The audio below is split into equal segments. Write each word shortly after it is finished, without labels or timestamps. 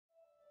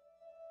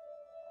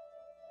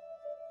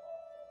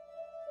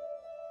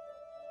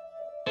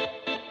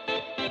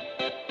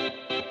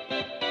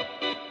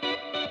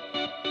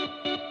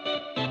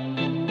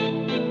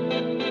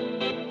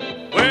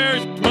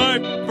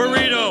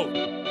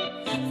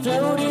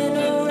floating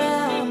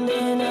around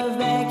in a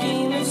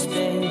vacuum of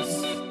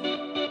space.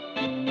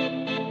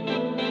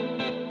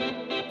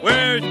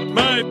 Where's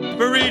my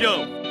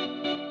burrito?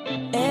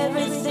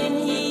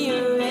 Everything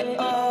here, it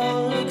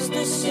all looks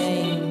the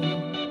same.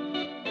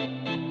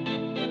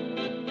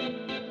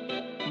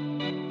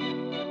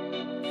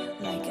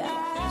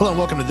 Hello and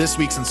welcome to this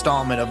week's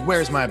installment of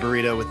Where's My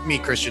Burrito with me,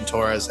 Christian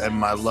Torres, and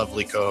my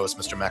lovely co-host,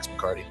 Mr. Max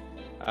McCarty.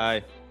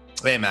 Hi.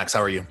 Hey, Max,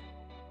 how are you?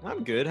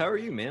 I'm good. How are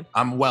you, man?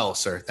 I'm well,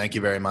 sir. Thank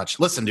you very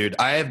much. Listen, dude,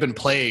 I have been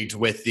plagued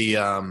with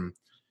the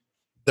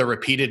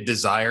repeated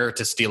desire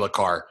to steal a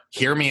car.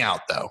 Hear me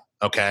out, though,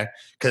 okay?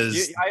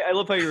 Because I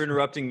love how you're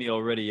interrupting me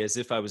already, as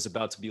if I was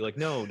about to be like,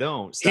 no,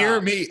 don't. Stop. Hear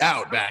me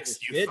out, Max.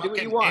 You Do what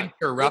fucking you want.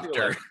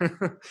 interrupter.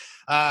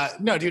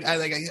 No, dude,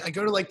 I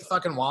go to like the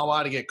fucking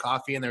Wawa to get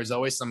coffee, and there's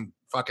always some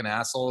fucking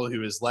asshole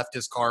who has left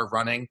his car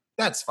running.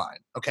 That's fine,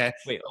 okay?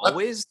 Wait,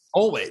 always?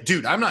 Always.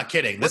 Dude, I'm not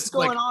kidding. What's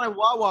going on at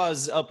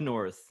Wawa's up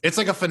north? It's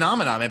like a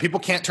phenomenon, man. People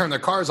can't turn their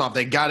cars off.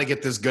 They got to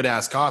get this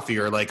good-ass coffee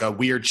or like a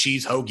weird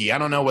cheese hoagie. I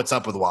don't know what's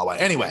up with Wawa.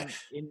 Anyway.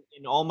 In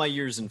all my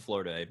years in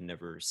Florida, I've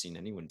never seen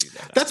anyone do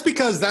that. That's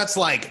because that's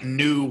like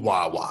new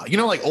Wawa. You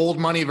know, like old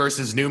money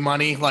versus new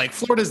money? Like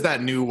Florida's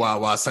that new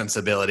Wawa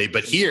sensibility.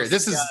 But here,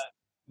 this is...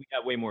 We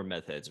got way more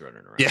meth heads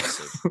running around. Yeah.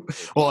 So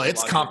well,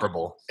 it's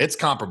comparable. It's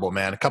comparable,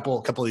 man. A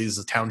couple of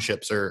these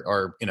townships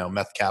are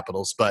meth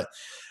capitals, but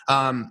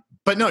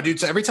no, dude.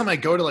 So every time I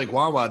go to like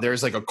Wawa,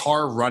 there's like a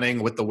car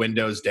running with the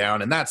windows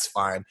down, and that's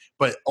fine.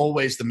 But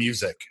always the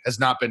music has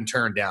not been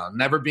turned down.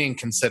 Never being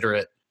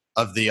considerate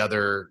of the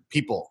other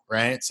people,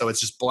 right? So it's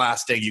just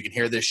blasting. You can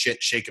hear this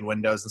shit shaking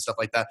windows and stuff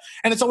like that,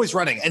 and it's always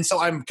running. And so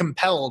I'm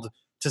compelled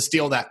to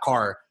steal that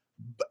car.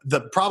 The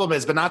problem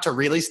is, but not to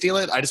really steal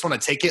it. I just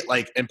want to take it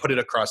and put it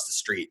across the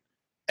street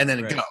and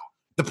then go.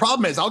 The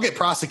problem is I'll get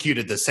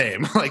prosecuted the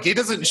same. Like it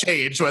doesn't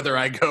change whether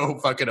I go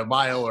fucking a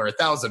mile or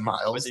 1,000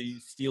 miles. Whether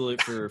you steal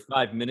it for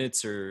 5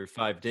 minutes or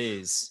 5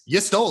 days. You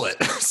stole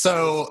it.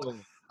 So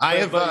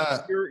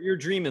your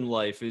dream in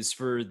life is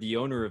for the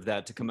owner of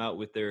that to come out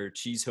with their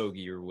cheese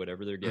hoagie or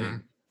whatever they're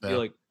getting. You're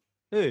like,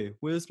 hey,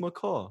 where's my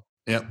car?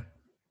 Yep.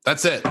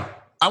 That's it.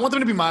 I want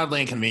them to be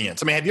mildly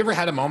inconvenienced. I mean, have you ever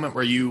had a moment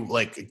where you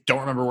don't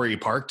remember where you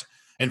parked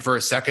and for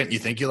a second you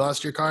think you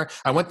lost your car?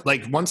 I went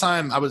one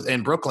time I was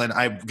in Brooklyn.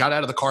 I got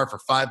out of the car for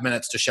 5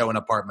 minutes to show an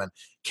apartment,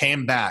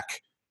 came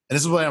back. And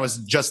this is when I was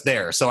just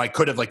there. So I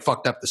could have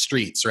fucked up the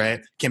streets,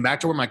 right? Came back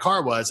to where my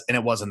car was and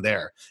it wasn't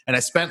there. And I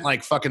spent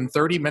fucking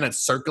 30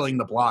 minutes circling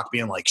the block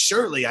being like,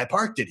 surely I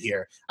parked it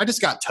here. I just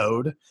got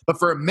towed. But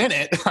for a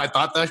minute, I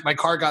thought that my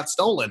car got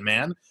stolen,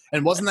 man.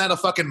 And wasn't that a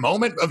fucking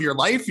moment of your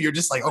life? You're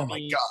just like, oh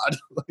my God.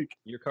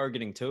 Your car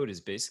getting towed is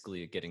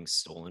basically getting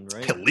stolen,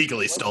 right?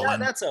 Illegally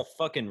stolen. That's a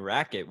fucking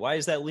racket. Why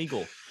is that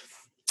legal?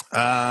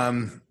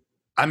 I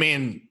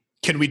mean...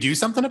 Can we do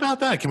something about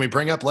that? Can we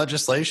bring up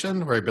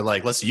legislation where it'd be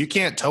like, listen, you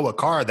can't tow a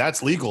car.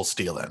 That's legal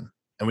stealing.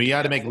 And we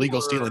got to make legal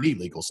stealing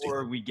illegal stealing.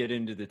 Or we get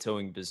into the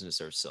towing business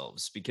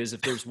ourselves. Because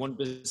if there's one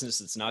business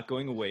that's not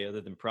going away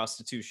other than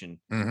prostitution,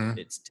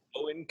 it's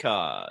towing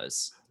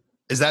cars.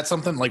 Is that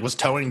something was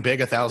towing big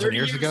 1,000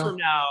 years ago?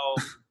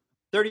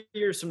 30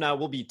 years from now,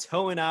 we'll be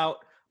towing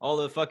out all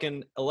the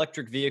fucking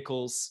electric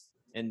vehicles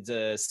and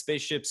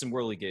spaceships and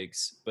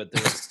whirligigs. But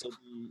there'll still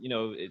be,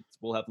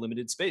 we'll have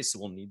limited space. So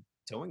we'll need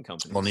towing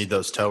companies. We'll need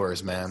those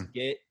towers, man.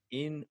 Get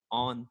in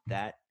on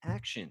that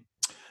action.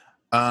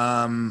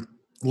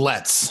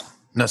 Let's.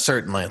 No,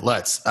 certainly.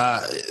 Let's.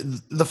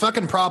 The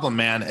fucking problem,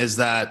 man, is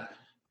that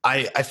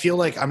I feel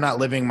like I'm not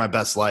living my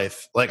best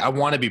life. I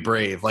want to be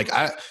brave.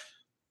 We're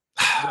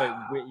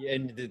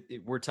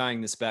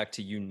tying this back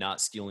to you not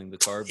stealing the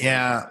car.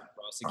 Yeah.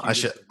 I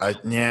should.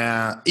 But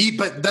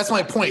that's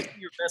my point.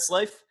 Your best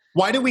life?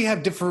 Why do we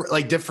have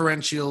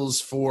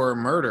differentials for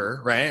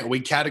murder, right?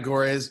 We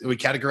categorize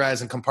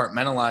and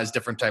compartmentalize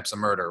different types of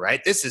murder,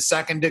 right? This is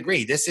second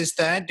degree. This is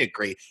third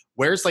degree.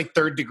 Where's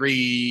third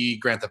degree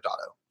Grand Theft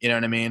Auto? You know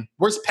what I mean?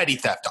 Where's petty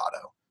theft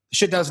auto? The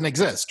shit doesn't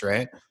exist,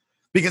 right?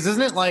 Because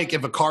isn't it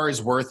if a car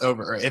is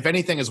if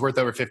anything is worth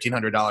over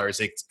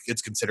 $1,500,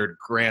 it's considered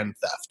grand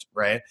theft,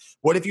 right?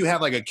 What if you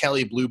have a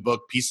Kelly Blue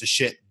Book piece of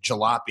shit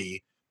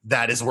jalopy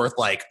that is worth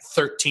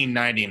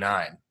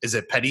 $13.99? Is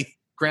it petty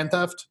grand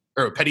theft?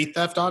 Or petty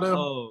theft auto?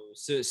 Oh,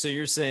 so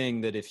you're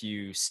saying that if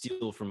you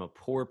steal from a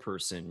poor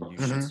person, you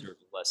should serve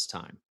less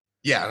time.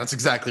 Yeah, that's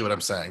exactly what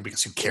I'm saying.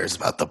 Because who cares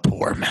about the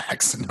poor,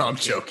 Max? No, I'm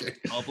joking.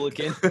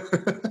 Republican?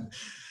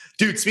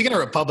 Dude, speaking of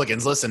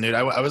Republicans, listen, dude,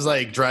 I was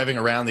driving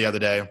around the other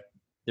day.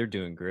 They're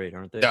doing great,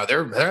 aren't they? No,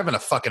 they're having a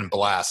fucking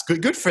blast.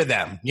 Good for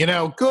them.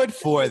 Good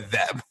for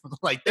them.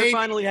 They're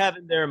finally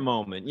having their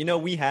moment.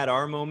 We had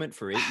our moment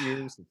for 8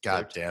 years.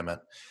 God damn it.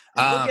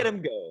 Look at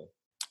them go.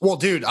 Well,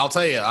 dude, I'll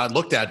tell you, I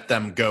looked at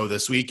them go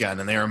this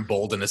weekend and they're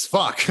emboldened as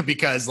fuck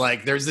because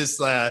there's this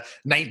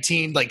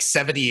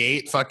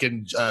 1978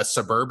 fucking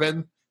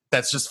Suburban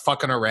that's just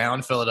fucking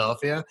around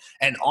Philadelphia.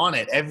 And on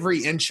it,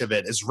 every inch of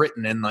it is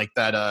written in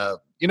that,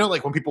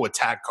 when people would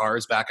tag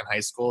cars back in high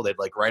school, they'd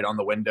write on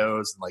the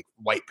windows and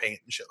white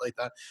paint and shit like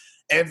that.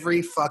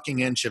 Every fucking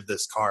inch of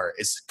this car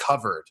is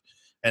covered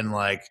in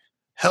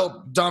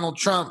help Donald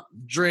Trump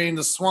drain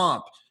the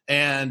swamp.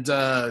 And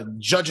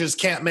judges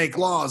can't make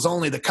laws,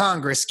 only the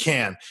Congress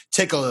can.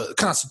 Take a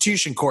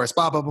constitution course,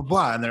 blah, blah, blah,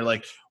 blah. And they're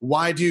like,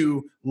 why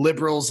do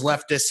liberals,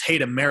 leftists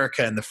hate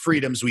America and the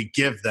freedoms we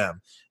give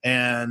them?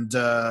 And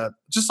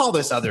just all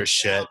this other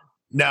shit.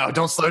 No,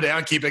 don't slow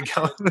down. Keep it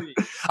going.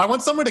 I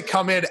want someone to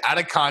come in out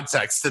of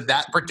context to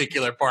that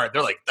particular part.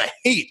 They're like, the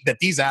hate that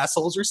these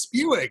assholes are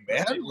spewing,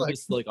 man. Like,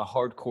 it's like a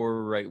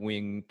hardcore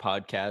right-wing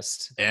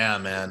podcast. Yeah,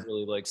 man.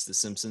 Really likes The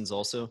Simpsons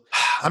also.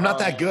 I'm not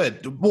that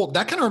good. Well,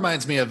 that kind of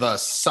reminds me of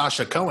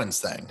Sasha Cohen's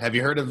thing. Have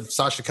you heard of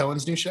Sasha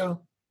Cohen's new show?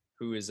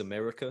 Who is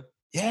America?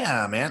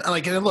 Yeah, man.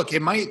 Like, and look,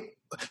 it might.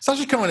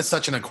 Sasha Cohen is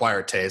such an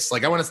acquired taste.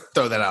 Like, I want to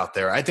throw that out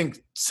there. I think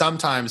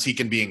sometimes he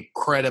can be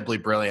incredibly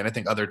brilliant. I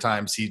think other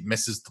times he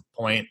misses the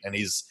point and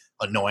he's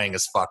annoying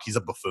as fuck. He's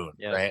a buffoon,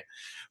 right?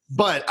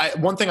 But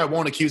one thing I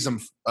won't accuse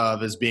him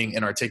of is being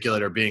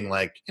inarticulate or being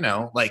like, you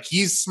know, like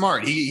he's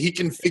smart. He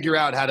can figure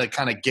out how to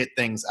kind of get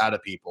things out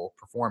of people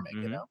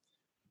performing, you know?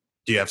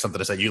 Do you have something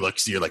to say? You're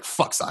like,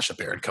 fuck Sacha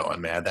Baron Cohen,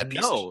 man. That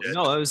piece of shit.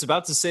 No, I was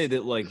about to say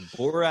that like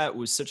Borat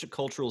was such a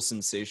cultural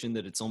sensation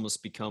that it's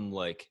almost become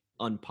like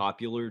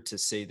unpopular to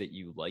say that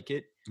you like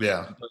it.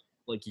 Yeah. But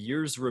like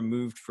years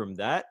removed from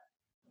that,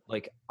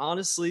 like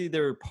honestly,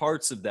 there are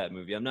parts of that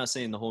movie. I'm not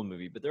saying the whole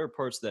movie, but there are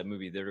parts of that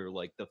movie that are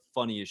like the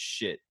funniest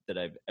shit that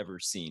I've ever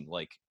seen.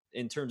 Like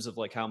in terms of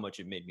like how much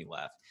it made me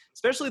laugh,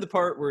 especially the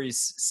part where he's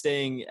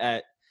staying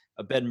at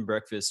a bed and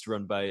breakfast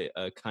run by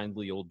a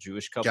kindly old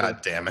Jewish couple.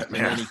 God damn it,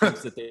 man. And then he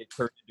thinks that they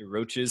turn into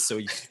roaches, so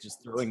he's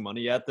just throwing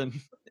money at them,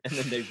 and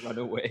then they run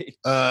away.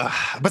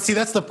 But see,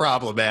 that's the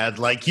problem, man.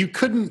 Like, you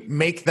couldn't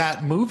make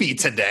that movie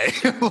today,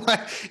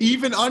 like,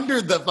 even under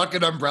the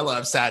fucking umbrella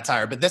of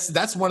satire. But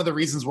that's one of the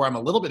reasons where I'm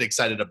a little bit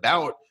excited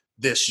about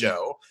this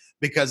show,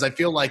 because I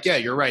feel like, yeah,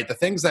 you're right. The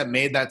things that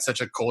made that such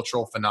a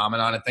cultural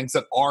phenomenon and things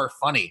that are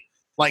funny,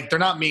 like, they're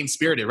not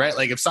mean-spirited, right?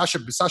 Like, if Sacha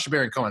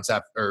Baron Cohen's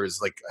is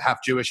like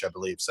half Jewish, I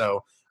believe.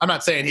 So I'm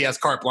not saying he has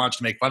carte blanche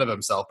to make fun of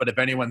himself, but if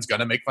anyone's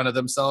going to make fun of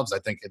themselves, I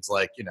think it's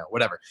like, you know,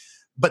 whatever.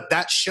 But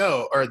that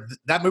show or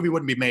that movie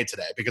wouldn't be made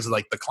today because of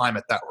like the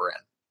climate that we're in,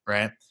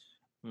 right?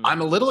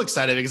 I'm a little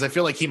excited because I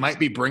feel like he might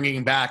be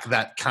bringing back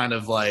that kind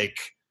of like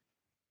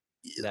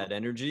that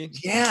energy.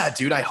 Yeah,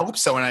 dude, I hope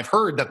so. And I've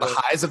heard that the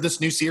highs of this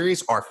new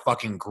series are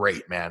fucking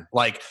great, man.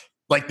 Like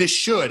this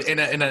should in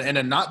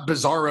a not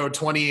bizarro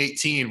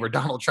 2018 where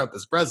Donald Trump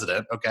is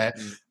president. Okay,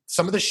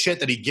 some of the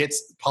shit that he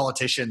gets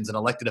politicians and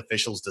elected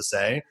officials to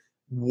say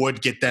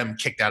would get them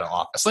kicked out of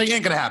office. Like, it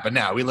ain't gonna happen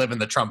now. We live in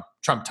the Trump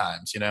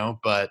times, you know.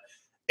 But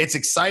it's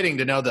exciting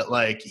to know that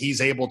like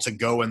he's able to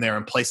go in there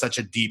and play such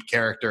a deep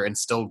character and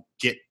still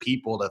get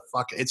people to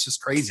fuck. It's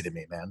just crazy to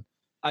me, man.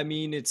 I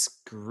mean,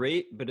 it's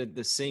great, but at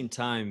the same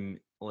time,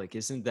 like,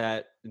 isn't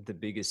that the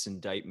biggest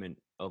indictment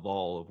of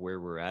all of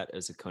where we're at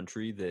as a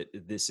country, that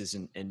this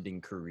isn't ending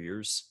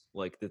careers,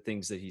 like the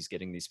things that he's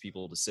getting these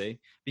people to say,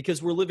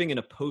 because we're living in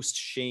a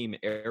post-shame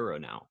era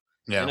now.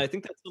 Yeah. And I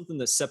think that's something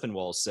that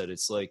Sepinwall said.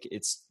 It's like,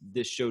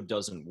 this show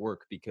doesn't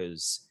work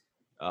because,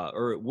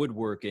 or it would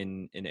work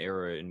in an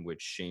era in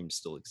which shame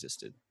still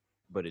existed,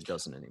 but it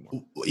doesn't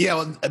anymore. Yeah,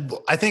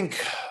 well, I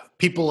think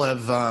people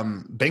have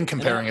been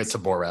comparing it to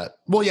Borat.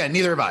 Well, yeah,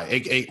 neither have I.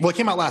 It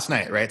came out last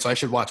night, right? So I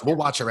should watch. We'll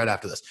watch it right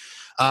after this.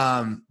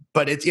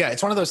 But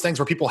it's one of those things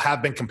where people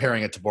have been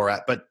comparing it to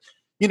Borat. But,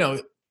 you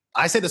know,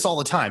 I say this all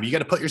the time. You got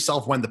to put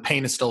yourself when the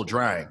paint is still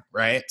drying,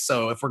 right?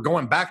 So if we're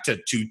going back to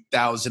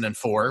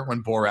 2004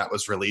 when Borat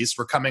was released,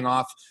 we're coming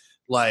off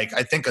like,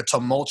 I think, a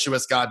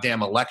tumultuous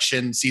goddamn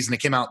election season.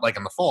 It came out like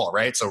in the fall,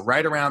 right? So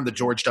right around the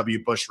George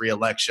W. Bush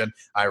re-election,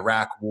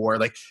 Iraq war,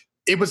 like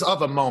it was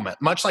of a moment,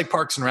 much like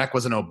Parks and Rec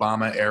was an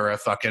Obama era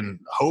fucking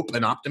hope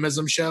and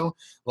optimism show.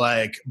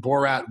 Like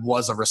Borat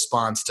was a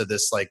response to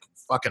this like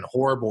fucking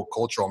horrible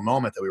cultural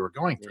moment that we were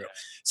going through.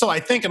 So I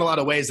think in a lot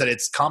of ways that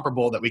it's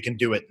comparable that we can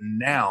do it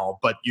now,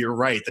 but you're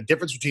right. The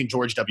difference between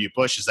George W.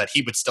 Bush is that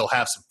he would still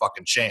have some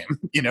fucking shame,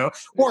 you know,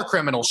 war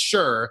criminals,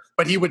 sure,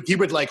 but he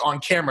would like on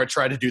camera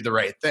try to do the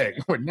right thing.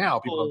 Where now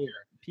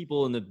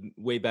people in the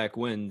way back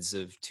whens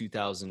of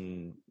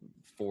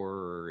 2004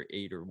 or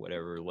 8 or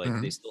whatever, like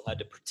they still had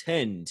to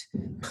pretend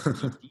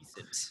to be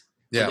decent.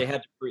 Yeah,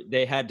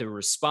 they had to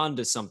respond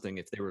to something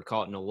if they were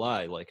caught in a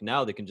lie. Like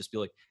now they can just be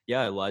like, yeah,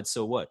 I lied,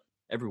 so what?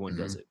 Everyone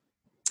does it.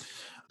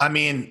 I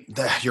mean,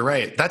 you're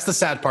right. That's the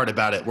sad part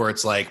about it, where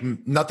it's like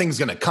nothing's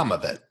going to come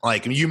of it.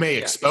 Like you may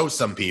expose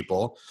some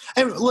people.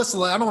 And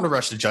listen, I don't want to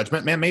rush to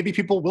judgment, man. Maybe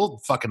people will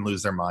fucking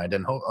lose their mind,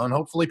 and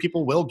hopefully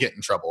people will get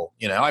in trouble.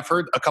 You know, I've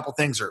heard a couple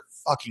things are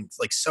fucking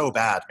like so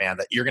bad, man,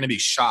 that you're going to be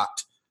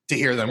shocked to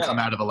hear them come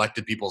out of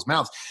elected people's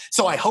mouths.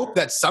 So I hope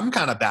that some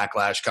kind of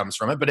backlash comes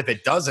from it. But if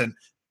it doesn't,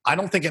 I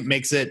don't think it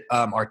makes it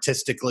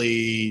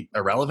artistically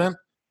irrelevant.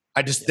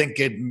 I just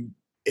think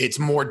it's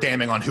more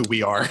damning on who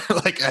we are,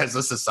 like as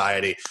a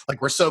society.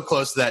 Like we're so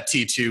close to that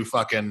T2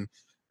 fucking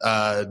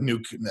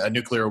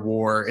nuclear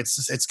war.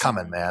 It's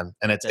coming, man,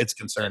 and it's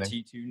concerning.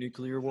 T2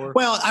 nuclear war.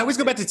 Well, I always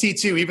go back to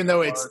T2, even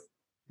though it's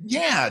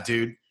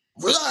dude.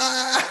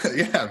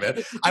 Yeah,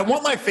 man. I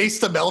want my face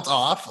to melt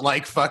off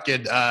like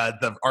fucking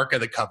the Ark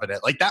of the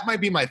Covenant. Like that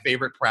might be my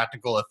favorite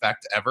practical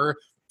effect ever.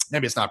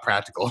 Maybe it's not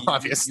practical,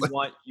 obviously.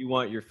 You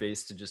want your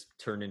face to just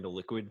turn into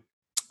liquid.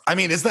 I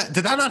mean, did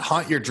that not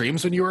haunt your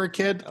dreams when you were a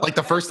kid? Like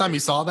the first time you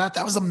saw that?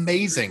 That was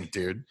amazing,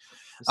 dude.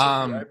 So,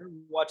 I remember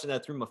watching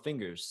that through my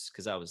fingers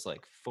because I was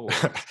like 4.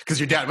 Because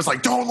your dad was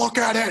like, "Don't look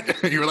at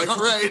it." You were like, "All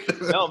right."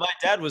 No, my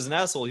dad was an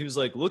asshole. He was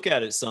like, "Look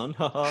at it, son."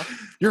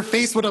 Your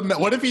face would have.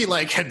 What if he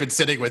like had been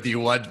sitting with you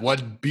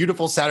one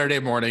beautiful Saturday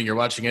morning? You're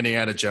watching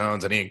Indiana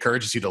Jones, and he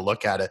encourages you to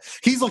look at it.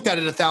 He's looked at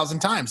it 1,000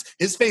 times.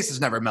 His face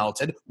has never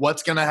melted.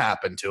 What's gonna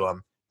happen to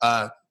him?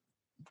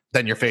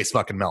 Then your face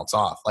fucking melts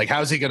off. Like,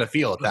 how's he gonna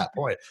feel at that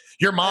point?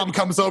 Your mom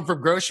comes home from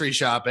grocery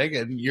shopping,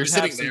 and you're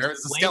sitting there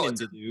as a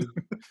skeleton.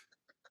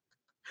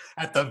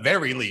 At the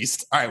very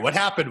least. All right, what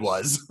happened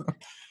was,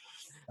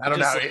 I don't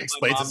know how he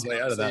explains his way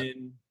out of that.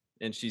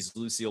 And she's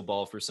Lucille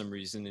Ball for some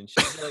reason, and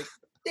she's like,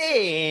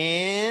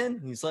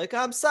 Dan. He's like,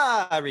 I'm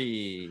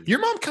sorry. Your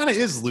mom kind of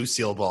is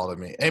Lucille Ball to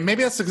me. And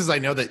maybe that's because I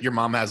know that your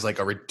mom has like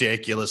a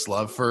ridiculous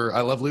love for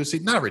I Love Lucy.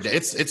 Not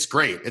ridiculous. It's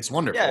great. It's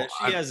wonderful. Yeah,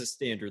 she has a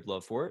standard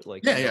love for it.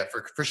 Like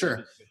for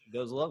sure. She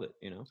does love it,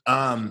 you know.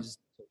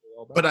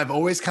 But I've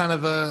always kind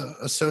of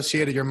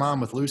associated your mom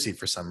with Lucy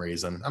for some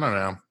reason. I don't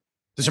know.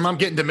 Does your mom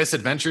get into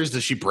misadventures?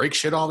 Does she break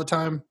shit all the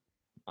time?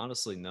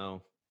 Honestly,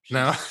 no.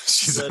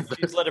 She's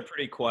led a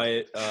pretty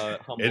quiet,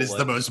 humble It is life.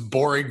 the most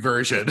boring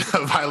version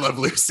of I Love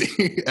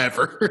Lucy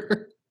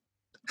ever.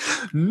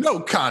 No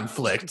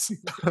conflict.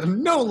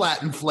 No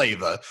Latin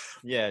flavor.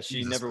 Yeah,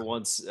 she never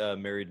once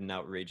married an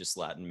outrageous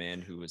Latin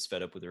man who was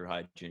fed up with her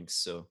hijinks.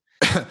 So,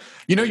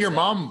 you know, your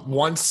mom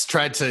once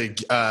tried to.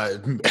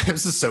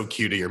 This is so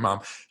cute of your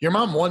mom. Your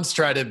mom once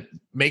tried to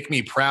make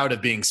me proud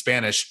of being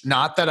Spanish.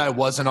 Not that I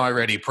wasn't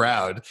already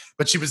proud,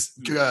 but she was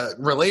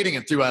relating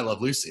it through I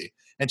Love Lucy.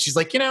 And she's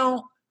like, you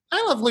know,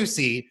 I Love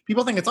Lucy.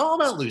 People think it's all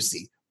about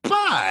Lucy.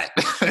 But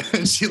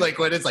she like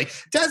when it's like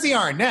Desi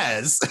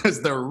Arnaz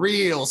is the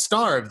real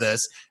star of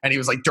this, and he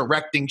was like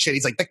directing shit.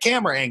 He's like the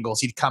camera angles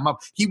he'd come up.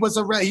 He was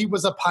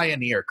a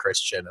pioneer,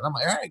 Christian, and I'm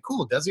like, all right,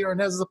 cool. Desi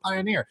Arnaz is a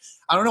pioneer.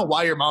 I don't know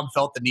why your mom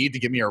felt the need to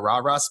give me a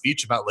rah-rah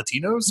speech about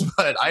Latinos,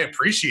 but I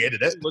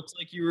appreciated it. It looks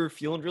like you were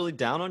feeling really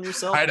down on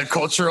yourself. I had a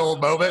cultural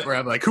moment where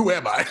I'm like, who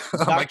am I?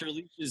 Dr.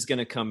 Leach is going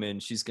to come in.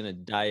 She's going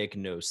to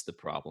diagnose the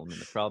problem.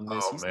 And the problem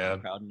is he's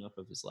not proud enough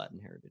of his Latin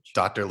heritage.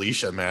 Dr.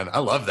 Leisha, man. I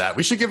love that.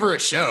 We should give her a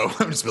show.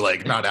 I'm just be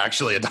like, not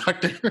actually a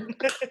doctor.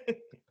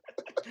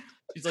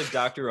 She's like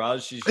Dr.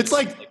 Oz. She's it's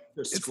like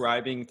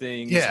prescribing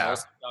things. Yeah.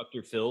 Also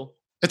Dr. Phil.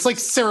 It's like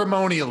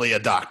ceremonially a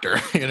doctor.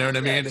 You know what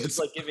I mean? It's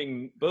like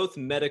giving both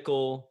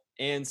medical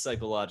and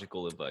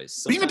psychological advice.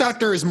 Sometimes being a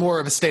doctor is more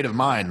of a state of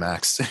mind,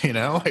 Max. You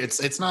know,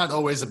 it's not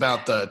always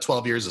about the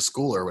 12 years of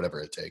school or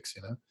whatever it takes,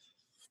 you know?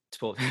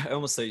 12. I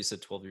almost thought you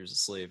said 12 years a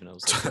slave, and I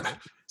was like,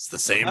 it's the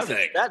same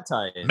thing. That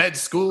tie in? Med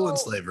school and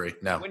slavery.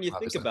 No. When you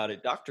think about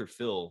it, Dr.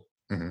 Phil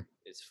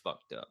is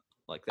fucked up.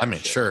 Like that. I mean,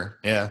 sure.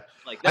 Yeah.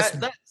 Like that.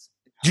 That's.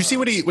 Did you see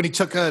when he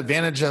took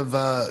advantage of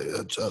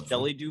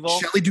Shelley Duvall?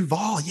 Shelley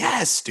Duvall,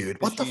 yes,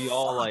 dude. What the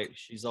fuck?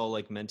 She's all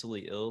like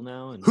mentally ill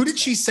now. And who did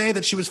she say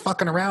that she was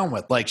fucking around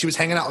with? Like she was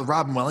hanging out with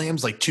Robin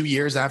Williams like 2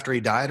 years after he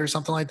died or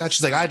something like that.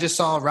 She's like, I just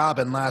saw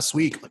Robin last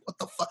week. Like, what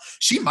the fuck?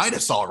 She might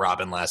have saw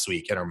Robin last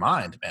week in her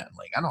mind, man.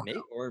 Like, I don't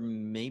know. Or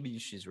maybe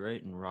she's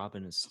right and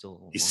Robin is still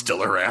alive. He's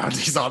still around.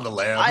 He's on the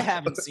lam. I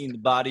haven't seen the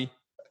body.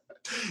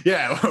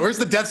 Yeah, where's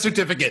the death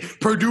certificate?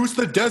 Produce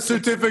the death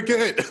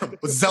certificate.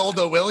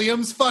 Zelda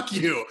Williams, fuck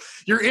you.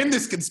 You're in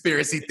this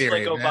conspiracy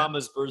theory. Like man.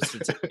 Obama's birth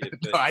certificate.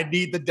 No, I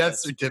need the death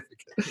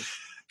certificate.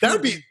 That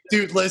would be,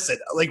 dude. Listen,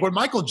 like when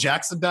Michael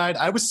Jackson died,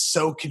 I was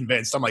so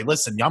convinced. I'm like,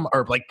 listen, y'all,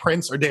 or like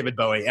Prince or David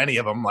Bowie, any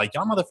of them, like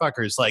y'all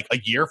motherfuckers, like a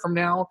year from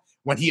now,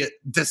 when he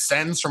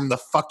descends from the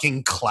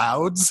fucking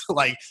clouds,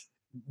 like.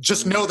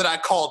 Just know that I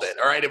called it.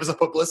 All right, it was a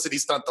publicity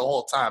stunt the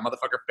whole time.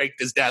 Motherfucker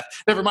faked his death.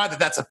 Never mind that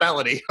that's a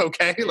felony.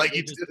 Okay, yeah, like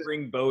you just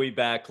bring Bowie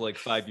back like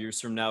 5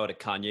 years from now at a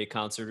Kanye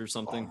concert or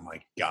something. Oh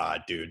my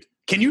god, dude!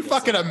 Can you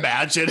fucking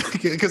imagine?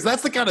 Because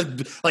that's the kind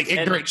of like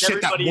ignorant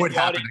shit that would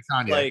happen to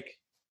Kanye. Like,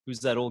 who's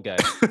that old guy?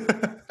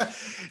 Do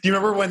you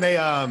remember when they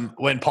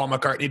when Paul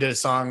McCartney did a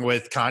song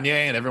with Kanye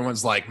and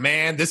everyone's like,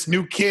 "Man, this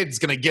new kid's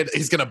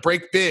he's gonna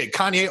break big."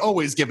 Kanye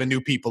always giving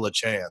new people a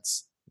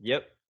chance.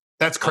 Yep.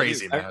 That's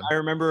crazy, man. I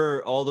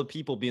remember all the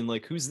people being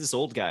like, "Who's this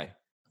old guy?"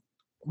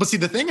 But see,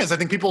 the thing is, I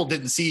think people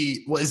didn't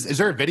see. Is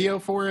there a video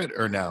for it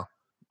or no?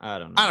 I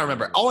don't know. I don't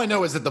remember. All I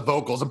know is that the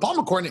vocals and Paul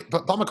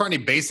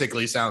McCartney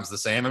basically sounds the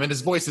same. I mean,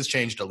 his voice has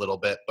changed a little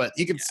bit, but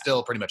he can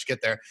still pretty much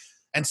get there.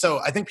 And so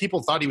I think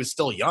people thought he was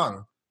still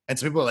young. And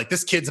so people were like,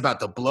 this kid's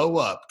about to blow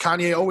up.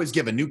 Kanye always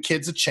giving new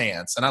kids a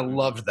chance. And I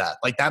loved that.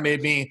 Like that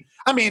made me,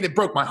 I mean, it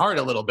broke my heart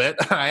a little bit.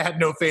 I had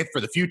no faith for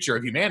the future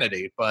of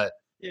humanity, but.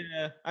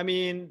 Yeah, I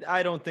mean,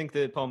 I don't think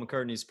that Paul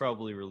McCartney's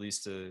probably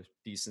released a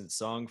decent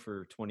song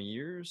for 20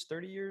 years,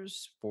 30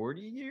 years,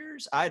 40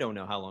 years. I don't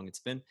know how long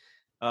it's been.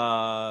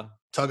 Tug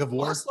of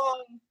War,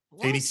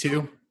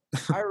 82.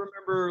 I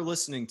remember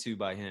listening to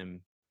by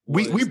him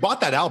We was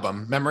bought that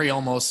album, Memory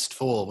Almost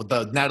Full, with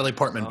the Natalie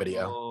Portman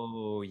video.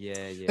 Oh yeah.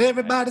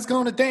 Everybody's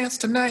gonna dance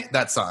tonight.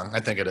 That song, I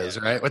think it is,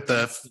 right? With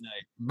the,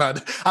 Tonight.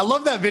 but I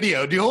love that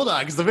video. Dude, hold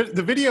on, because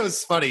the video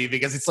is funny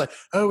because it's like,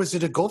 oh, is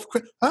it a golf?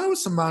 Oh,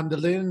 it's a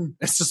mandolin.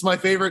 It's just my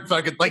favorite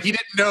fucking. Like he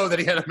didn't know that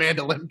he had a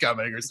mandolin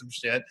coming or some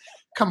shit.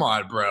 Come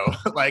on, bro.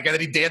 Like, and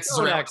then he dances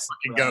Don't around act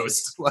like a fucking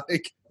ghost.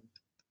 Like.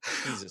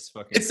 Jesus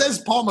fucking. It says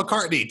Christ. Paul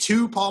McCartney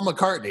to Paul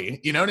McCartney.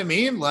 You know what I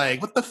mean? Like,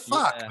 what the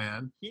fuck, Yeah.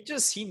 man?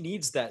 He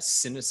needs that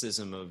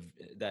cynicism of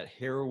that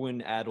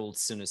heroin-addled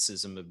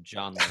cynicism of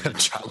John Lennon,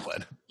 John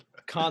Lennon.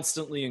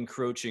 constantly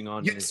encroaching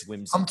on Yes, his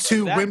whims. I'm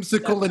too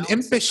whimsical and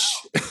balances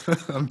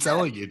impish. I'm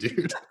telling you, dude.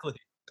 Exactly.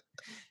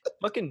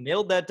 Fucking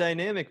nailed that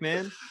dynamic,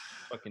 man.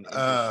 Fucking.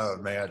 Oh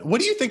man, what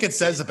do you think it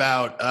says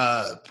about?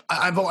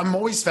 I'm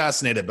always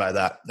fascinated by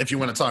that. If you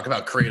want to talk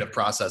about creative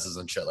processes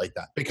and shit like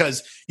that,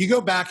 because you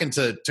go back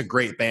into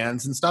great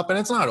bands and stuff, and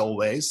it's not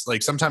always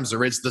like sometimes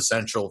there is the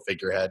central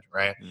figurehead,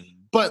 right?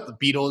 But the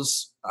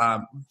Beatles,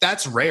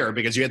 that's rare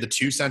because you had the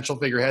two central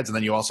figureheads, and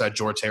then you also had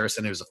George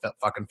Harrison, who was a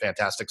fucking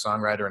fantastic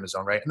songwriter in his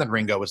own right, and then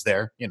Ringo was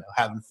there, you know,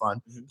 having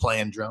fun,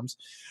 playing drums.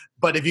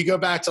 But if you go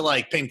back to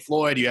like Pink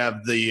Floyd, you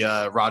have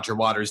the Roger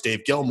Waters,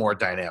 Dave Gilmour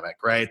dynamic,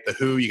 right? The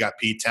Who, you got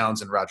Pete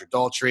Townsend, Roger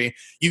Daltrey.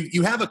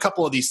 You have a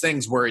couple of these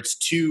things where it's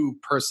two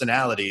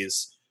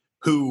personalities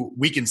who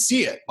we can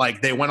see it.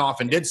 Like they went off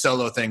and did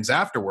solo things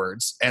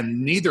afterwards,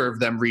 and neither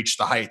of them reached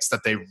the heights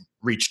that they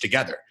reached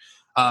together.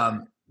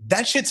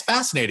 That shit's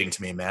fascinating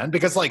to me, man,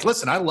 because like,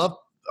 listen, I love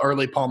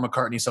early Paul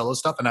McCartney solo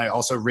stuff, and I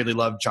also really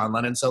love John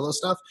Lennon solo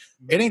stuff.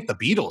 It ain't the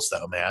Beatles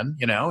though, man,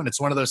 you know? And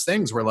it's one of those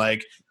things where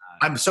like,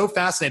 I'm so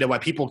fascinated why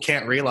people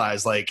can't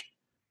realize like,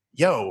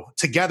 yo,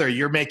 together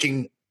you're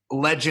making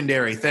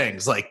legendary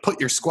things. Like put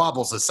your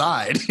squabbles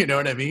aside, you know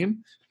what I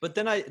mean? But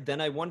then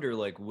I wonder,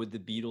 like, would the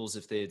Beatles,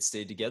 if they had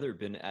stayed together,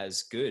 been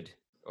as good?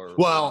 Or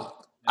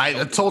Well,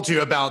 I told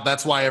you about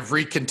that's why I've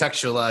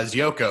recontextualized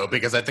Yoko,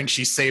 because I think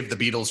she saved the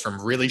Beatles from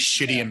really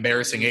shitty,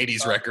 embarrassing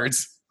 80s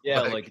records.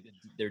 yeah, like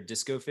their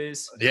disco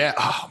phase. Yeah.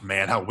 Oh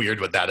man, how weird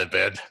would that have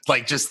been?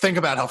 Like, just think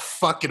about how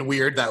fucking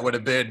weird that would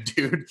have been,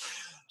 dude.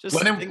 Just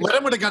Let him think would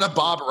have got a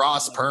Bob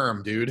Ross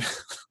perm, dude.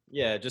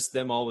 Yeah, just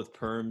them all with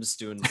perms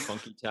doing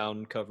Funky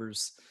Town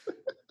covers.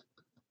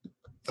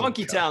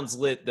 Funky Town's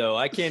lit though.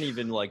 I can't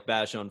even like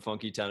bash on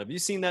Funky Town. Have you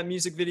seen that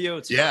music video?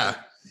 It's Yeah.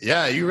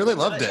 Yeah, you really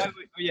loved it.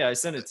 Yeah, I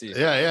sent it to you.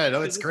 Yeah,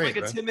 no, it's It's great. like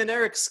a man. Tim and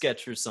Eric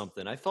sketch or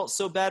something. I felt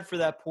so bad for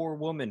that poor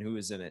woman who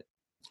was in it.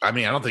 I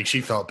mean, I don't think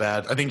she felt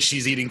bad. I think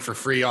she's eating for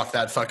free off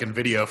that fucking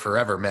video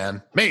forever,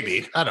 man.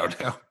 Maybe. I don't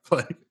know.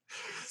 Like,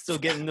 Still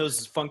getting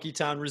those Funky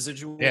Town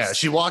residuals. yeah,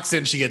 she walks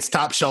in, she gets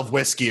top shelf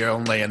whiskey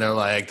only, and they're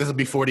like, this will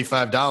be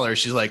 $45.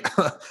 She's like,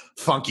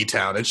 Funky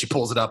Town, and she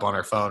pulls it up on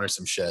her phone or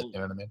some shit. You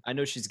know what I mean? I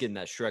know she's getting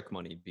that Shrek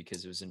money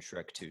because it was in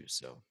Shrek 2.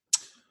 So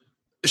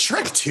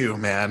Shrek 2,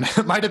 man,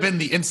 might have been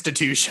the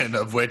institution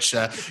of which,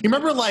 you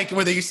remember like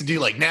where they used to do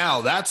like,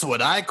 now that's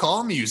what I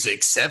call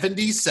music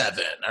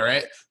 77. All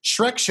right.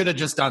 Shrek should have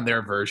just done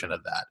their version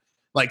of that.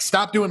 Like,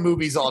 stop doing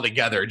movies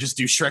altogether. Just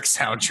do Shrek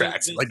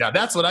soundtracks. Like, now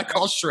that's what I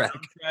call Shrek.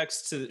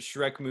 soundtracks to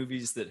Shrek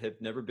movies that have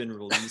never been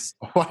released.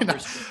 Why not?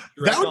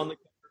 Shrek That would- on the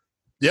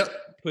Yep.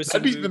 Puss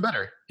That'd in be Boots. even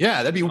better.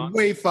 Yeah, that'd be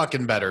way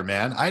fucking better,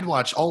 man. I'd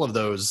watch all of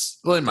those.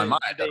 Well, in my mind,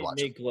 Do I'd they watch.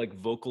 make like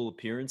vocal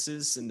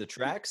appearances in the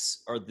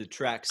tracks? Are the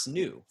tracks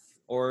new,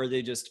 or are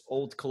they just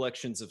old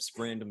collections of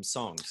random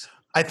songs?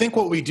 I think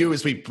what we do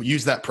is we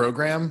use that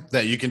program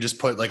that you can just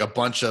put like a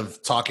bunch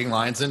of talking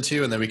lines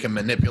into, and then we can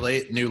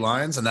manipulate new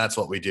lines. And that's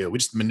what we do. We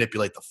just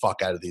manipulate the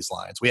fuck out of these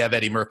lines. We have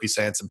Eddie Murphy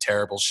saying some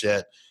terrible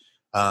shit.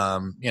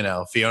 You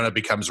know, Fiona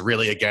becomes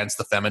really against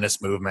the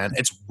feminist movement.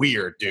 It's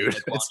weird, dude. Like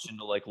It's, launch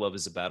into like Love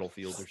Is a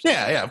Battlefield or something.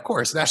 yeah, of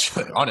course.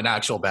 Naturally, on an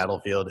actual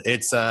battlefield,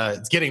 it's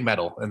getting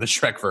metal in the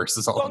Shrek verse.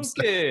 Is all I'm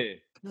saying.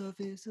 Funky. Love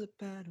is a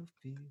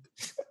battlefield.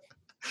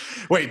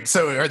 Wait,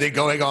 so are they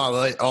going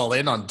all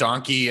in on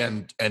Donkey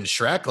and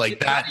Shrek like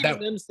It's that? not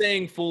even them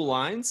saying full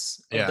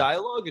lines of Yeah.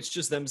 dialogue. It's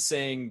just them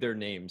saying their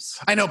names.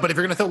 I know, but if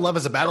you're gonna throw "Love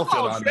Is a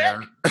Battlefield" on, on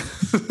there,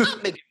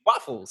 I'm making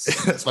waffles.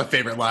 that's my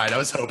favorite line. I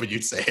was hoping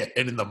you'd say it.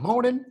 And in the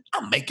morning,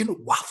 I'm making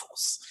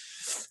waffles.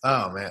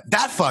 Oh man,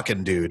 that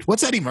fucking dude.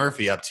 What's Eddie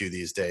Murphy up to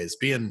these days?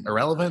 Being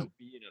irrelevant?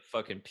 Being a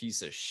fucking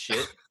piece of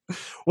shit.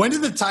 When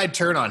did the tide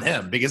turn on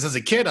him? Because as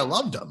a kid, I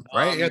loved him.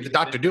 Right? Yeah, the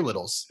Dr.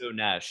 Doolittles. Joe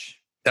Nash.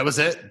 That was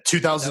it.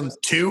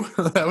 2002.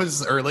 That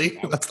was early.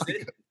 That's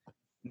like,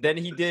 Then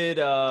he did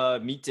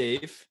Meet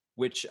Dave,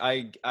 which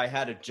I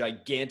had a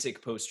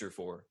gigantic poster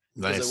for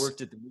because nice. I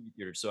worked at the movie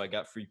theater, so I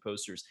got free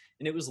posters,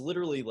 and it was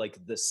literally like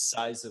the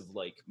size of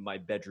like my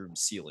bedroom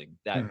ceiling,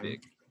 that Mhm.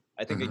 big.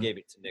 I think Mhm. I gave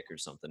it to Nick or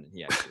something, and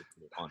he actually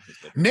put it on his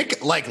bedroom.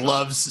 Nick like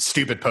loves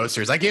stupid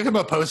posters. I gave him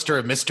a poster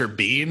of Mr.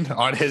 Bean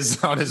on his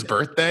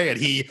birthday, and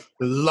he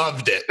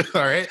loved it.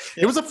 All right,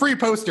 it was a free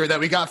poster that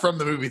we got from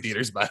the movie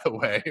theaters, by the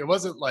way. It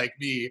wasn't like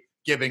me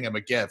giving him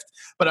a gift.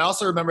 But I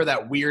also remember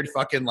that weird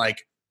fucking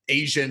like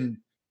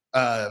Asian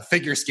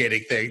figure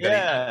skating thing.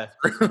 Yeah.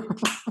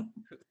 That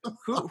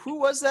Who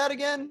was that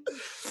again?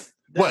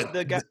 What?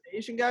 The guy, the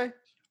Asian guy?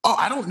 Oh,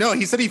 I don't know.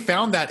 He said he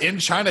found that in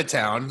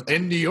Chinatown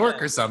in New York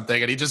Yeah. or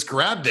something, and he just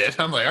grabbed it.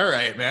 I'm like, all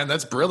right, man,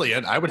 that's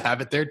brilliant. I would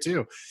have it there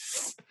too.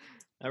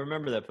 I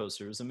remember that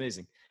poster. It was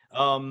amazing.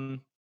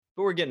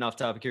 But we're getting off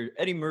topic here.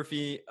 Eddie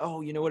Murphy.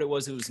 Oh, you know what it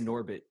was? It was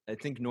Norbit. I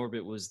think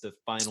Norbit was the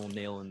final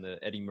nail in the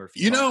Eddie Murphy.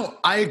 You coffin. know,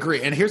 I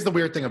agree. And here's the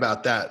weird thing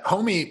about that.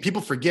 Homie,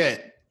 people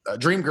forget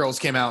Dreamgirls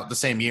came out the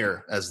same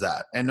year as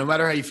that. And no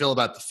matter how you feel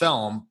about the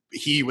film,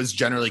 he was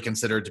generally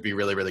considered to be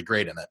really, really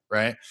great in it,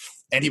 right?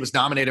 And he was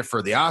nominated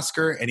for the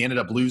Oscar, and he ended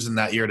up losing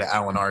that year to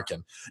Alan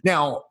Arkin.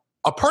 Now,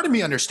 a part of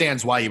me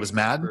understands why he was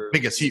mad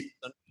because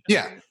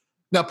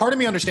Now, part of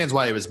me understands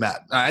why he was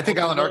mad. I think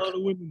Alan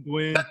Arkin,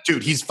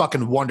 dude, he's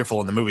fucking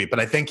wonderful in the movie, but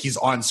I think he's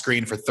on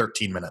screen for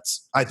 13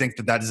 minutes. I think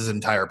that is his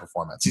entire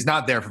performance. He's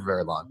not there for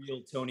very long.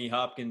 Real Tony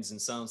Hopkins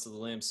and Silence of the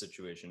Lambs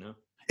situation, huh?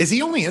 Is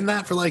he only in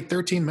that for like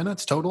 13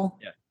 minutes total?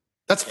 Yeah.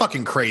 That's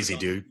fucking crazy,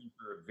 dude.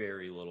 For a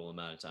very little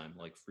amount of time,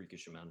 like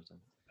freakish amount of time.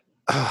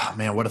 Oh,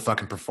 man, what a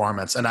fucking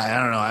performance. And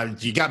I don't know.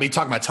 You got me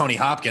talking about Tony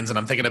Hopkins, and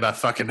I'm thinking about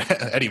fucking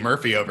Eddie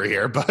Murphy over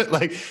here. But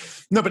like,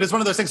 no, but it's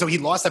one of those things. So he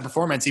lost that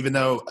performance, even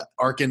though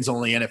Arkin's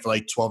only in it for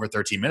like 12 or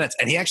 13 minutes.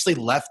 And he actually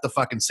left the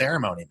fucking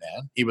ceremony,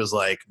 man. He was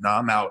like, no,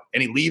 I'm out.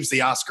 And he leaves the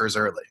Oscars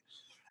early.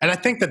 And I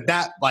think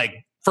that like,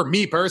 for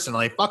me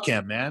personally, fuck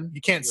him, man.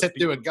 You can't sit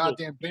through a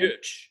goddamn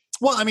bitch.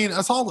 Well, I mean,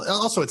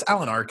 also it's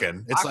Alan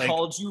Arkin. It's I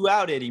called you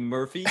out, Eddie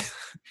Murphy.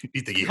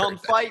 You think Come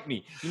fight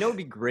me. You know what would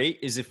be great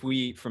is if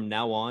we, from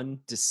now on,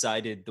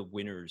 decided the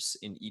winners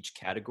in each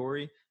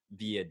category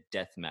via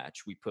death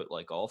match. We put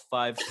like all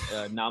 5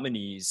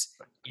 nominees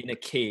in a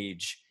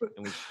cage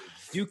and we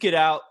duke it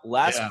out.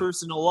 Last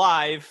person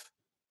alive,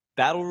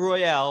 battle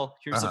royale.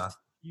 Here's a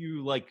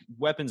few like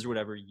weapons or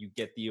whatever. You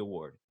get the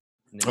award.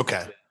 And then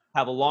okay.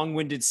 Have a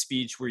long-winded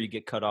speech where you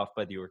get cut off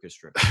by the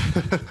orchestra.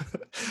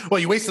 Well,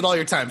 you wasted all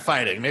your time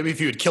fighting. Maybe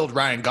if you had killed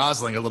Ryan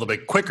Gosling a little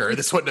bit quicker,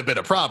 this wouldn't have been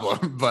a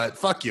problem. But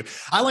fuck you.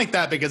 I like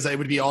that because it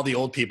would be all the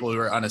old people who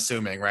are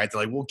unassuming, right?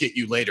 They're like, we'll get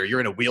you later. You're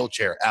in a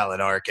wheelchair, Alan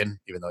Arkin,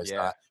 even though he's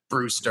not.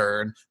 Bruce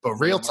Stern. But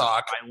real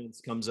talk. Mark Rylance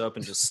comes up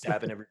and just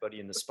stabbing everybody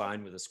in the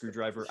spine with a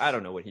screwdriver. I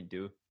don't know what he'd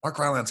do. Mark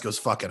Rylance goes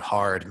fucking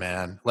hard,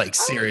 man. Like,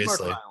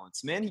 seriously. Mark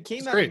Rylance, man. He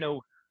came out of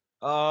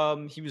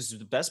nowhere. He was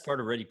the best part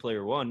of Ready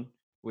Player One,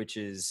 which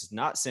is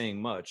not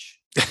saying much.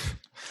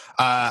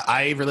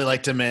 I really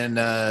liked him in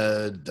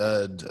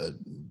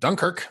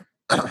Dunkirk.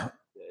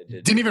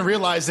 Didn't even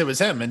realize it was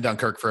him in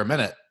Dunkirk for a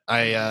minute.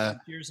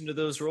 Years into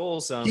those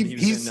roles,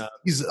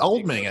 he's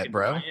olding it,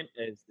 bro.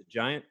 As the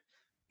giant.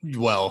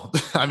 Well,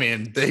 I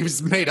mean, he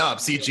was made up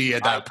CG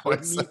at that point.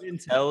 I couldn't even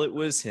tell it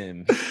was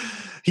him.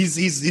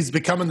 He's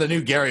becoming the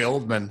new Gary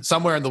Oldman.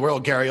 Somewhere in the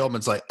world, Gary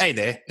Oldman's like, hey,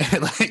 there.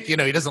 Like, you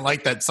know, he doesn't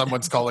like that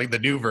someone's calling the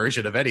new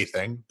version of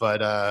anything.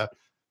 But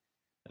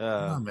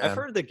I've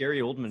heard that Gary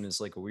Oldman is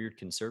like a weird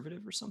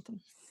conservative or something.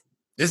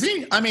 Is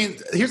he? I mean,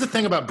 here's the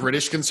thing about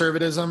British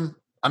conservatism.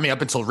 I mean,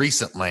 up until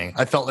recently,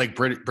 I felt like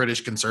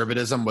British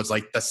conservatism was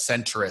like the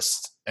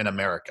centrist in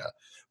America.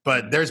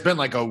 But there's been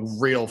like a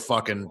real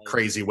fucking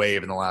crazy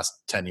wave in the last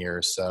 10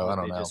 years. So I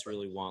don't know. They just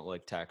really want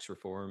like tax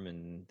reform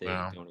and they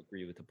don't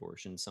agree with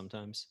abortion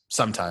sometimes.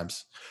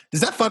 Sometimes. Does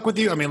that fuck with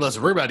you? I mean,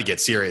 listen, we're about to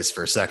get serious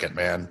for a second,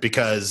 man,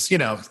 because, you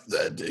know,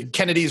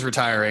 Kennedy's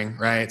retiring,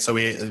 right? So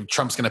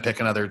Trump's going to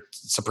pick another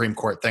Supreme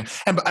Court thing.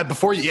 And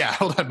before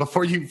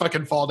you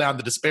fucking fall down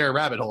the despair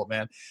rabbit hole,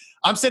 man,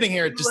 I'm sitting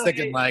here just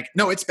thinking like,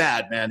 no, it's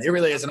bad, man. It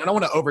really is. And I don't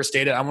want to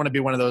overstate it. I want to be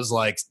one of those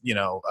like, you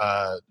know,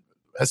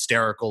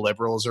 hysterical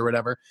liberals or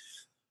whatever.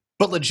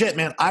 But legit,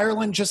 man,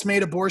 Ireland just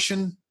made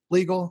abortion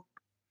legal.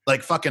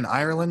 Like fucking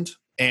Ireland.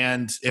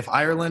 And if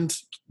Ireland,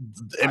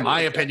 in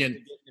my opinion,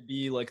 to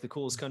be like the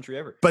coolest country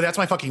ever. But that's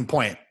my fucking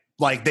point.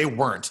 Like they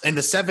weren't. In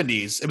the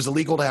 70s, it was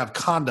illegal to have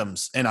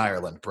condoms in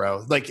Ireland,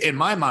 bro. Like in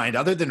my mind,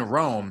 other than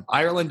Rome,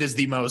 Ireland is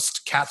the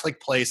most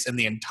Catholic place in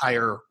the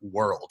entire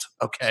world.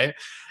 Okay.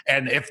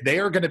 And if they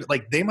are going to,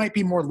 like, they might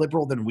be more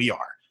liberal than we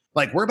are.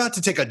 Like we're about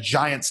to take a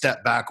giant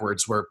step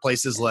backwards where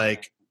places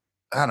like,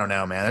 I don't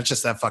know, man. It's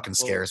just that fucking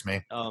scares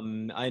me.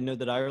 I know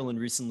that Ireland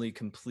recently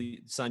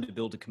signed a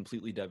bill to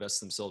completely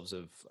divest themselves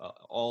of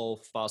all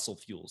fossil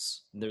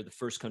fuels. And they're the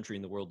first country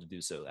in the world to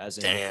do so, as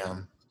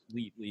in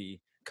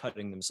completely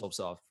cutting themselves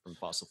off from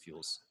fossil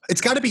fuels.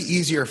 It's got to be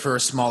easier for a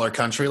smaller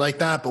country like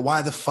that, but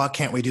why the fuck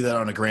can't we do that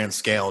on a grand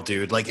scale,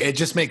 dude? Like, it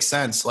just makes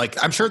sense.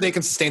 Like, I'm sure they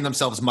can sustain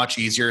themselves much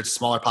easier. It's a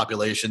smaller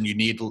population. You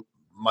need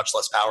much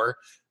less power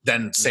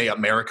than say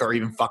America or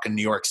even fucking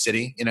New York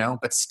City, you know,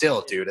 but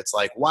still, dude, it's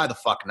like, why the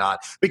fuck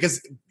not?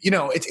 Because, you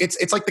know,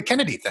 it's like the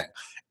Kennedy thing.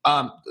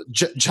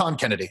 John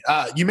Kennedy,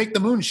 you make the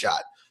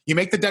moonshot, you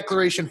make the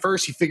declaration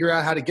first, you figure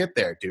out how to get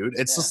there, dude.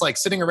 It's just like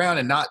sitting around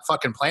and not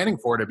fucking planning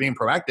for it or being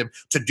proactive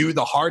to do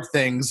the hard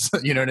things.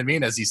 You know what I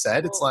mean? As he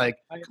said, it's like,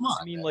 come on.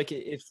 I mean, man. Like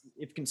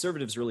if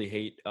conservatives really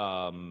hate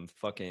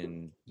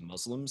fucking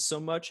Muslims so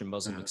much and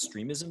Muslim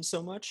extremism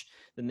so much,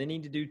 then they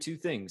need to do 2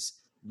 things.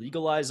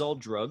 Legalize all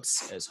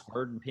drugs, as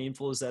hard and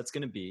painful as that's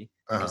going to be,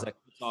 because that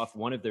cuts off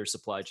one of their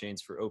supply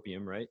chains for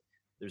opium, right?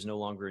 There's no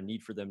longer a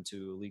need for them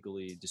to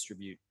legally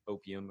distribute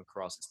opium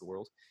across the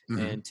world.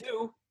 And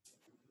 2,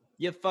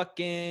 you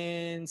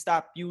fucking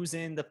stop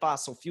using the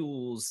fossil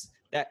fuels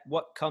that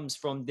what comes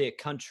from their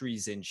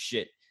countries and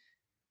shit.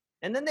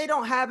 And then they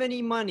don't have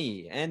any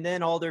money, and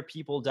then all their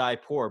people die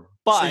poor.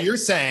 But So you're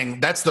saying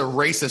that's the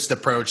racist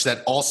approach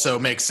that also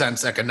makes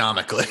sense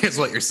economically, is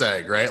what you're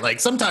saying, right? Like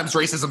sometimes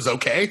racism's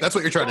okay. That's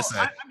what you're trying to say.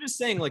 I'm just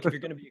saying, like, if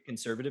you're going to be a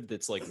conservative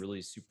that's like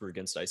really super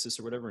against ISIS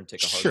or whatever and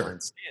take a Sure.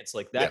 hardline stance,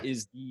 like that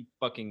is the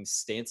fucking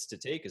stance to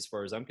take as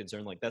far as I'm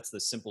concerned. Like that's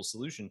the simple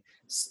solution.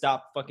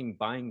 Stop fucking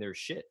buying their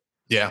shit.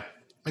 Yeah.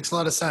 Makes a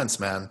lot of sense,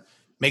 man.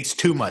 Makes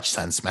too much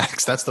sense,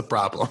 Max. That's the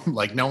problem.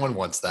 Like no one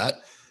wants that.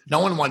 No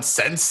one wants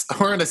sense.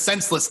 We're in a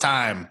senseless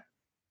time.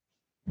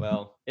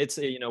 Well, it's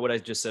what I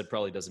just said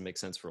probably doesn't make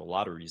sense for a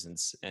lot of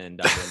reasons,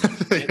 and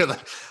You're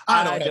like,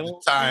 I don't have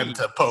the time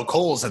to poke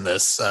holes in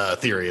this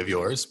theory of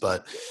yours,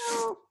 but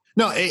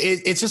no,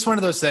 it's just one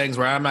of those things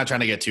where I'm not trying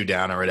to get too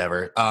down or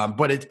whatever.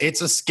 But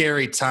it's a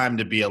scary time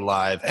to be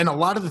alive, and a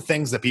lot of the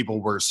things that people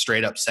were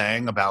straight up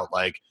saying about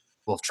like,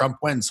 well, if Trump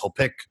wins, he'll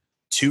pick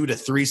 2 to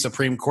 3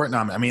 Supreme Court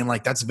nominees. I mean,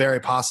 like that's very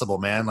possible,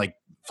 man. Like.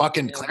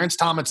 Fucking Clarence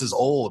Thomas is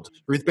old.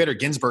 Ruth Bader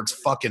Ginsburg's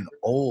fucking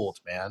old,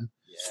 man.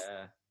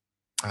 Yeah.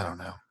 I don't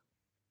know.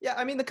 Yeah,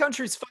 I mean the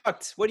country's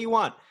fucked. What do you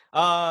want?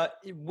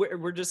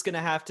 We're just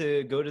gonna have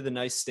to go to the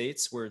nice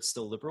states where it's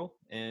still liberal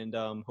and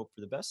hope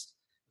for the best,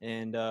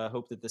 and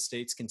hope that the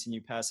states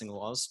continue passing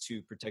laws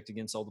to protect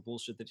against all the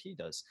bullshit that he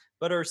does.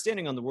 But our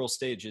standing on the world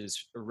stage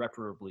is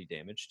irreparably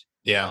damaged.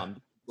 Yeah.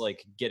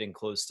 Like getting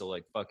close to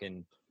like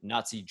fucking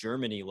Nazi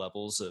Germany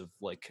levels of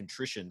like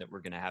contrition that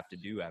we're gonna have to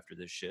do after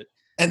this shit.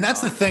 And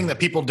that's the thing that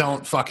people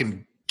don't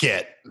fucking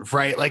get,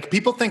 right? Like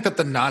people think that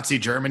the Nazi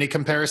Germany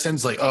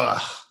comparisons,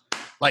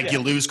 like, you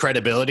lose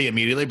credibility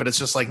immediately, but it's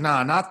just like,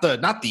 nah, not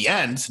the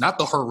end, not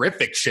the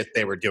horrific shit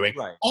they were doing.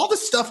 Right. All the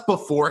stuff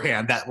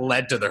beforehand that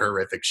led to the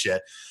horrific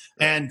shit.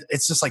 And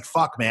it's just like,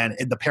 fuck, man.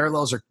 The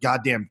parallels are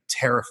goddamn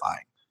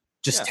terrifying.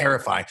 Just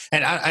terrifying.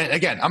 And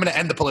again, I'm going to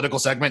end the political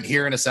segment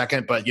here in a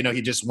second, but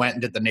he just went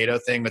and did the NATO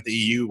thing with the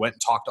EU, went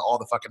and talked to all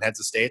the fucking heads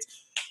of states.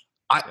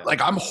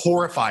 I'm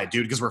horrified,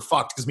 dude, because we're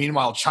fucked. Because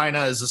meanwhile,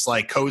 China is just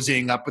like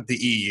cozying up with the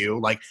EU.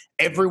 Like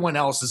everyone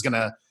else is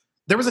gonna.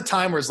 There was a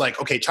time where it's like,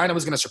 okay, China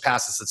was gonna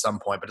surpass us at some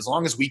point, but as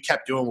long as we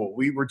kept doing what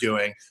we were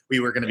doing,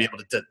 we were gonna be able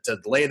to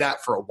delay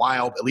that for a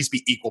while, at least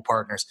be equal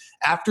partners.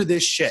 After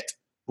this shit,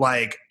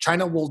 like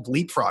China will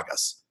leapfrog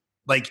us.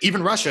 Like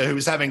even Russia,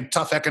 who's having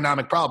tough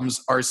economic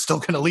problems, are still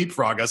going to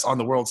leapfrog us on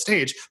the world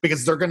stage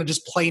because they're going to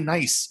just play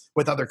nice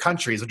with other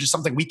countries, which is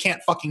something we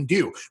can't fucking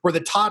do. We're the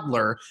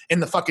toddler in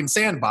the fucking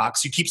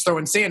sandbox who keeps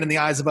throwing sand in the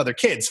eyes of other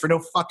kids for no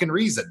fucking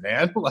reason,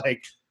 man.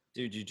 Like,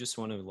 dude, you just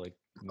want to like.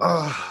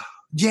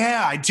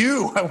 Yeah, I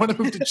do. I want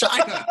to move to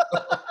China.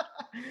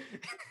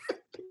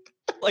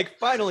 Like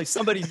finally,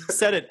 somebody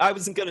said it. I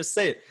wasn't going to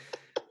say it.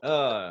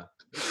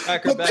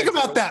 Think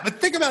about that. But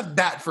think about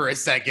that for a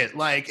second.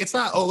 Like, it's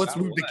not, let's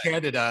move to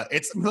Canada.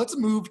 It's let's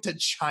move to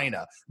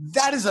China.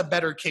 That is a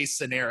better case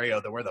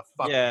scenario than where the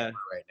fuck we are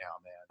right now,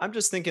 man. I'm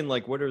just thinking,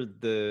 like, what are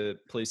the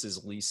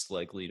places least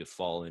likely to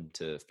fall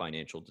into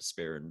financial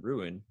despair and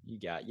ruin? You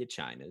got your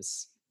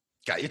Chinas.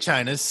 Got your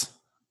Chinas.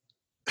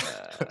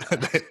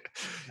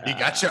 You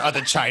got your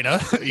other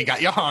China. You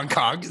got your Hong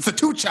Kong. It's a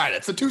 2-China.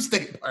 It's a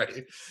 2-state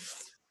party.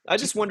 I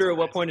just wonder at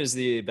what point is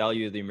the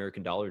value of the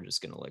American dollar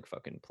just going to, like,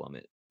 fucking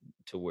plummet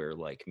to where,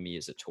 like, me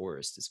as a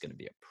tourist is going to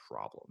be a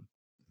problem.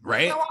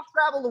 Right? I want to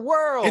travel the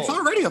world. It's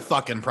already a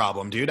fucking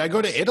problem, dude. I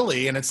go to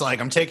Italy and it's like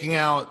I'm taking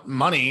out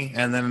money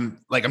and then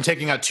like I'm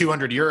taking out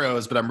 200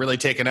 euros, but I'm really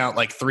taking out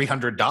like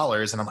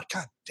 $300. And I'm like,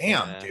 God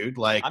damn, dude.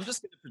 Like, I'm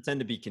just going to pretend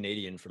to be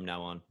Canadian from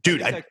now on.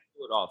 Dude, I can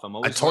pull it off.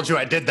 I told you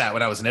I did that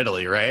when I was in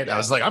Italy, right? Yeah. I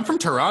was like, I'm from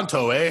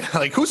Toronto, eh?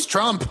 Like, who's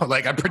Trump?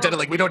 Like, I pretended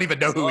like we don't even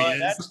know who he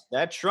is.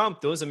 That Trump,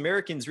 those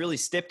Americans really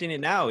stepped in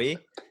it now, eh?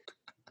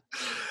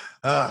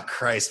 Oh,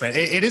 Christ, man.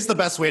 It is the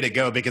best way to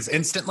go because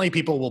instantly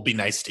people will be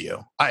nice to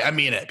you. I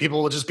mean it.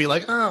 People will just be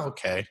like, oh,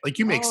 okay. Like,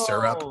 you make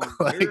syrup.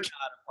 Like, you're not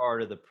a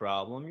part of the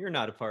problem. You're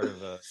not a part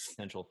of a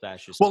potential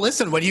fascist. Well,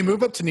 listen, when you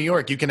move up to New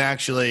York, you can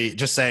actually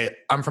just say,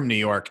 I'm from New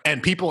York.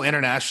 And people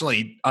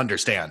internationally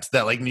understand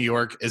that, like, New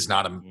York is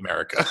not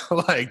America.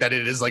 Like, that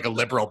it is, like, a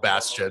liberal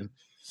bastion.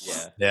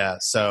 Yeah. Yeah.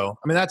 So,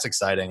 I mean, that's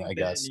exciting, I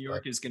guess. New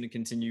York is going to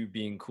continue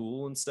being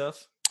cool and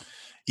stuff.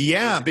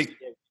 Yeah.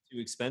 Too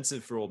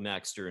expensive for old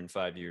Maxter in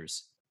 5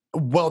 years.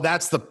 Well,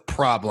 that's the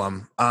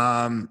problem.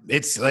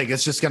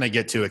 It's just going to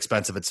get too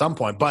expensive at some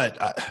point.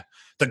 But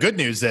the good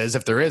news is,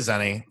 if there is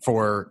any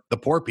for the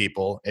poor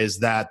people, is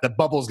that the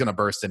bubble is going to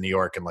burst in New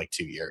York in like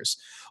 2 years.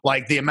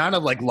 Like the amount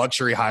of like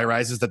luxury high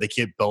rises that they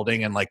keep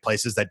building in like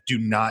places that do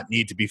not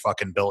need to be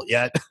fucking built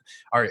yet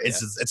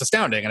it's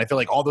astounding. And I feel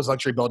like all those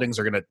luxury buildings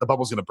the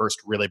bubble's going to burst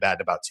really bad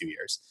in about 2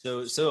 years.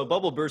 So a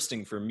bubble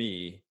bursting for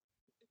me,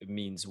 it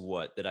means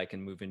what? That I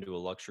can move into a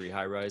luxury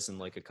high rise in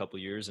like a couple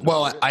years?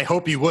 Well, I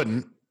hope you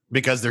wouldn't.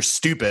 because they're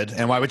stupid.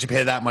 And why would you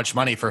pay that much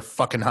money for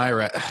fucking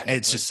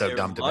it's just so They're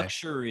dumb to me.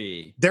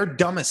 luxury. They're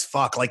dumb as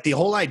fuck. Like the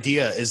whole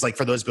idea is like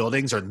for those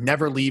buildings or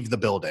never leave the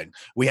building.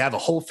 We have a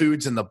Whole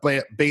Foods in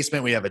the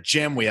basement. We have a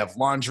gym. We have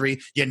laundry.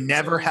 You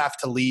never have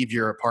to leave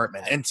your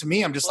apartment. And to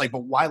me, I'm just like,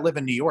 but why live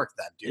in New York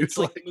then, dude? It's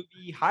like the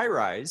movie High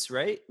Rise,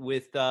 right?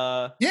 With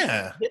yeah.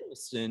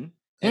 Hiddleston.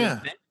 Yeah.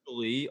 And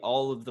eventually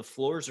all of the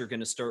floors are going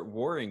to start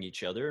warring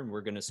each other and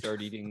we're going to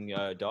start eating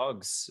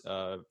dogs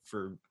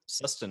for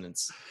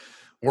sustenance.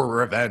 Or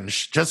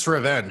revenge, just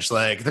revenge.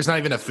 Like, there's not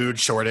even a food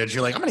shortage.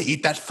 You're like, I'm gonna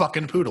eat that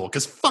fucking poodle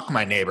because fuck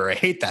my neighbor. I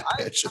hate that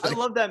bitch. I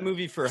love that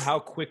movie for how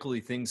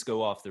quickly things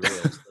go off the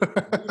rails. Like,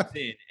 it moves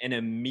in and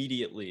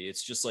immediately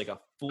it's just like a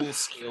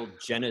full-scale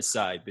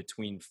genocide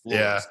between floors.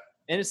 Yeah.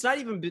 And it's not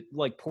even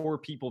like poor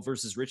people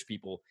versus rich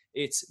people.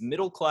 It's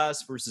middle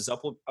class versus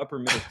upper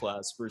middle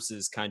class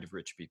versus kind of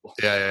rich people.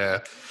 Yeah.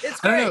 It's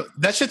I great. don't know.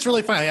 That shit's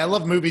really funny. I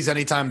love movies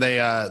anytime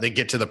they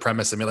get to the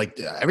premise. I mean, like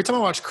every time I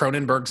watch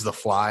Cronenberg's The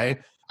Fly,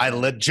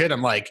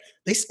 I'm like,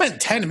 they spent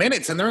 10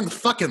 minutes and they're in the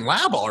fucking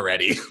lab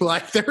already.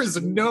 Like there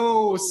is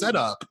no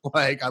setup.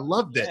 Like I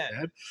loved it,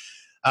 man.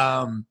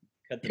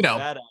 Cut the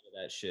fat out of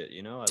that shit,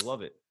 I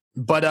love it.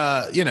 But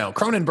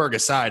Cronenberg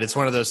aside, it's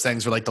one of those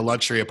things where like the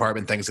luxury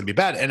apartment thing is going to be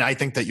bad. And I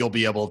think that you'll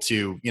be able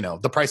to,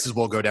 the prices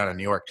will go down in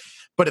New York,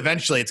 but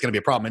eventually it's going to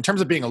be a problem. In terms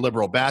of being a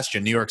liberal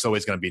bastion, New York's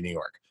always going to be New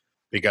York.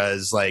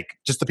 Because like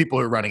just the people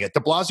who are running it,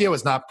 de Blasio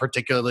is not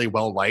particularly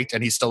well liked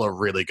and he's still a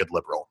really good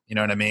liberal. You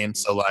know what I mean?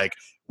 So like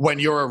when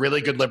you're a really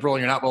good liberal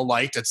and you're not well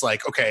liked, it's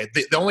like, okay,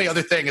 the only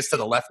other thing is to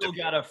the left. Still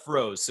got a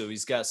fro, so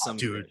he's got some.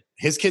 Dude,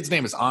 his kid's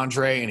name is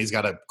Andre and he's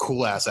got a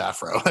cool ass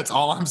afro. That's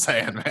all I'm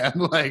saying, man.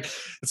 Like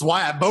it's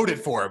why I voted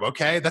for him.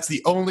 Okay. That's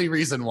the only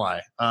reason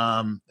why.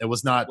 It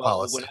was not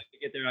policy. When I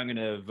get there, I'm going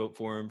to vote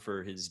for him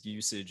for his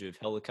usage of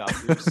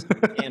helicopters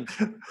and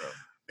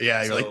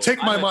yeah. You're like,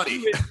 take my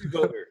money.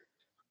 Voter.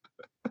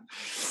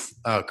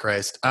 Oh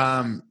Christ.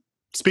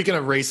 Speaking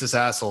of racist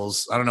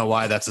assholes, I don't know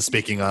why that's a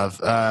speaking of.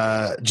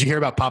 Did you hear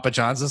about Papa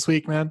John's this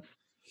week, man?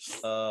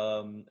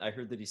 I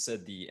heard that he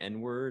said the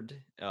N-word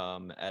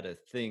at a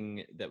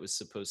thing that was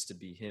supposed to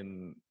be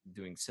him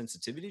doing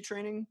sensitivity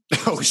training.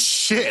 Oh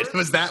shit.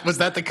 Was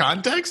that the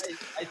context?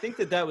 I think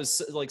that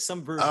was like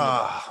some version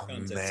of the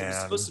context. Man. It was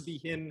supposed to be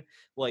him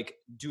like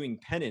doing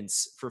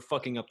penance for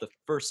fucking up the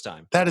first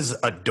time. That is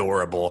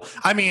adorable.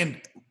 I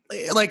mean,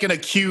 like in a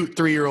cute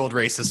 3-year-old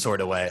racist sort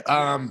of way.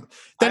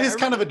 That is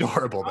kind of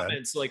adorable, man.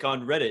 It's like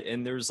on Reddit,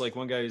 and there's like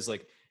one guy who's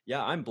like,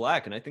 "Yeah, I'm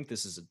black, and I think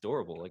this is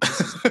adorable." Like,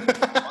 this is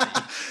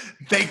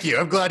thank you.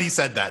 I'm glad he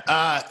said that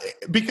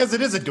because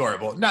it is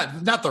adorable.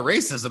 Not the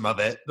racism of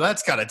it.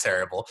 That's kind of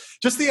terrible.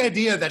 Just the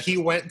idea that he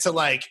went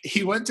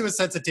to a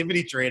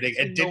sensitivity training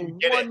and didn't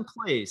get it.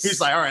 Place. He's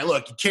like, all right,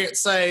 look, you can't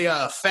say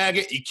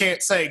faggot, you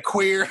can't say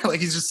queer. Like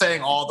he's just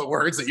saying all the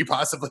words that you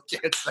possibly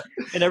can't say.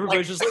 And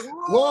everybody's just like,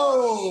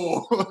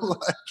 whoa.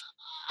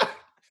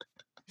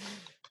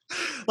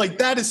 Like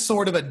that is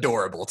sort of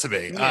adorable to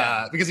me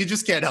because he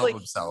just can't help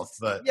himself.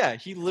 But yeah,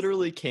 he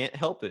literally can't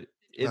help it.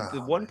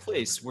 The one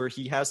place where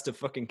he has to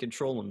fucking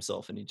control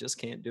himself and he just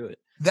can't do it.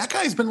 That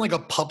guy's been like a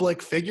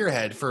public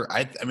figurehead for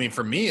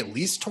for me at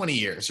least 20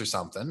 years or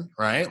something,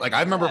 right? Like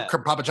I remember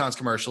Papa John's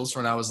commercials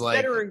when I was like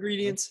better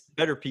ingredients,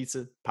 better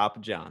pizza, Papa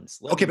John's.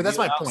 Okay, but that's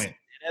my point.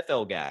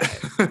 NFL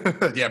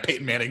guy. Yeah,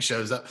 Peyton Manning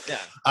shows up.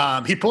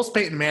 Yeah. He pulls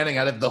Peyton Manning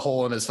out of the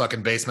hole in his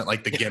fucking basement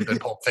like the Gimp in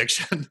Pulp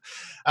Fiction.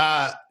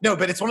 No,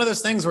 but it's one of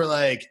those things where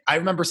like I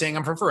remember saying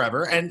I'm from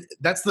forever. And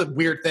that's the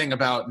weird thing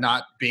about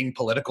not being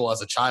political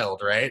as a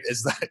child, right?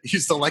 Is that you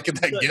still like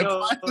that Gimp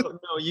line?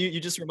 No, you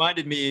just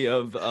reminded me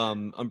of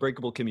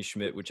Unbreakable Kimmy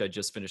Schmidt, which I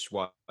just finished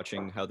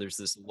watching, how there's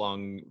this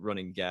long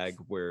running gag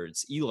where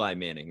it's Eli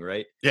Manning,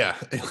 right? Yeah.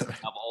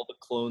 Have all the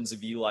clones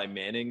of Eli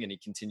Manning and he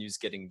continues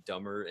getting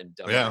dumber and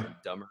dumber and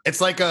dumber.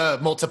 It's like a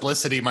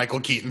Multiplicity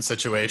Michael Keaton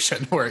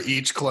situation where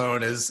each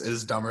clone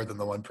is dumber than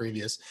the one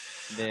previous.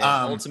 Man,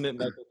 ultimate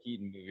Michael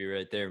Keaton movie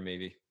right there,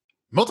 maybe.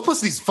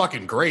 Multiplicity's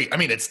fucking great. I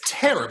mean, it's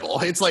terrible.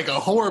 It's like a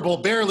horrible,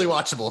 barely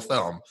watchable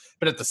film.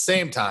 But at the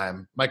same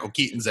time, Michael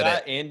Keaton's in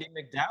it. Andy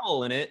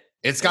McDowell in it.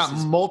 It's got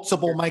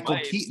multiple Michael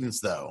Keatons,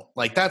 though.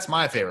 Like, that's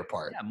my favorite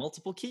part. Yeah,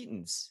 multiple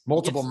Keatons.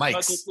 Multiple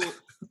Mikes.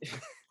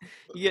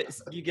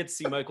 You get to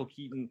see Michael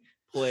Keaton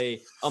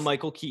play a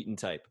Michael Keaton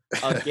type,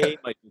 a gay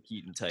Michael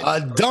Keaton type, a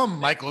dumb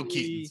Michael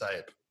Keaton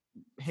type,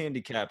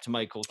 handicapped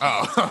Michael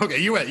Keaton. Oh, okay.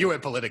 You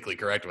went politically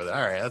correct with it.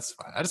 All right, that's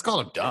fine. I just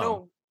called him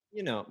dumb.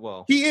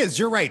 Well, he is.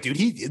 You're right,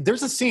 dude.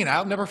 There's a scene.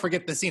 I'll never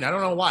forget the scene. I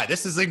don't know why.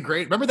 This is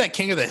great. Remember that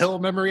King of the Hill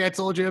memory I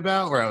told you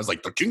about, where I was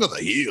like the King of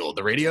the Hill,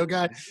 the radio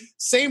guy.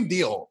 Same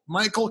deal.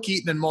 Michael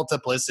Keaton in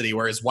Multiplicity,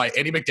 where his wife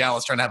Andy McDowell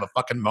is trying to have a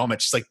fucking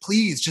moment. She's like,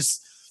 please,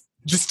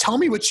 just tell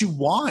me what you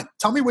want.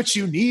 Tell me what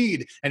you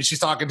need. And she's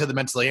talking to the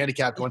mentally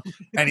handicapped one.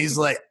 And he's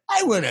like,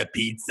 I want a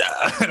pizza.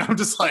 And I'm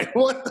just like,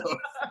 what the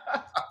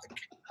fuck?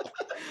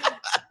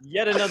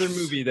 Yet another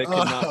movie that could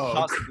not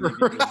possibly be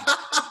good.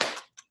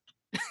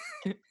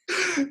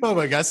 Oh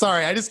my God.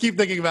 Sorry. I just keep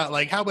thinking about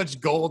like how much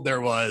gold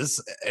there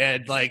was.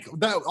 And like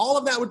that, all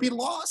of that would be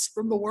lost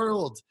from the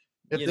world.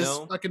 If You this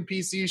know? fucking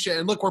PC shit,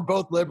 and look, we're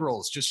both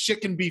liberals. Just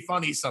shit can be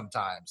funny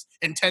sometimes.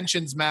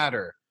 Intentions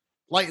matter.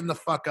 Lighten the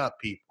fuck up,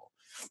 people.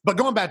 But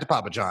going back to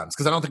Papa John's,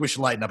 because I don't think we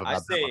should lighten up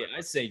about that one.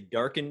 I say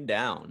darken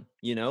down.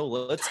 You know,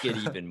 let's get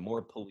even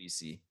more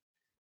policey.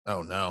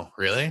 Oh no,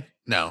 really?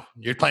 No,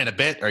 you're playing a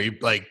bit. Are you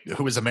like,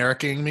 who is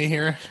Americaning me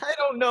here? I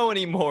don't know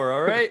anymore.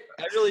 All right,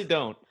 I really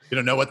don't. You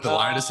don't know what the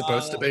line is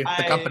supposed to be.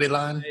 The company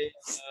line.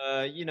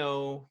 You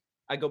know,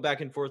 I go back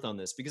and forth on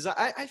this because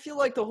I feel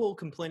like the whole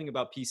complaining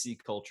about PC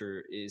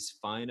culture is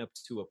fine up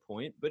to a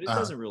point, but it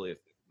doesn't really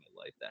affect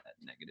my life that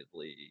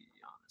negatively,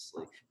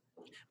 honestly.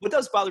 What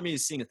does bother me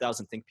is seeing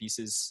 1,000 think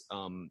pieces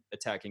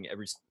attacking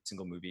every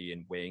single movie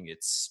and weighing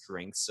its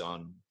strengths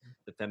on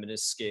the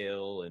feminist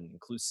scale and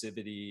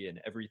inclusivity and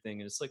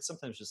everything. And it's like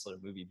sometimes just let a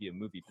movie be a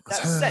movie. But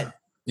that said,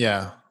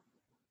 Yeah.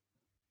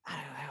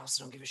 I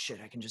also don't give a shit.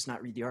 I can just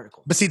not read the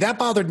article. But see, that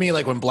bothered me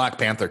like when Black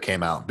Panther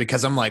came out,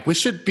 because I'm like, we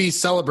should be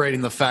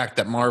celebrating the fact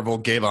that Marvel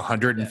gave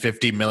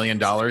 $150 million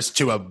to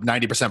a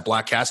 90%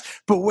 black cast,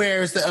 but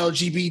where's the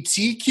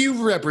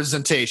LGBTQ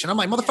representation? I'm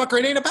like, motherfucker,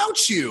 it ain't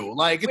about you.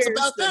 Like, it's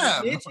about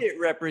them. Midget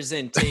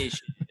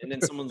representation. And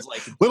then someone's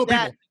like, Little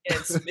that's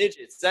against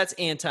midgets. That's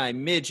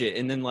anti-midget.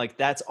 And then like,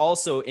 that's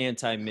also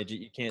anti-midget.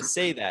 You can't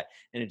say that.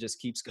 And it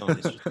just keeps going.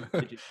 It's just a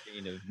midget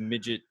chain of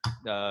midget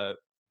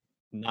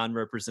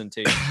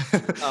non-representation.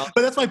 But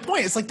that's my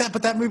point. It's like that,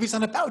 but that movie's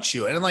not about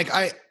you. And like,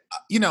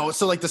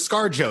 so like the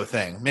ScarJo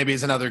thing maybe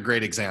is another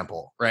great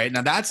example, right?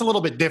 Now that's a little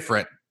bit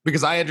different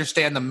because I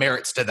understand the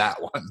merits to that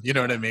one. You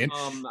know what I mean?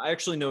 I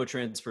actually know a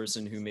trans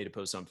person who made a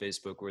post on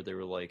Facebook where they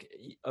were like,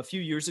 a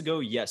few years ago,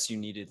 yes, you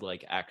needed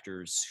like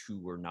actors who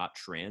were not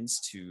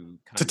trans to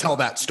tell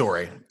that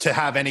story, to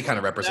have any kind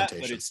of representation.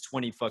 But it's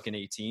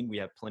 2018. We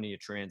have plenty of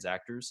trans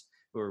actors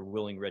who are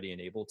willing, ready, and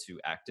able to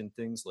act in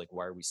things. Like,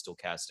 why are we still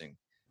casting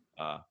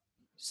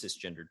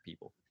cisgendered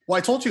people? Well,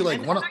 I told you,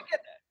 like,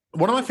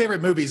 one of my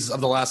favorite movies of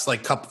the last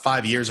like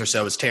 5 years or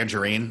so is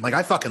Tangerine. Like,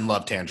 I fucking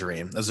love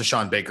Tangerine. It was a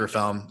Sean Baker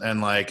film,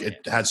 and like it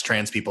has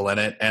trans people in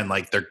it, and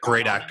like they're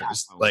great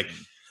actors. Like,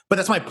 but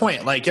that's my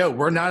point. Like, yo,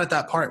 we're not at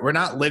that part. We're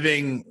not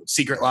living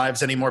secret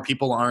lives anymore.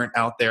 People aren't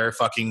out there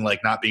fucking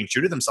like not being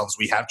true to themselves.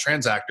 We have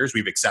trans actors.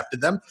 We've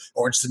accepted them.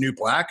 Orange is the New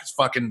Black. It's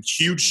fucking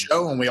huge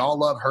show, and we all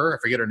love her. I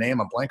forget her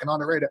name. I'm blanking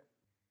on it right now,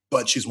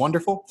 but she's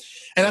wonderful.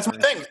 And that's my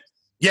thing.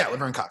 Yeah,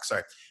 Laverne Cox.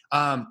 Sorry.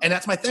 And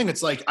that's my thing.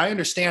 It's like, I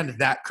understand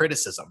that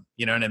criticism.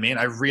 You know what I mean?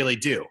 I really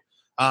do.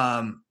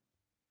 Trying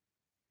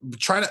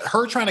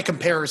to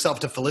compare herself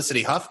to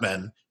Felicity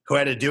Huffman, who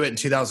had to do it in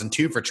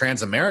 2002 for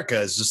Trans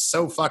America, is just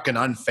so fucking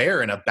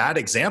unfair and a bad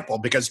example,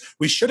 because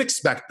we should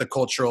expect the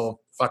cultural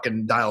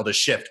fucking dial to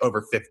shift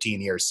over 15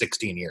 years,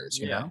 16 years,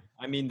 you know?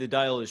 I mean, the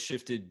dial has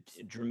shifted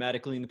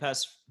dramatically in the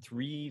past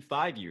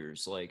 3-5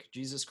 years, like,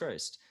 Jesus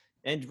Christ.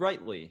 And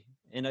rightly.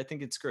 And I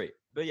think it's great.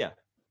 But yeah,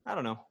 I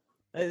don't know.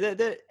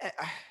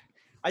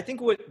 I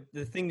think what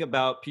the thing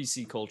about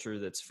PC culture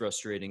that's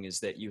frustrating is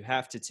that you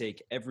have to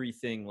take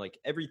everything, like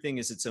everything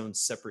is its own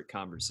separate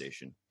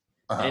conversation,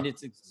 and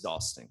it's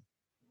exhausting.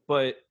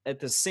 But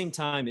at the same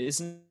time,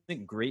 isn't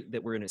it great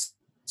that we're in a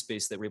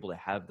space that we're able to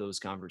have those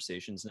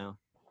conversations now?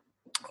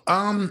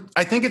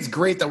 I think it's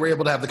great that we're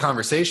able to have the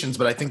conversations,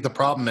 but I think the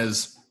problem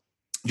is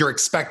you're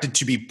expected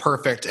to be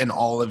perfect in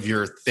all of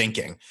your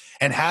thinking,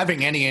 and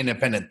having any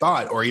independent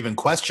thought or even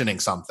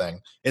questioning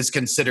something is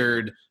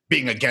considered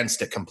being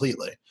against it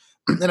completely.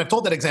 And I've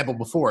told that example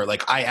before.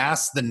 Like, I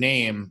asked the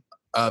name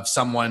of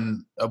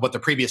someone, what the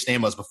previous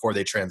name was before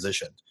they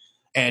transitioned.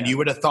 And you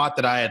would have thought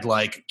that I had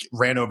like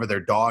ran over their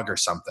dog or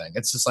something.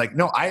 It's just like,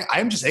 no,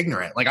 I'm just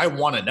ignorant. Like, I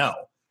want to know.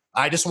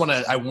 I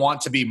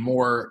want to be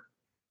more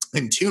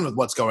in tune with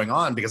what's going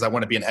on because I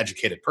want to be an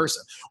educated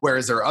person.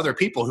 Whereas there are other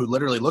people who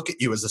literally look at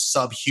you as a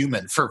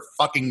subhuman for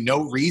fucking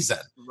no reason.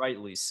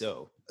 Rightly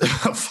so.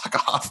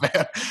 Fuck off,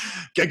 man.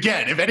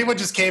 Again, if anyone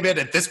just came in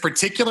at this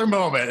particular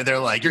moment and they're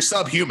like, you're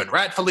subhuman,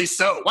 rightfully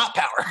so, what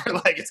power?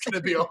 Like, it's going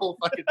to be a whole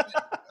fucking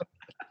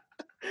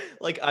thing.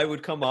 Like, I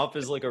would come off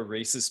as like a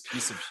racist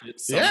piece of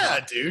shit somehow.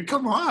 Yeah, dude,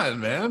 come on,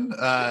 man.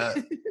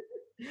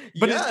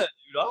 But yeah,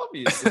 dude,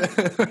 obviously.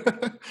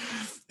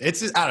 It's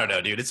just, I don't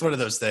know, dude. It's one of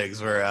those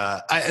things where,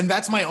 and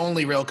that's my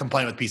only real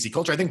complaint with PC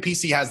culture. I think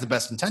PC has the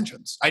best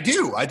intentions. I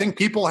do. I think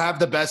people have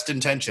the best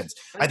intentions.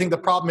 I think the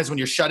problem is when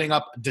you're shutting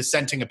up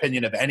dissenting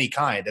opinion of any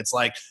kind. It's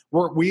like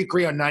we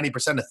agree on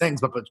 90% of things,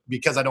 but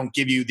because I don't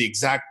give you the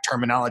exact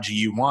terminology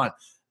you want,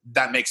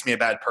 that makes me a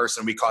bad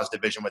person. We cause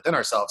division within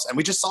ourselves, and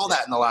we just saw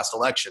that in the last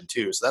election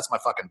too. So that's my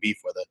fucking beef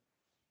with it.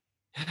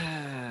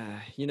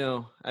 You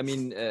know, I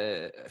mean,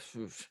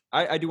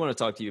 I do want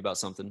to talk to you about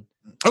something.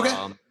 Okay.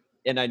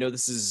 And I know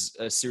this is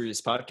a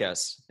serious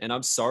podcast, and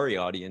I'm sorry,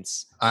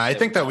 audience. I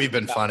think that we've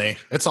been funny.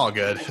 It's all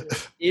good.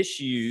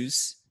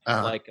 Issues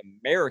like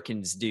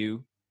Americans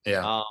do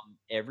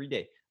every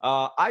day.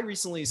 I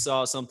recently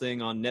saw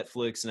something on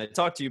Netflix, and I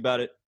talked to you about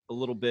it a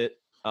little bit.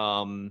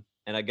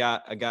 And I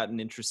got an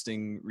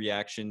interesting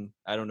reaction.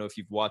 I don't know if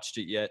you've watched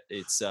it yet.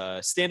 It's a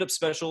stand-up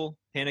special,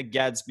 Hannah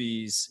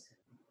Gadsby's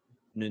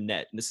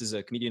Nanette. And this is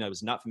a comedian I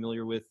was not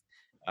familiar with.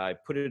 I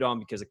put it on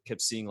because I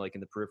kept seeing like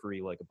in the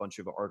periphery like a bunch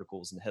of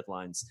articles and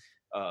headlines.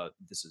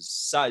 This is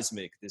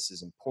seismic. This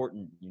is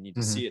important. You need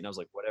to see it. And I was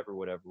like,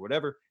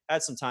 whatever.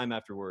 Had some time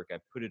after work. I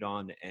put it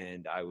on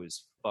and I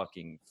was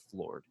fucking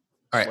floored.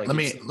 All right, Like,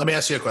 let me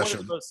ask you a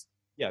question.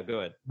 Yeah, go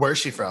ahead. Where is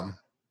she from?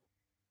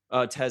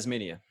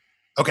 Tasmania.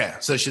 Okay,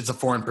 so she's a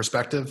foreign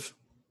perspective.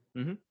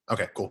 Mm-hmm.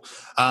 Okay, cool.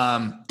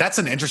 That's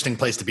an interesting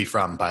place to be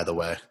from, by the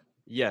way.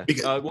 Yeah.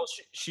 Well,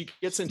 she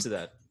gets into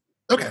that.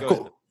 Okay, Go cool.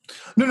 ahead.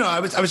 No, I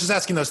was just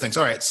asking those things.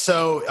 All right,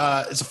 so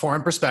it's a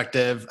foreign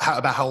perspective.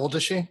 How old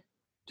is she?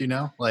 Do you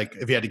know? Like,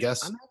 if you had to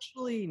guess? I'm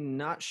actually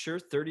not sure.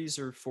 30s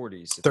or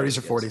 40s. 30s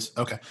or 40s.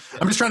 Okay. Yeah.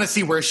 I'm just trying to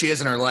see where she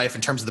is in her life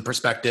in terms of the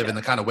perspective and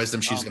the kind of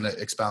wisdom she's going to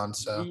expound.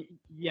 So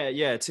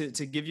yeah.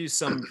 To give you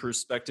some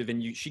perspective,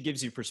 and she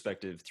gives you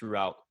perspective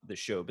throughout the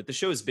show. But the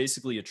show is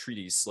basically a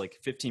treatise. Like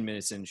 15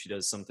 minutes in, she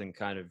does something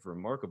kind of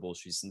remarkable.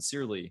 She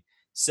sincerely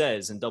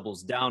says and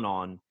doubles down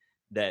on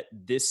that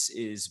this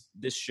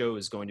show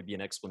is going to be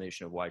an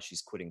explanation of why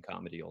she's quitting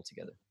comedy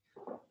altogether.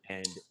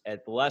 And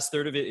at the last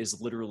third of it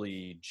is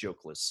literally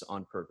jokeless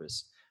on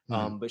purpose.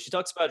 But she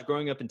talks about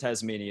growing up in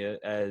Tasmania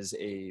as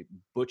a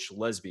butch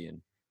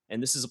lesbian.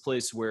 And this is a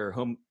place where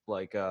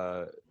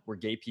where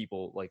gay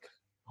people, like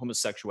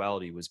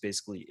homosexuality was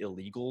basically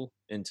illegal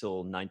until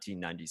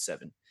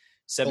 1997.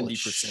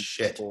 70%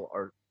 of people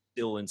are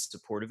still in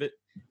support of it.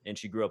 And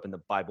she grew up in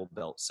the Bible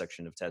Belt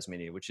section of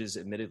Tasmania, which is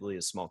admittedly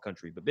a small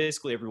country. But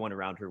basically everyone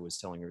around her was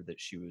telling her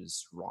that she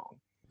was wrong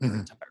her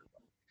entire life.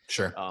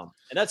 Sure. And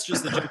that's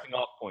just the jumping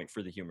off point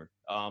for the humor.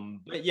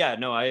 But yeah,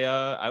 no,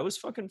 I was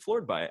fucking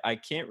floored by it. I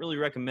can't really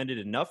recommend it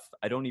enough.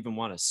 I don't even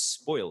want to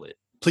spoil it.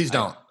 Please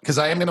don't, because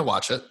I am going to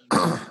watch it.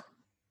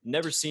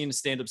 Never seen a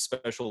stand-up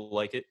special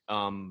like it,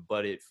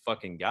 but it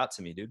fucking got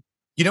to me, dude.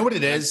 You know what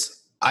it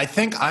is? I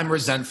think I'm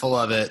resentful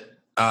of it.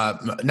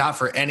 Not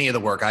for any of the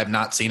work. I have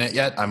not seen it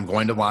yet. I'm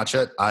going to watch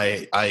it.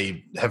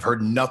 I have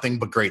heard nothing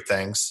but great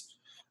things.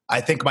 I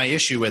think my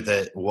issue with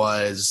it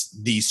was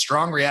the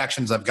strong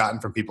reactions I've gotten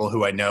from people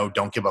who I know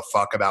don't give a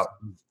fuck about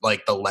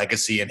like the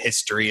legacy and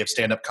history of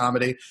stand-up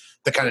comedy,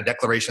 the kind of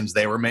declarations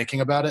they were making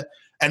about it.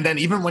 And then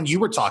even when you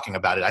were talking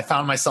about it, I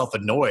found myself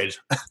annoyed,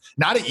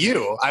 not at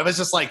you. I was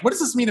just like, what does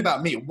this mean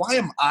about me? Why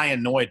am I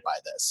annoyed by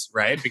this?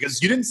 Right? Because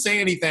you didn't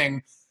say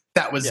anything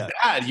that was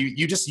bad.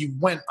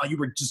 You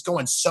were just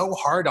going so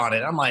hard on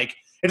it. I'm like,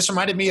 it just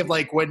reminded me of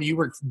like when you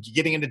were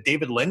getting into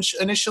David Lynch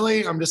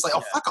initially. I'm just like,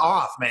 oh, fuck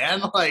off,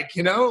 man. Like,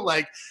 get out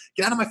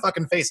of my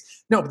fucking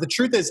face. No, but the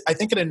truth is, I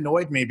think it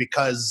annoyed me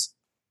because,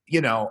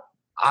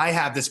 I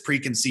have this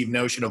preconceived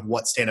notion of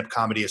what stand-up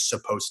comedy is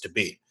supposed to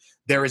be.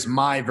 There is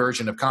my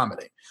version of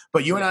comedy.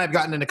 But you and I have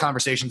gotten into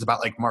conversations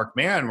about like Mark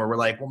Maron where we're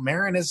like, well,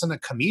 Maron isn't a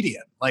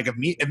comedian. Like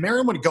if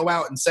Maron would go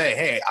out and say,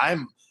 hey,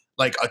 I'm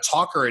like a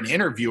talker and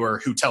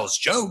interviewer who tells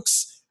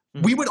jokes,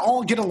 we would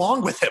all get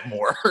along with it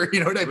more. You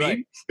know what I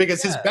mean?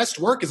 Because his best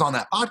work is on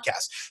that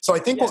podcast. So I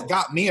think what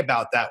got me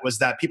about that was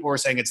that people were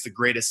saying it's the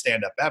greatest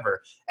stand-up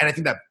ever. And I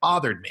think that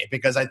bothered me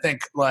because I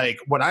think like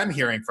what I'm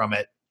hearing from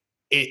it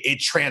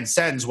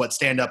transcends what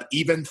stand-up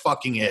even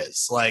fucking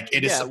is. Like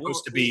it is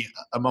supposed to be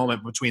a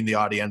moment between the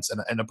audience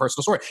and a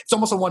personal story. It's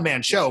almost a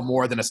one-man show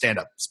more than a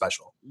stand-up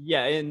special.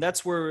 Yeah, and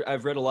that's where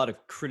I've read a lot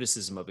of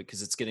criticism of it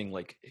because it's getting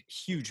like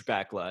huge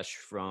backlash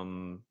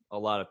from a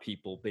lot of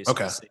people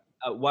basically saying,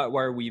 why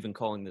are we even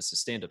calling this a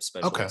stand-up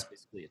special? Okay. It's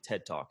basically a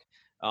TED Talk.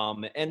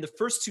 And the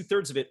first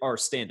 2/3 of it are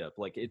stand-up.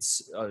 Like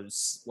it's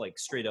like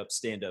straight up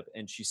stand-up.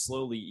 And she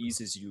slowly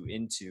eases you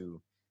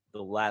into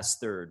the last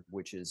third,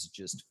 which is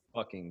just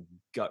fucking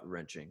gut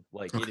wrenching.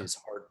 Like it is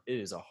hard. It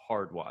is a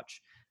hard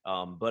watch.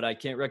 But I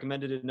can't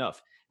recommend it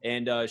enough.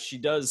 And she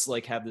does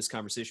like have this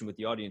conversation with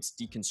the audience,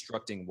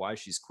 deconstructing why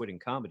she's quitting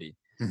comedy.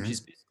 She's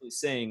basically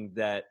saying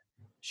that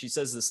she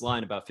says this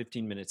line about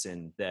 15 minutes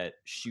in that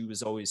she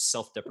was always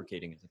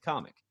self-deprecating as a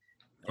comic.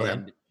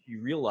 And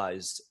you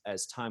realized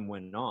as time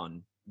went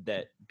on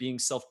that being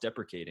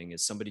self-deprecating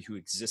as somebody who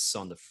exists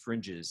on the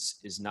fringes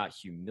is not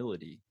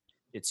humility,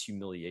 it's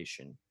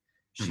humiliation.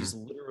 She's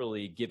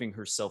literally giving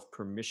herself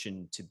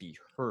permission to be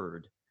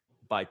heard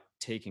by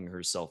taking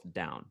herself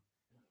down.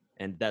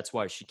 And that's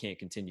why she can't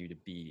continue to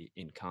be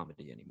in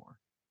comedy anymore.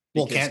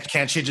 Well,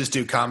 can't she just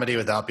do comedy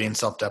without being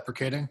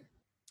self-deprecating?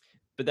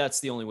 But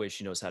that's the only way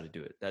she knows how to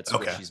do it. That's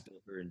what she's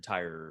built her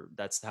entire,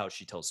 that's how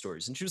she tells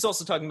stories. And she was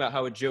also talking about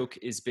how a joke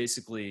is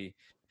basically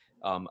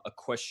a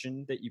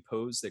question that you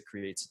pose that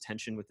creates a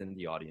tension within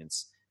the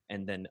audience,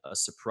 and then a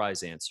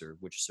surprise answer,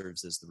 which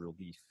serves as the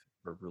relief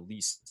or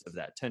release of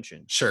that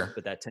tension. Sure.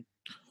 But that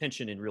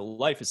tension in real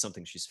life is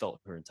something she's felt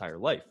her entire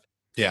life.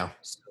 Yeah.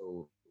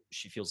 So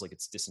she feels like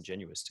it's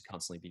disingenuous to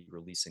constantly be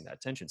releasing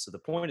that tension. So the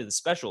point of the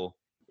special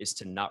is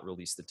to not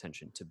release the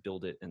tension, to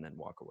build it and then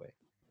walk away.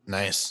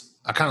 Nice.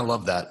 I kind of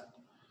love that.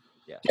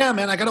 Yeah,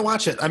 man, I got to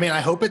watch it. I mean,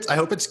 I hope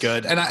it's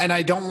good. And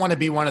I don't want to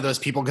be one of those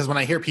people, because when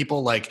I hear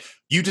people like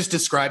you just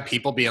describe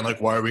people being like,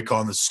 why are we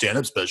calling this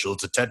stand-up special?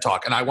 It's a TED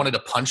Talk. And I wanted to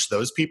punch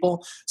those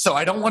people. So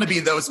I don't want to be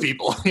those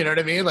people. You know what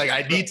I mean? Like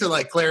I need to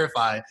like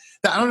clarify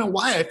that. I don't know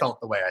why I felt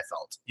the way I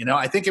felt.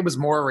 I think it was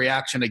more a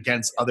reaction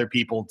against other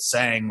people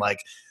saying like,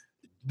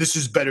 this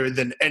is better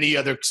than any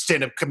other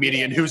stand-up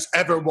comedian who's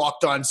ever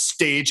walked on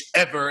stage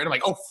ever. And I'm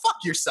like, oh, fuck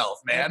yourself,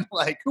 man.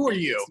 Like, who are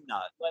you? It's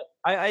not. But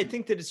I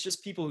think that it's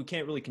just people who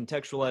can't really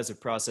contextualize or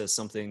process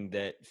something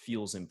that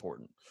feels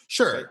important.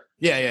 Sure. Right?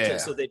 Yeah.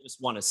 So they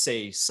just want to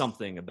say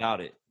something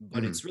about it,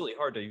 but Mhm. it's really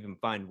hard to even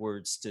find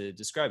words to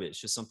describe it. It's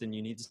just something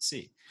you need to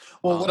see.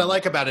 Well, what I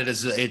like about it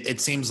is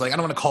it seems like, I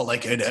don't want to call it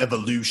like an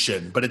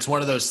evolution, but it's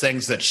one of those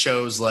things that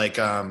shows like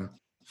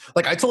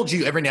I told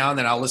you, every now and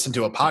then I'll listen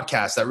to a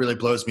podcast that really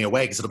blows me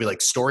away because it'll be like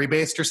story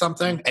based or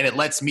something. And it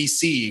lets me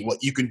see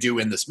what you can do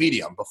in this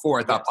medium. Before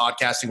I thought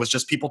podcasting was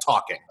just people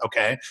talking.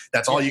 Okay.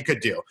 That's all you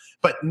could do.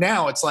 But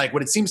now it's like,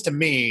 what it seems to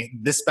me,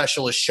 this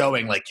special is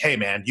showing like, hey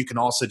man, you can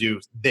also do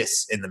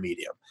this in the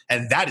medium.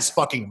 And that is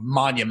fucking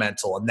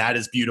monumental. And that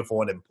is beautiful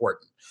and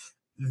important.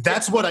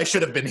 That's what I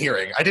should have been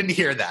hearing. I didn't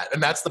hear that.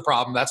 And that's the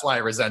problem. That's why I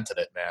resented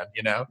it, man.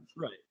 You know?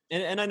 Right.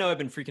 And I know I've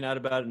been freaking out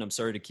about it, and I'm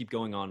sorry to keep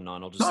going on and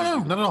on. I'll just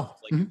No.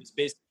 like it's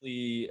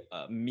basically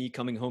me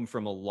coming home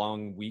from a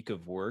long week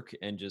of work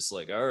and just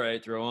like, all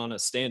right, throw on a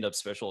stand-up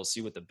special, see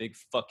what the big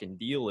fucking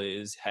deal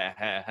is. Ha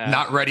ha ha.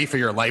 Not ready for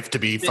your life to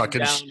be Sitting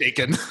fucking down.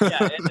 shaken.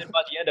 Yeah, and then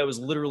by the end, I was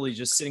literally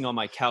just sitting on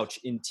my couch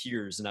in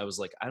tears, and I was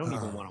like, I don't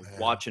even want to man.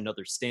 watch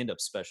another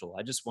stand-up special.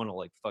 I just want to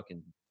like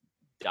fucking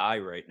die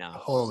right now.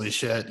 Holy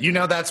shit. You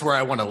know, that's where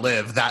I want to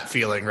live, that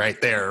feeling right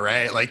there,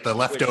 right? Like the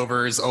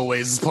leftovers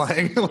always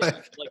playing.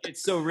 Like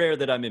it's so rare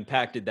that I'm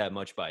impacted that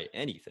much by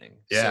anything.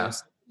 Yeah.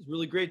 So it's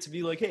really great to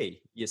be like,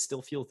 hey, you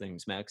still feel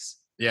things, Max.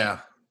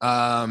 Yeah.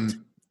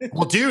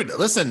 Well, dude,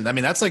 listen, I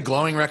mean, that's like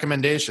glowing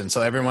recommendation.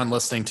 So everyone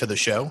listening to the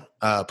show,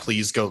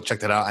 please go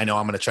check that out. I know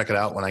I'm going to check it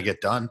out when I get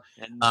done.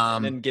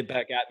 And then get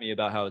back at me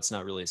about how it's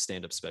not really a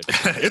stand-up special.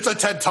 It's a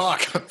TED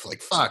Talk.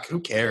 Like, fuck, who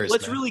cares?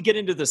 Let's man? really get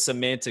into the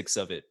semantics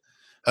of it.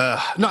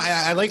 No,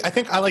 I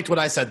think I liked what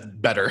I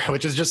said better,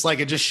 which is just like,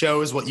 it just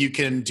shows what you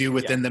can do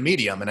within the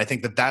medium. And I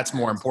think that that's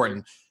more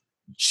important.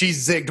 She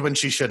zigged when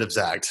she should have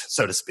zagged,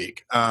 so to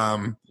speak. You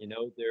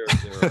know, there are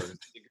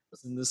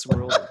ziggers in this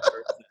world.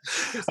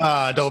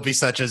 Don't be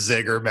such a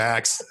zigger,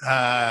 Max.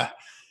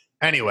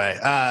 Anyway,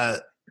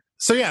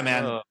 so yeah,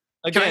 man.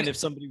 Again, if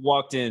somebody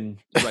walked in,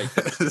 right.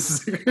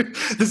 This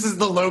is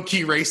the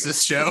low-key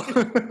racist show.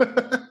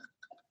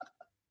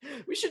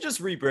 We should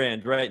just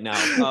rebrand right now.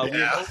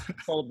 We are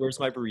called Where's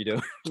My Burrito?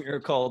 We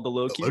are called the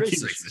Low-Key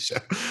Racist Show.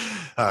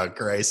 Oh,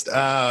 Christ.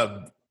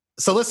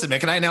 So listen, man,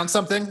 can I announce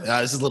something?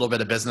 This is a little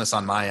bit of business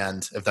on my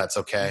end, if that's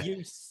okay.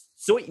 You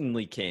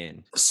certainly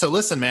can. So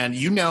listen, man,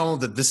 you know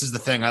that this is the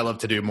thing I love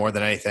to do more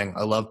than anything.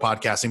 I love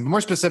podcasting. But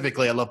more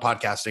specifically, I love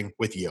podcasting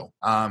with you.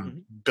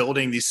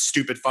 Building these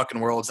stupid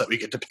fucking worlds that we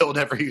get to build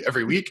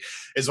every week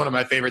is one of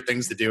my favorite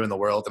things to do in the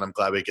world, and I'm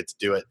glad we get to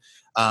do it.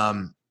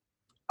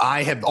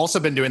 I have also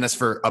been doing this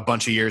for a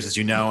bunch of years, as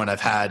you know, and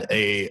I've had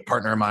a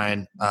partner of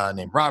mine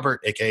named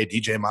Robert, aka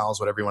DJ Miles,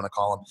 whatever you want to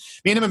call him.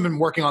 Me and him have been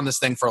working on this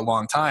thing for a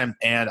long time,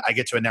 and I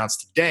get to announce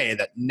today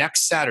that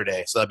next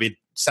Saturday, so that'd be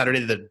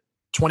Saturday the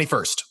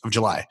 21st of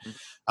July,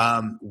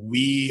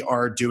 we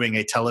are doing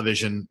a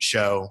television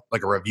show,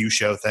 like a review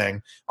show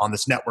thing on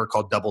this network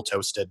called Double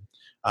Toasted,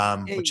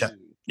 which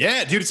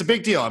yeah, dude, it's a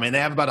big deal. I mean, they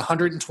have about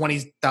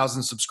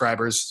 120,000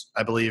 subscribers,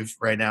 I believe,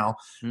 right now.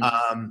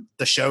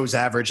 The shows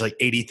average like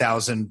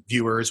 80,000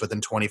 viewers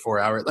within 24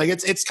 hours. Like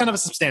it's kind of a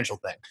substantial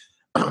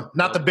thing.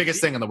 Not the biggest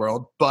thing in the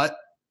world, but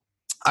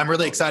I'm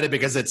really excited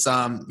because it's,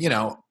 you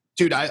know,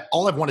 dude,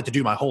 all I've wanted to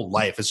do my whole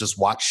life is just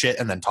watch shit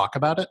and then talk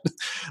about it.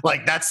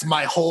 Like that's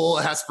my whole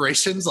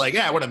aspirations. Like,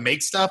 yeah, I want to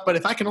make stuff, but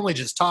if I can only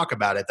just talk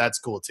about it, that's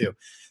cool too.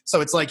 So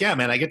it's like, yeah,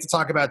 man, I get to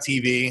talk about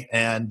TV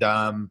and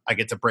I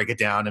get to break it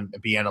down and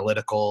be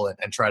analytical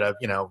and try to,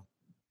 you know,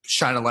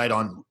 shine a light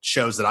on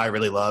shows that I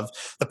really love.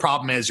 The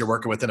problem is you're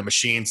working within a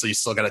machine, so you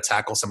still got to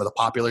tackle some of the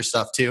popular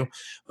stuff too.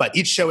 But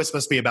each show is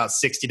supposed to be about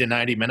 60 to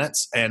 90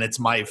 minutes. And it's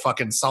my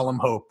fucking solemn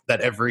hope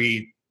that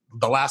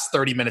the last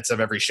 30 minutes of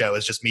every show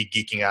is just me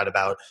geeking out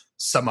about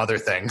some other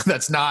thing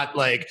that's not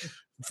like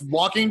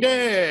Walking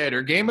Dead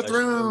or Game of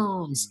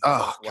Thrones.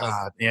 Oh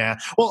God. Yeah.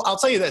 Well, I'll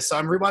tell you this. So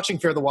I'm rewatching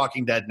Fear the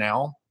Walking Dead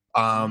now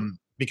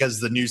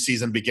because the new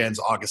season begins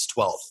August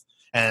 12th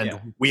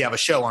and we have a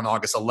show on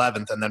August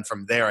 11th. And then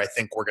from there, I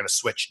think we're going to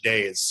switch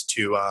days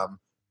to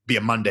be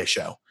a Monday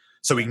show.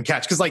 So we can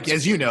catch, because like,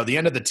 as you know, the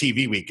end of the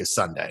TV week is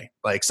Sunday.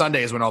 Like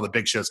Sunday is when all the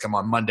big shows come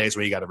on. Mondays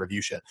where you got to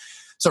review shit.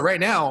 So right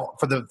now,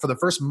 for the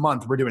first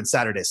month, we're doing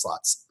Saturday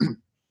slots.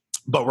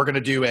 But we're going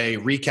to do a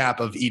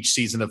recap of each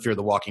season of Fear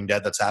the Walking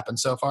Dead that's happened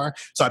so far.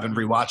 So I've been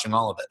rewatching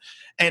all of it.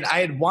 And I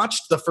had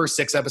watched the first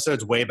 6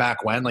 episodes way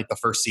back when, like the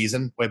first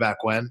season, way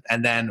back when.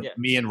 And then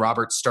me and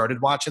Robert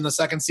started watching the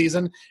second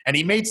season. And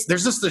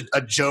there's just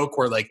a joke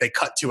where like they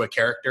cut to a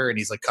character and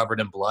he's like covered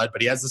in blood,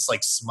 but he has this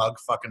like smug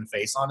fucking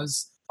face on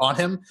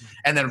him.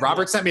 And then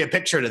Robert sent me a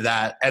picture to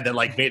that and then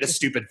like made a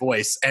stupid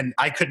voice. And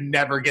I could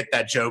never get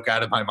that joke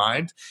out of my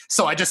mind.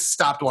 So I just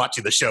stopped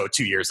watching the show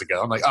 2 years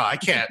ago. I'm like, oh, I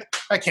can't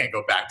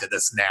go back to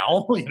this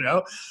now, you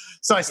know?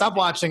 So I stopped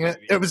watching it.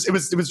 It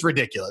was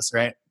ridiculous.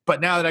 Right.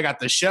 But now that I got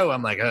the show,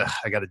 I'm like,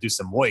 I got to do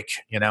some work,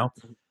 you know?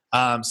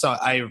 So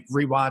I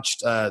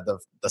rewatched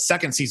the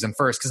second season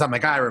first because I'm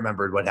like, I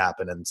remembered what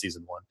happened in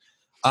season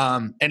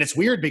 1. And it's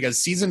weird because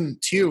season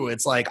 2,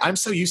 it's like I'm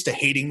so used to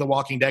hating The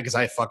Walking Dead because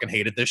I fucking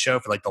hated this show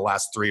for like the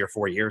last 3 or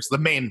 4 years, the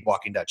main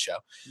Walking Dead show.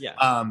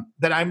 Yeah.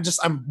 That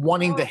I'm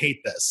wanting to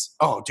hate this.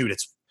 Oh, dude,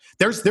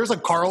 there's a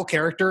Carl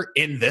character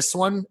in this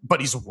one, but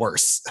he's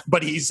worse.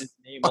 But he's His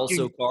name fucking,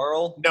 also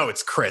Carl. no,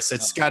 it's Chris.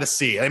 It's got to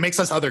see. It makes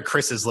us other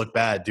Chris's look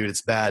bad, dude.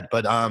 It's bad.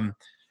 But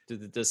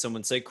Does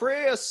someone say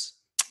Chris?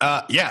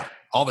 yeah,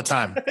 all the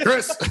time,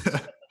 Chris.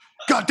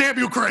 God damn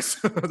you, Chris.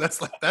 that's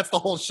the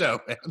whole show,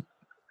 man.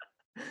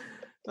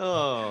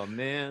 Oh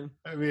man.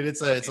 I mean,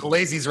 it's a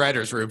lazy's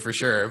writer's room for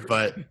sure,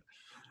 but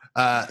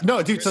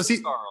no, dude. So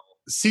Carl.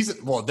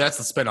 season, well, that's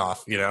the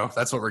spinoff. You know,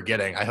 that's what we're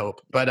getting. I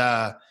hope,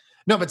 but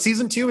no, but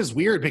season 2 is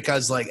weird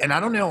because like, and I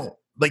don't know,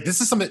 like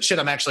this is some shit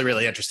I'm actually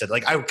really interested.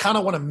 Like, I kind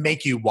of want to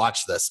make you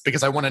watch this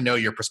because I want to know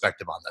your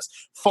perspective on this.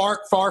 Far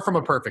from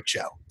a perfect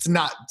show. It's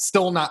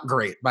still not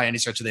great by any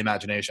stretch of the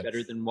imagination.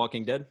 Better than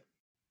Walking Dead?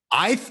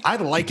 I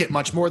like it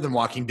much more than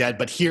Walking Dead,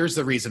 but here's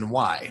the reason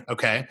why.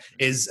 Okay,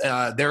 is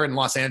they're in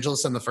Los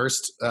Angeles in the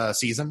first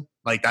season,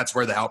 like that's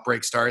where the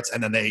outbreak starts,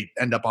 and then they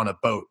end up on a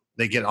boat.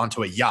 They get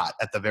onto a yacht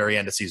at the very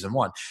end of season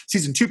 1.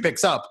 Season 2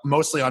 picks up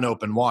mostly on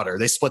open water.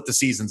 They split the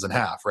seasons in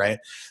half, right?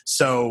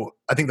 So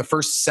I think the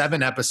first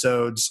 7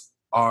 episodes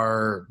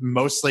are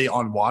mostly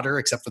on water,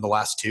 except for the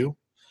last 2.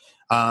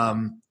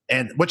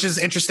 And which is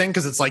interesting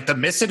because it's like the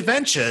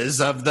misadventures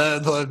of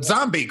the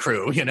zombie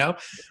crew, you know.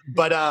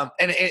 But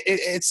and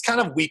it's kind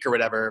of weak or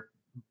whatever,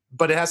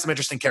 but it has some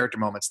interesting character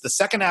moments. The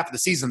second half of the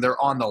season, they're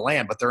on the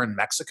land, but they're in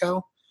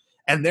Mexico,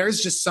 and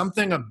there's just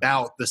something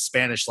about the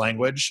Spanish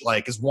language,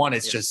 like, is one,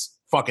 it's just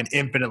fucking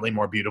infinitely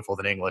more beautiful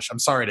than English. I'm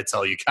sorry to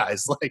tell you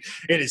guys, like,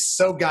 it is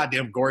so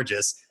goddamn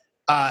gorgeous.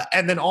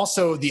 And then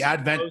also the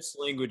advent. Most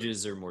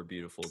languages are more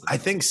beautiful. I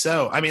think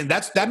so. I mean,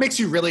 that makes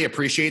you really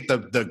appreciate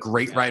the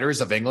great writers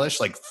of English,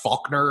 like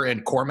Faulkner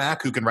and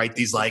Cormac, who can write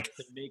these like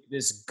to make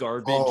this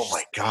garbage. Oh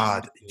my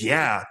god,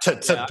 yeah,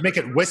 to make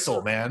it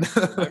whistle, man.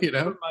 You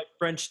know, my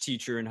French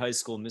teacher in high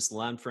school, Miss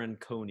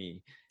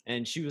Lanfranconi,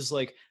 and she was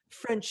like,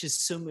 "French is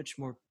so much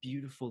more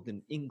beautiful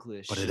than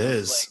English." But it And I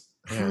was is.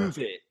 like, prove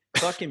it,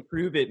 fucking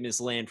prove it, Miss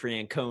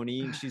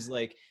Lanfranconi. And she's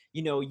like,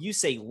 you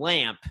say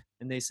lamp,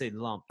 and they say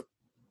lump.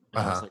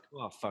 And I was like,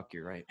 oh, fuck,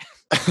 you're right.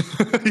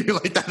 You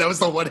like that? That was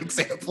the one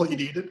example you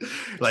needed.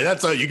 Like,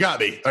 that's all you got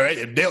me. All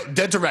right,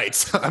 dead to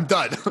rights. I'm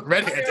done.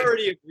 Red-handed. I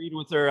already agreed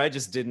with her. I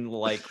just didn't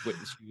like what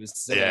she was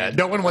saying. Yeah,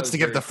 no one wants to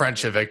give the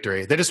French a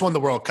victory. They just won the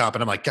World Cup,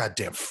 and I'm like,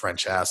 goddamn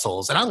French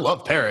assholes. And I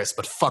love Paris,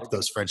 but fuck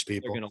those French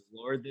They're people. gonna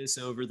lord this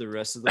over the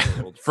rest of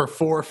the world For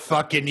 4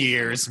 fucking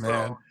years,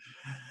 man.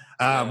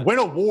 Win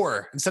a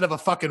war instead of a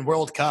fucking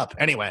World Cup.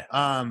 Anyway,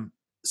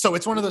 so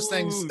it's one of those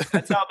things. Ooh,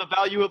 that's how the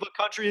value of a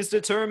country is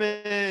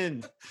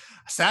determined.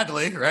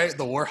 Sadly, right?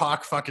 The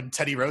Warhawk fucking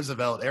Teddy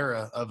Roosevelt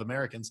era of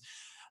Americans.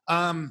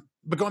 But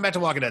going back to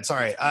Walking Dead,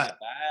 sorry.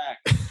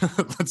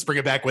 Let's bring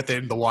it back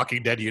within the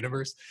Walking Dead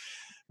universe.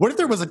 What if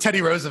there was a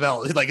Teddy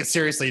Roosevelt who, like,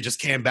 seriously just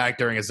came back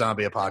during a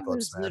zombie I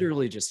apocalypse, was man?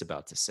 literally just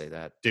about to say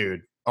that.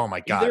 Dude, oh my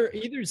God.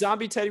 Either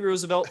zombie Teddy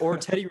Roosevelt or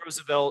Teddy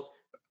Roosevelt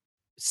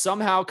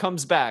somehow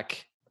comes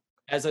back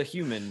as a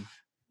human.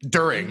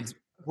 During.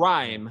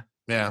 Rhyme.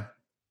 Yeah.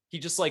 He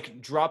just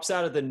like drops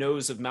out of the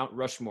nose of Mount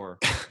Rushmore.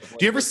 Do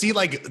you ever see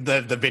like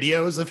the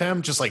videos of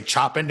him just like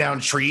chopping down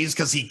trees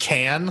because he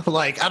can?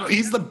 Like,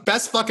 he's the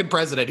best fucking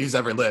president who's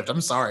ever lived. I'm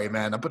sorry,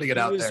 man. I'm putting it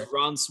out there.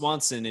 Ron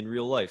Swanson in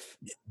real life.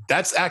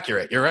 That's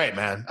accurate. You're right,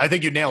 man. I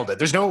think you nailed it.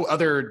 There's no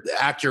other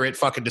accurate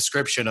fucking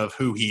description of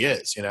who he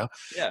is, you know?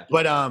 Yeah.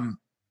 But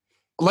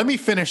let me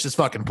finish this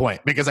fucking point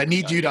because I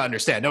need you to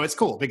understand. No, it's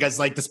cool because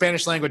like the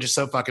Spanish language is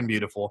so fucking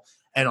beautiful.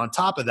 And on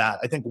top of that,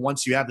 I think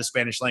once you have the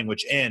Spanish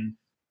language in,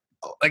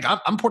 like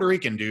I'm Puerto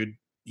Rican, dude.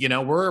 You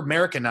know, we're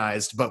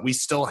Americanized, but we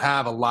still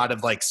have a lot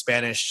of like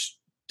Spanish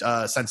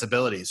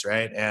sensibilities,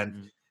 right?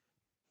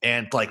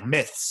 And like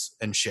myths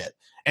and shit.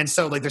 And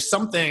so like there's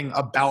something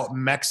about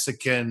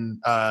Mexican,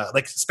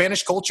 like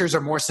Spanish cultures are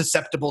more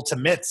susceptible to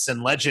myths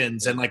and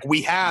legends. And like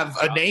we have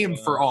a name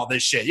for all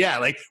this shit. Yeah,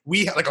 like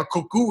we have like a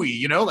cucuy,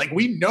 you know, like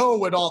we know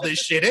what all this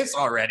shit is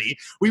already.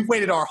 We've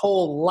waited our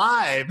whole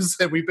lives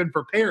and we've been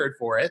prepared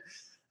for it.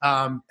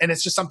 And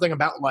it's just something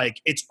about like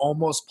it's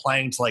almost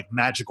playing to like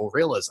magical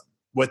realism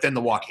within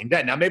The Walking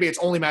Dead. Now, maybe it's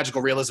only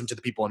magical realism to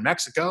the people in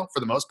Mexico for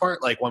the most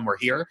part. Like when we're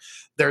here,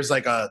 there's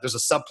a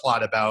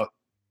subplot about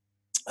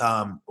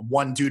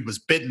one dude was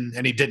bitten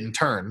and he didn't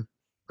turn,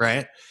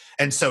 right?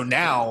 And so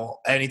now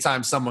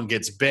anytime someone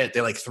gets bit,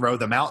 they like throw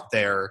them out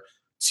there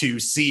to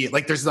see,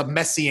 like there's a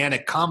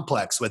messianic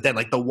complex within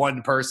like the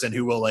one person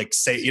who will like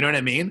say, you know what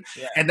I mean?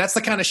 Yeah. And that's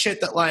the kind of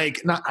shit that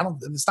like,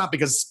 it's not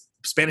because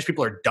Spanish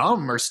people are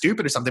dumb or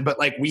stupid or something, but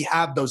like we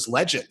have those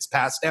legends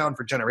passed down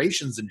for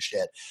generations and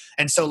shit.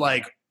 And so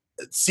like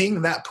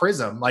seeing that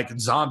prism, like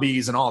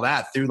zombies and all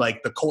that through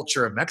like the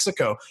culture of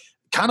Mexico,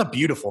 kind of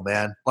beautiful,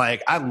 man.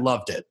 Like I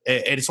loved it.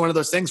 It's one of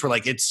those things where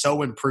like it's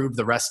so improved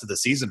the rest of the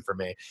season for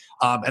me.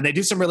 And they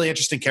do some really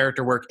interesting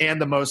character work,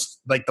 and the most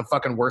like the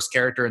fucking worst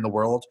character in the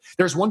world.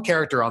 There's one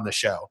character on the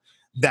show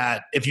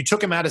that if you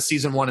took him out of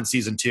season 1 and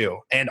season 2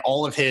 and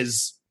all of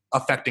his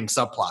affecting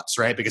subplots,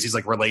 right? Because he's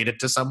like related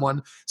to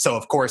someone. So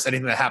of course,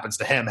 anything that happens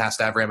to him has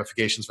to have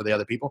ramifications for the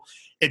other people.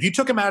 If you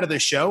took him out of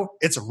this show,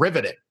 it's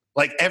riveting.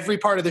 Like every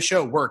part of the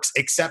show works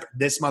except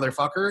this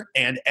motherfucker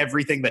and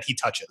everything that he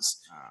touches.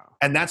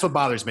 And that's what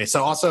bothers me.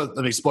 So also,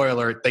 let me spoiler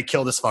alert, they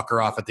kill this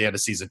fucker off at the end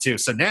of season 2.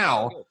 So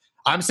now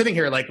I'm sitting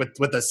here like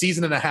with a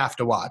season and a half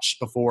to watch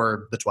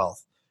before the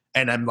 12th.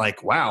 And I'm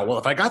like, wow, well,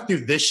 if I got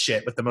through this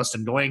shit with the most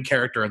annoying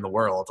character in the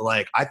world,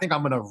 like I think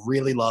I'm going to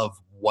really love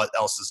what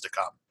else is to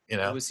come. You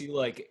know? Was he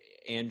like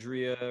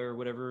Andrea or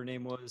whatever her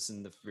name was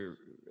in the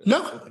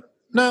No.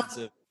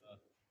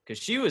 Because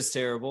she was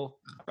terrible.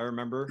 I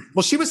remember.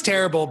 Well, she was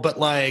terrible, but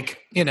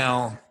like, you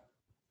know,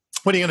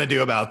 what are you going to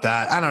do about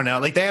that? I don't know.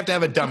 Like they have to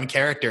have a dumb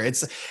character.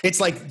 It's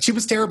like she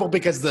was terrible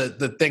because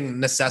the thing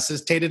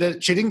necessitated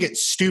it. She didn't get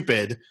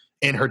stupid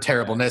in her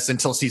terribleness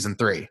until season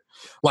 3,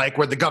 like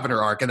where the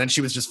governor arc, and then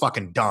she was just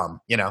fucking dumb,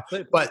 you know.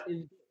 But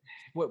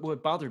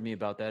what bothered me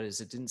about that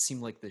is it didn't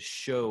seem like the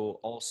show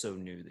also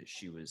knew that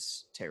she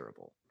was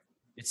terrible.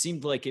 It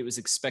seemed like it was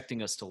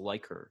expecting us to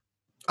like her.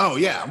 Oh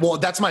yeah, well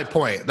that's my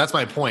point.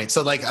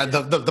 So like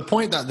the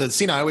point that the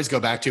scene I always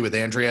go back to with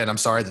Andrea, and I'm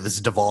sorry that this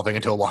is devolving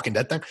into a Walking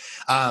Dead thing,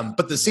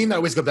 but the scene that I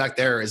always go back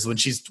there is when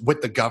she's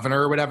with the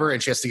governor or whatever,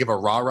 and she has to give a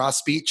rah-rah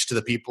speech to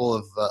the people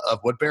of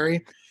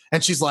Woodbury,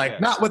 and she's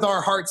like, "Not with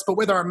our hearts, but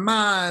with our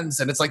minds,"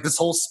 and it's like this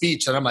whole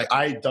speech, and I'm like,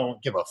 I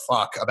don't give a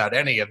fuck about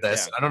any of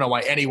this. I don't know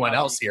why anyone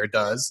else here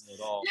does.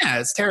 Yeah,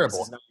 it's terrible.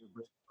 This is not your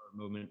brain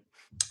movement.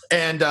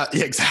 And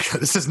yeah,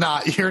 exactly. This is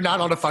not. You're not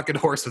on a fucking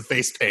horse with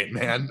face paint,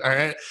 man. All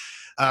right.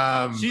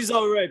 She's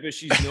all right, but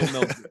she's no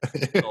Mel.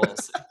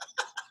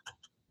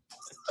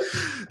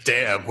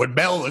 Damn, when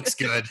Mel looks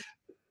good.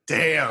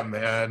 Damn,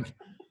 man.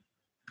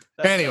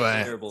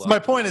 Anyway, so my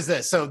point is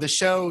this. So the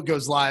show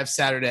goes live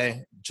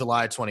Saturday,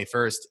 July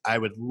 21st. I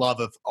would love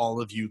if all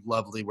of you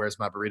lovely Where's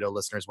My Burrito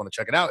listeners want to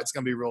check it out. It's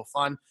going to be real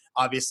fun.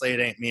 Obviously, it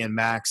ain't me and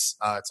Max.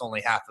 It's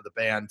only half of the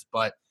band.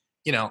 But,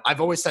 you know,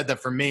 I've always said that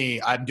for me,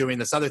 I'm doing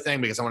this other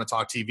thing because I want to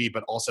talk TV,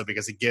 but also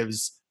because it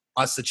gives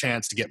us the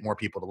chance to get more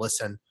people to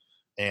listen.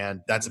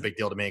 And that's a big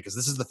deal to me because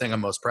this is the thing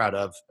I'm most proud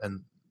of.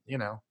 And, you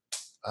know,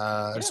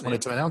 I just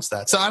wanted to announce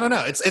that. So I don't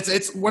know.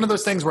 It's one of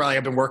those things where like,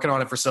 I've been working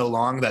on it for so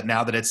long that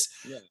now that it's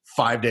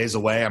 5 days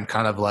away, I'm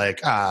kind of like,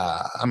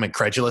 I'm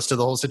incredulous to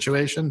the whole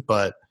situation.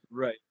 But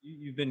right.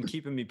 You've been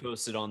keeping me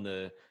posted on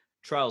the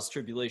trials,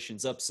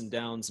 tribulations, ups and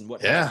downs and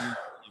what have you.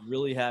 I'm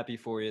really happy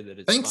for you that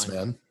it's Thanks,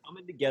 man.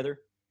 Coming together.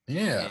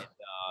 Yeah. And,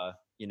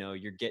 you know,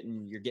 you're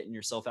getting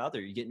yourself out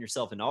there. You're getting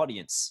yourself an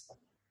audience.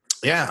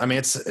 Yeah, I mean,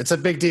 it's a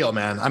big deal,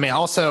 man. I mean,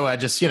 also, I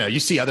just, you know, you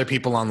see other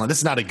people online. This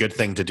is not a good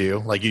thing to do.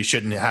 Like, you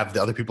shouldn't have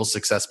the other people's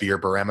success be your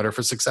parameter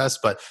for success.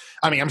 But,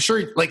 I mean, I'm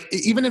sure, like,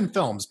 even in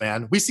films,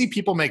 man, we see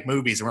people make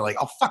movies and we're like,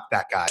 oh, fuck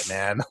that guy,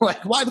 man.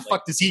 Like, why the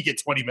fuck does he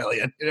get 20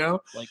 million, you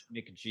know? Like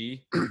Mick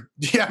G.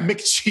 Yeah,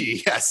 Mick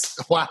G, yes.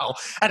 Wow.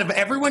 Out of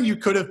everyone you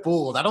could have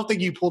pulled, I don't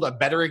think you pulled a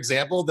better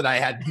example that I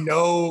had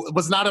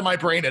was not in my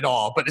brain at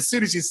all. But as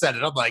soon as you said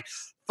it, I'm like,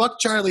 fuck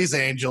Charlie's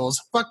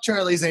Angels. Fuck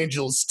Charlie's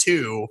Angels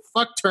 2.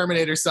 Fuck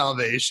Terminator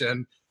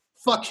Salvation.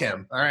 Fuck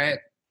him. All right.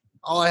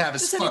 All I have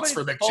is fucks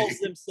for Mick G.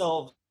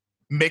 Themselves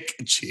Mick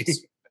G.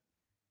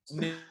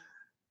 And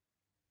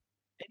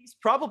he's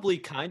probably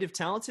kind of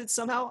talented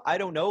somehow. I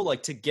don't know.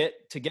 Like to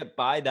get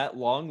by that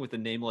long with a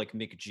name like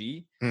Mick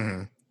G.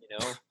 Mm-hmm. You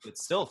know, but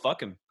still,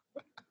 fuck him.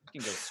 He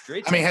can go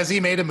straight. I mean, has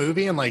he made a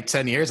movie in like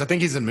 10 years? I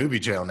think he's in movie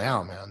jail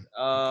now, man.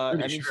 I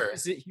mean, sure.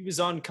 he was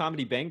on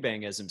Comedy Bang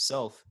Bang as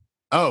himself.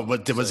 Oh,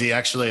 but was he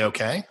actually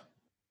okay?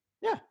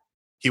 Yeah.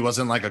 He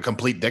wasn't like a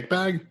complete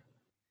dickbag?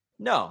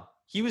 No.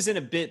 He was in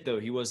a bit, though.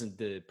 He wasn't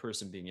the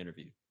person being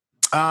interviewed.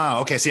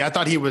 Oh, okay. See, I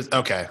thought he was...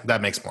 Okay, that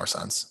makes more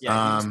sense.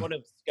 Yeah, he was one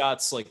of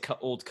Scott's like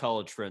old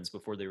college friends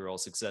before they were all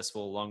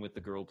successful, along with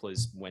the girl who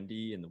plays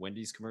Wendy in the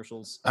Wendy's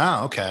commercials.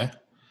 Oh, okay.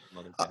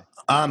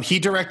 He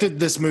directed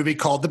this movie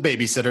called The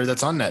Babysitter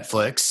that's on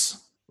Netflix.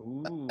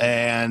 Ooh.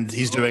 And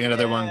he's doing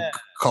another one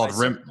called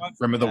Rim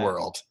of the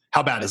World.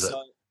 How bad is it?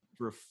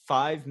 For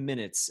 5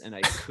 minutes and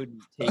I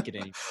couldn't take it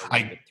anymore. I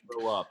had to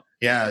throw up.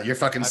 Yeah, your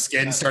fucking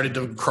skin started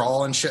to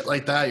crawl and shit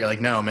like that. You're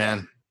like, no,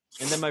 man.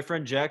 And then my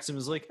friend Jackson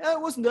was like,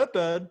 it wasn't that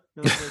bad.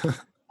 And I was like,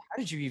 how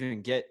did you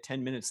even get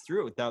 10 minutes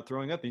through it without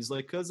throwing up? And he's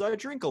like, because I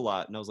drink a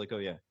lot. And I was like, oh,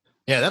 yeah.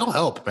 Yeah, that'll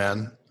help,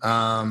 man.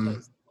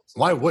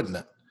 Why wouldn't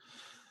it?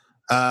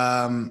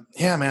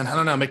 Yeah, man, I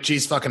don't know.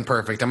 McGee's fucking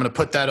perfect. I'm going to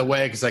put that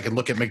away because I can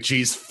look at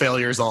McGee's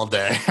failures all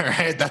day. All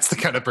right. That's the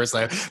kind of person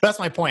I am. That's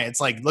my point.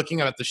 It's like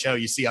looking at the show,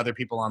 you see other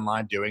people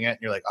online doing it and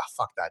you're like, oh,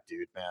 fuck that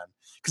dude, man.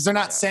 Because they're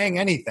not saying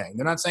anything.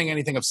 They're not saying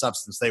anything of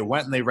substance. They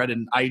went and they read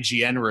an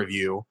IGN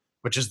review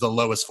which is the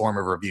lowest form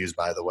of reviews,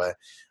 by the way,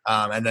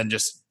 and then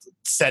just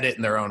said it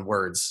in their own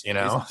words, you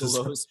know? Is it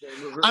the lowest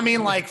form of I mean,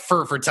 review? like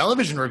for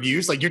television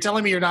reviews, like you're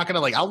telling me you're not going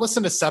to like, I'll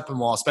listen to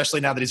Sepinwall,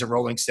 especially now that he's a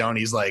Rolling Stone.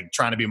 He's like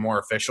trying to be more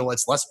official.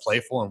 It's less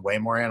playful and way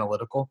more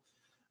analytical.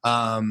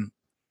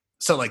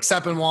 So like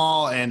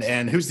Sepinwall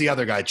and who's the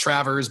other guy?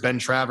 Ben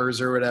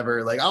Travers or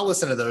whatever. Like I'll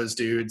listen to those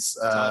dudes.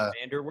 Todd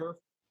Vanderwerf.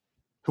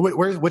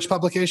 Which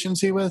publication's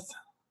he with?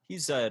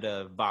 He's at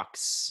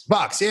Vox.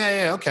 Vox.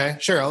 Yeah. Okay.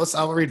 Sure.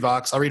 I'll read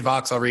Vox. I'll read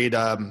Vox. I'll read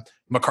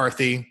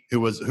McCarthy, who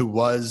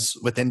was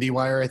with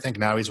IndieWire. I think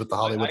now he's with the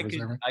Hollywood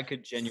Reserve. I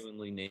could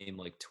genuinely name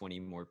like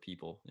 20 more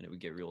people, and it would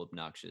get real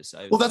obnoxious.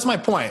 Well, that's my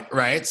point,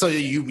 right? So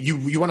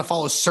you want to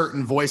follow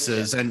certain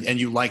voices, and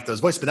you like those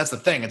voices, but that's the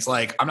thing. It's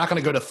like I'm not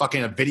going to go to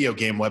fucking a video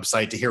game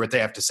website to hear what they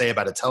have to say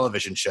about a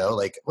television show.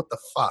 Like, what the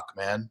fuck,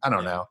 man? I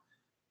don't know.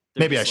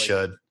 They're Maybe I just, like,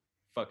 should.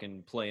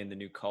 fucking playing the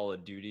new Call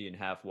of Duty and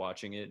half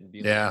watching it and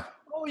being Yeah. like,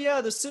 oh yeah,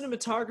 the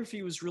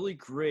cinematography was really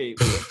great.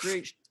 What a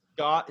great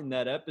shot in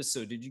that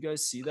episode. Did you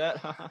guys see that?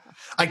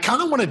 I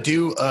kind of want to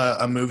do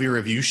a movie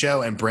review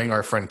show and bring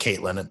our friend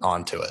Caitlin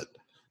onto it.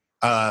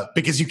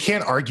 Because you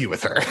can't argue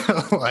with her.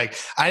 Like,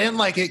 I didn't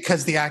like it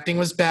because the acting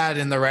was bad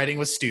and the writing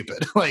was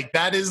stupid. Like,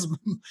 that is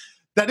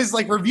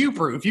like review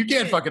proof. You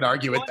can't fucking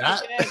argue with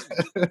that.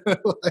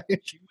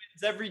 She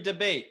wins every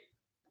debate.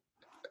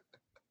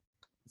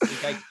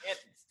 It's like, I can't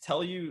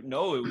tell you,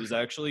 no, it was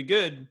actually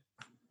good.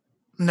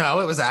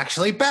 No, it was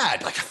actually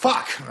bad. Like,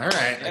 fuck. All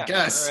right, Yeah, I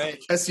guess. all right. I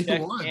guess you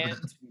Check won. and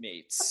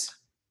mates.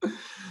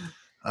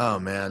 Oh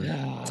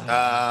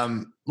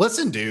man.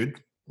 Listen,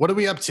 dude. What are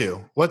we up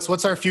to?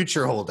 What's our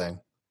future holding?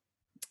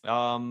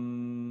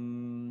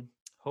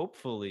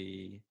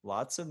 Hopefully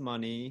lots of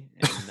money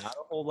and not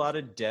a whole lot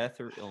of death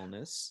or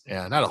illness.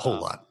 Yeah, not a whole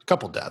lot. A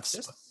couple deaths.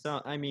 Just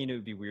I mean, it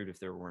would be weird if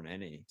there weren't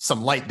any.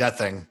 Some light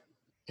deathing,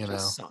 you know.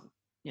 Just some,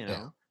 you know.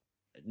 Yeah.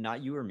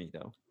 Not you or me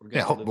though. We're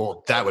Yeah, live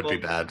well, that would be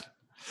bad.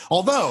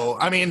 Although,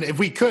 I mean, if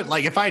we could,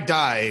 like, if I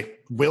die,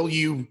 will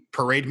you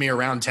parade me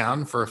around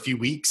town for a few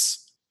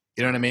weeks?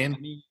 You know what I mean? I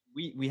mean,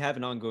 we have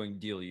an ongoing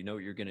deal. You know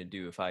what you're gonna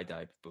do if I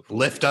die before.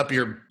 Lift up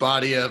your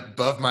body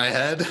above my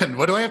head, and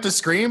what do I have to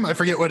scream? I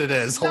forget what it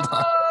is. Hold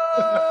on.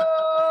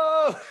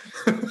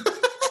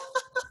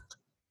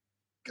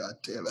 God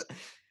damn it!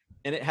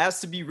 And it has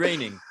to be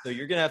raining, so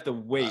you're gonna have to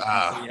wait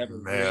until you have a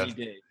rainy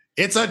day.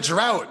 It's a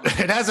drought.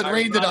 It hasn't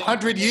rained in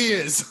 100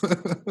 years.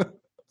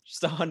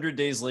 Just 100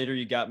 days later,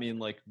 you got me in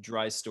like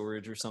dry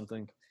storage or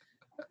something.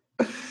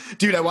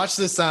 Dude, I watched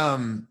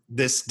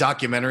this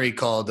documentary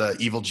called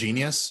Evil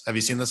Genius. Have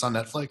you seen this on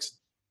Netflix?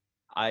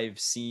 I've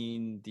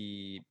seen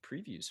the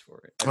previews for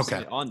it. I've Okay.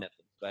 seen it on Netflix,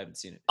 but I haven't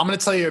seen it. I'm going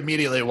to tell you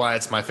immediately why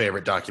it's my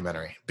favorite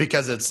documentary,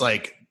 because it's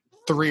like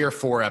 3 or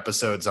 4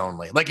 episodes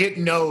only. Like, it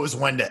knows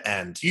when to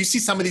end. You see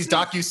some of these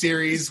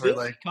docuseries where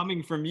like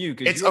coming from you.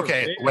 'Cause it's you are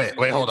okay. very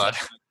Wait, hold on.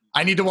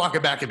 I need to walk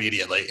it back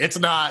immediately. It's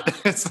not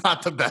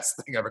the best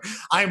thing ever.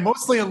 I'm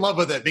mostly in love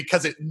with it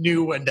because it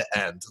knew when to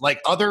end. Like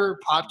other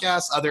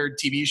podcasts, other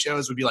TV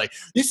shows would be like,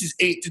 this is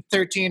 8 to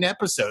 13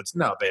 episodes.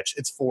 No, bitch,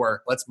 it's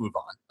 4. Let's move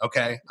on.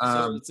 Okay.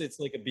 So it's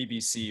like a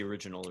BBC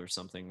original or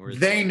something where it's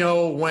They like,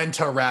 know when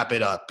to wrap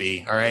it up,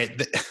 B. All right.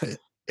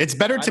 It's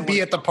better I to don't be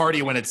wanna at the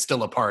party when it's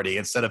still a party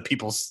instead of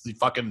people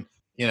fucking,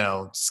 you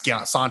know,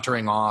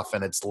 sauntering off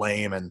and it's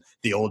lame and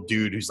the old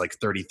dude who's like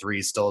 33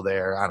 is still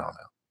there. I don't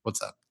know.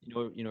 What's up? you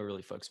know what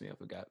really fucks me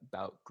up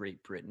about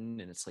Great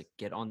Britain, and it's like,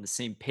 get on the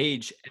same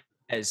page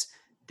as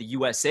the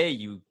USA,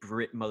 you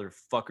Brit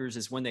motherfuckers,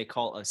 is when they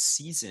call a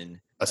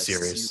season A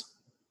series.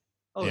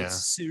 Oh, Yeah.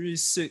 it's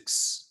series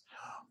 6.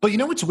 But you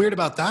know what's weird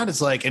about that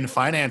is like in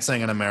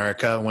financing in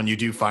America, when you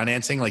do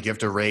financing, like you have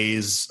to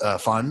raise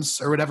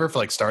funds or whatever for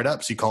like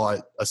startups, you call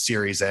it a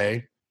Series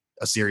A,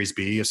 a Series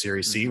B, a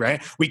Series C,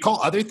 right? We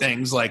call other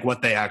things like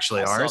what they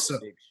actually are. So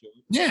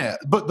yeah,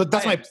 but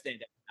that's I my. understand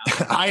that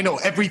now. I know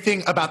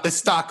everything about the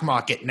stock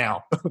market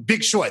now.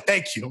 Big Short,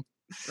 thank you.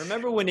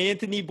 Remember when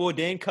Anthony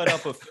Bourdain cut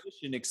up a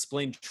fish and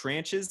explained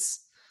tranches?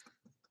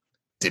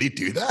 Did he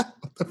do that?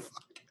 What the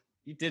fuck?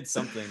 He did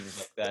something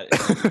like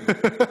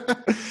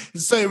that.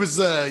 So it was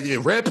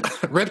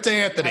rip to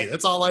Anthony.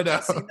 That's all I know.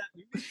 Seen that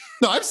movie?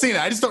 No, I've seen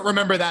it. I just don't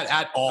remember that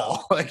at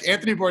all. Like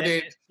Anthony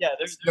Bourdain. Yeah,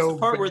 there's no a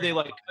part where they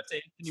like cut to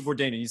Anthony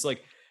Bourdain and he's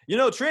like, you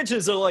know,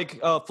 tranches are like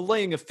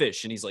filleting a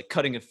fish, and he's like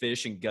cutting a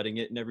fish and gutting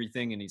it and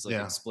everything, and he's like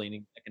Yeah.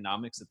 explaining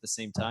economics at the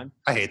same time.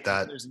 I hate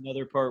that. There's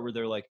another part where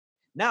they're like,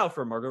 now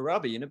for Margot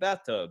Robbie in a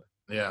bathtub,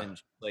 Yeah. and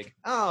she's like,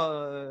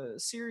 oh,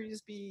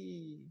 Series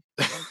B,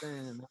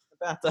 something,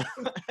 bathtub.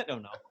 I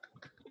don't know.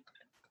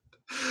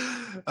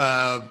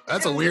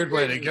 That's a weird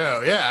way to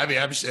go. Yeah, I mean,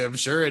 I'm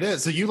sure it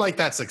is. So you like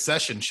that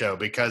Succession show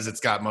because it's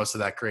got most of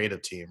that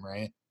creative team,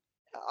 right?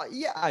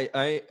 Yeah,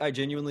 I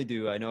genuinely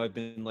do. I know I've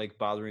been like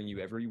bothering you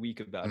every week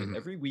about Mhm. it.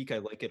 Every week I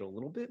like it a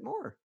little bit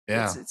more.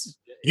 Yeah. It's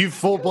You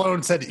full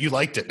blown said you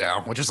liked it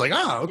now, which is like,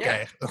 oh,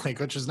 okay, like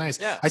which is nice.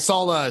 Yeah. I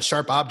saw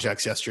Sharp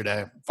Objects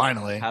yesterday.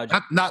 Finally, How'd you-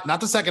 not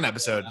the second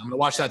episode. I'm gonna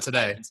watch that I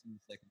today. haven't seen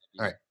the second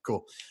All right,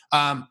 cool.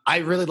 I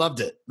really loved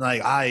it.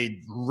 Like, I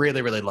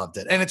really, really loved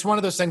it. And it's one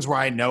of those things where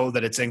I know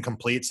that it's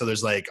incomplete. So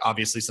there's like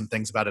obviously some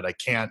things about it I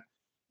can't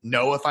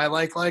know if I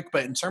like.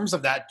 But in terms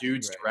of that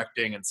dude's Right.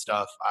 directing and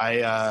stuff,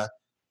 I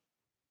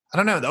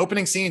don't know. The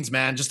opening scenes,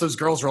 man, just those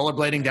girls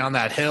rollerblading down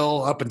that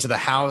hill up into the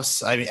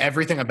house. I mean,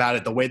 everything about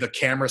it, the way the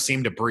camera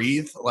seemed to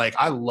breathe. Like,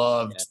 I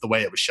loved Yeah. the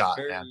way it was shot,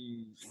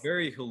 man.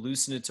 Very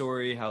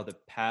hallucinatory. How the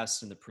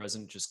past and the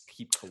present just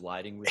keep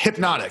colliding with each other.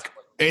 Hypnotic.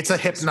 It's a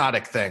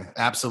hypnotic thing.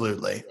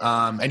 Absolutely.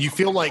 And you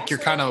feel like you're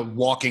kind of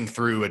walking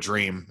through a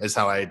dream is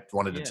how I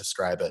wanted to Yeah.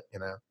 describe it, you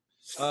know?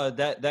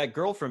 That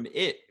girl from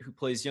It who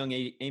plays young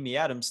Amy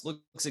Adams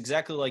looks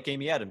exactly like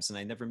Amy Adams, and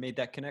I never made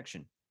that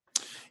connection.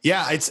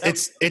 Yeah,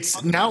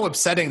 it's now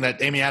upsetting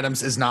that Amy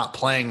Adams is not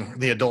playing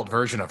the adult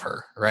version of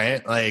her,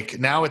 right? Like,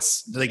 now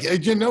it's like,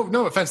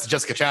 no offense to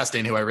Jessica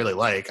Chastain, who I really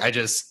like. I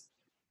just,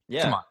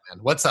 Yeah, come on,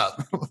 man. What's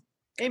up?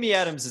 Amy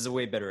Adams is a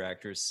way better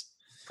actress,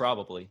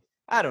 probably.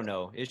 I don't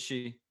know. Is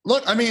she?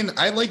 Look, I mean,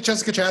 I like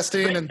Jessica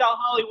Chastain, and The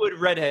Hollywood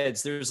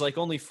redheads. There's like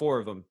only 4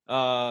 of them.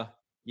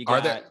 You are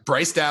got there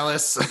Bryce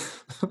Dallas,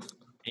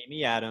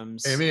 Amy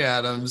Adams, Amy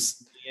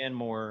Adams. and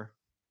Moore.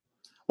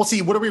 Well,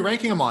 see, what are we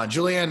ranking them on?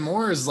 Julianne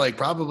Moore is like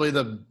probably She's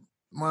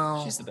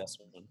the best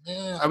one.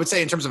 yeah, I would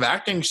say in terms of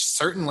acting,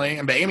 certainly.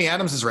 But Amy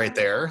Adams is right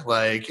there.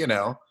 Like, you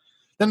know.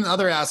 Then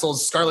other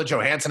assholes, Scarlett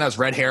Johansson has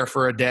red hair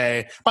for a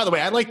day. By the way,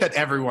 I like that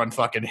everyone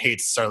fucking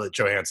hates Scarlett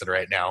Johansson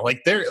right now.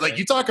 Like, they're like,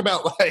 you talk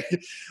about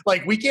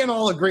like we can't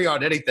all agree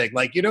on anything.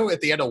 Like, you know,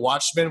 at the end of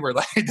Watchmen, where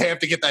like they have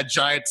to get that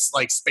giant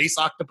like space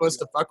octopus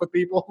to fuck with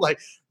people. Like,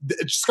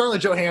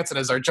 Scarlett Johansson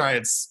is our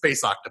giant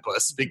space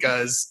octopus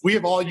because we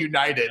have all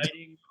united.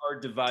 Uniting our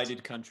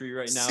divided country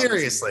right now.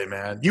 Seriously,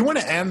 man. You want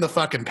to end the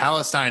fucking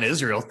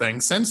Palestine-Israel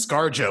thing, send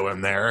ScarJo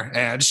in there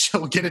and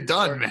she'll get it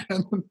done,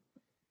 man.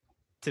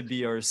 To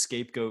be our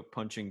scapegoat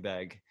punching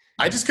bag.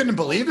 I just couldn't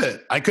believe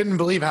it. I couldn't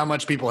believe how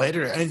much people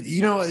hated her. And,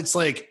 you know, it's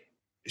like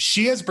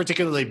she has a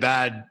particularly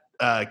bad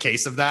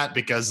case of that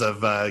because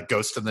of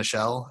Ghost in the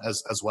Shell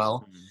as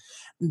well.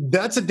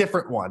 That's a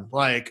different one.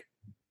 Like,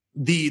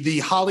 the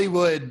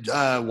Hollywood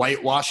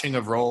whitewashing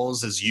of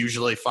roles is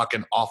usually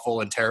fucking awful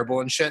and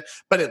terrible and shit.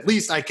 But at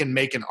least I can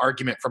make an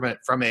argument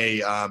from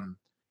a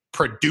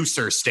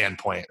producer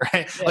standpoint,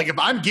 right? Yeah. Like, if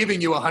I'm giving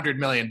you $100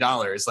 million,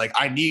 like,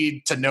 I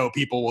need to know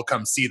people will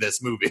come see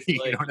this movie.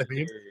 You know what I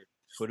mean?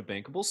 Put a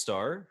bankable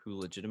star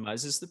who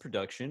legitimizes the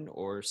production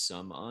or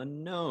some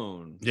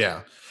unknown.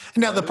 Yeah.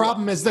 Now, the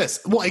problem is this.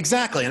 Well,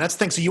 exactly. And that's the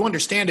thing. So you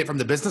understand it from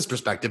the business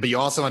perspective, but you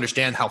also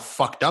understand how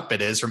fucked up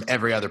it is from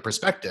every other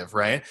perspective,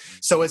 right?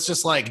 So it's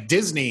just like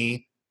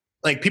Disney,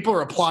 like, people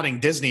are applauding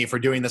Disney for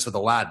doing this with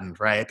Aladdin,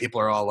 right?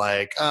 People are all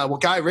like, well,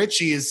 Guy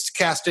Ritchie is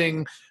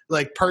casting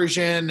like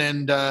Persian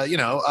and,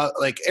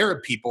 like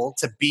Arab people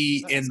to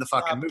be in the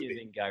fucking movie.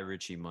 Giving Guy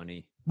Ritchie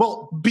money.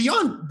 Well,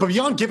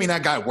 beyond giving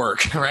that guy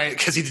work, right?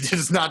 Because he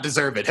does not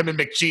deserve it. Him and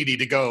McGee need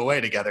to go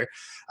away together.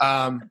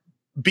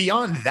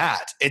 Beyond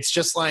that, it's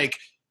just like,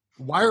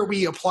 why are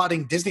we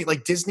applauding Disney?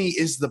 Like, Disney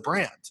is the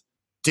brand.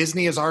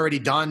 Disney has already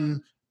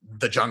done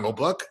The Jungle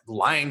Book.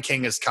 Lion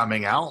King is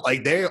coming out.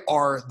 Like, they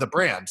are the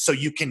brand. So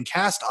you can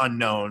cast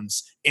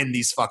unknowns in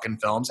these fucking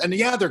films. And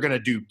yeah, they're going to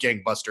do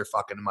gangbuster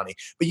fucking money.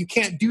 But you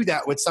can't do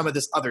that with some of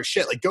this other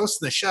shit. Like, Ghost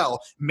in the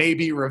Shell may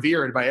be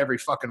revered by every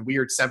fucking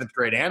weird 7th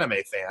grade anime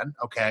fan,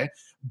 okay?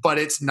 But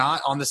it's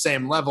not on the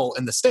same level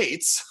in the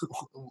States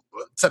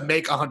to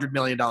make $100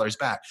 million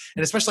back.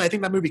 And especially, I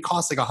think that movie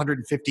cost like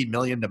 $150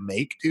 million to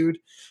make, dude.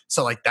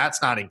 So, like,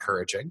 that's not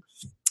encouraging.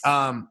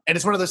 And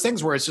it's one of those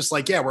things where it's just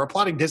like, yeah, we're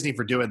applauding Disney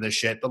for doing this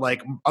shit, but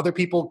like, other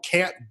people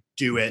can't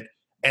do it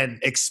and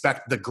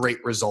expect the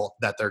great result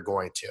that they're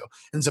going to.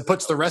 And so it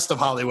puts the rest of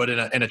Hollywood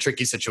in a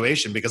tricky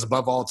situation because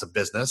above all, it's a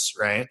business,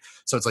 right?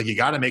 So it's like, you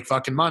got to make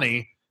fucking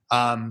money.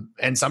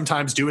 And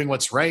sometimes doing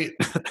what's right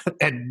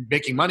and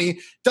making money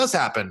does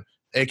happen,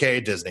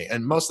 aka Disney.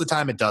 And most of the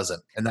time it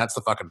doesn't. And that's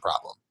the fucking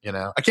problem. You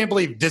know, I can't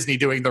believe Disney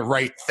doing the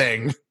right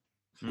thing.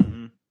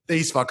 Mm-hmm.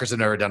 These fuckers have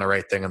never done a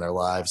right thing in their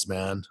lives,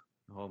 man.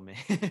 Oh, man.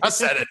 I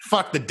said it.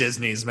 Fuck the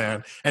Disneys,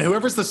 man. And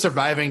whoever's the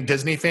surviving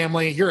Disney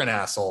family, you're an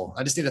asshole.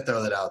 I just need to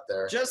throw that out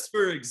there. Just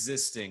for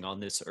existing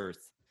on this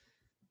earth.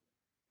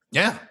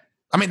 Yeah.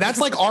 I mean, that's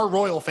like our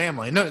royal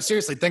family. No,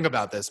 seriously, think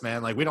about this,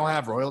 man. Like, we don't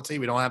have royalty.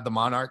 We don't have the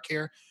monarch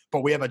here,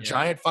 but we have a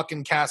giant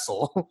fucking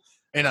castle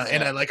in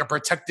a like a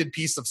protected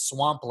piece of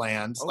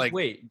swampland. Oh, like,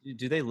 wait,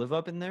 do they live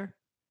up in there?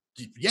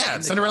 yeah,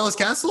 Cinderella's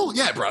castle.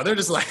 Yeah, bro. They're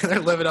just like, they're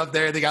living up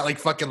there. They got like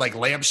fucking like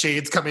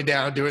lampshades coming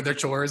down, doing their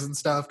chores and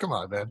stuff. Come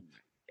on, man.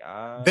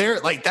 God. They're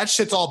like, that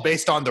shit's all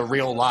based on the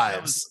real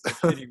lives. A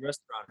shitty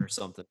restaurant or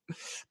something.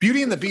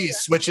 Beauty and the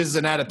Beast, which is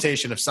an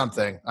adaptation of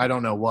something. I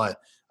don't know what.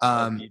 Beauty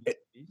and the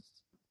Beast?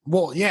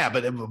 Well, yeah,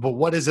 but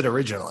what is it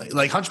originally?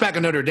 Like Hunchback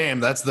of Notre Dame,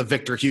 that's the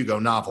Victor Hugo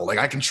novel. Like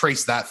I can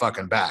trace that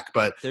fucking back.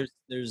 But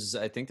There's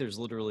I think there's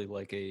literally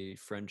like a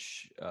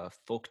French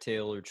folk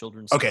tale or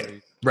children's okay,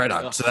 story. right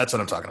on. So that's what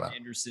I'm talking about.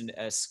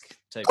 Anderson-esque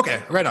type. Okay,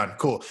 right on.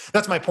 Cool.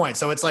 That's my point.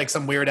 So it's like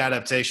some weird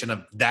adaptation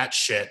of that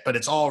shit, but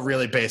it's all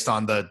really based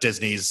on the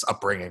Disney's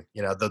upbringing.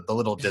 You know, the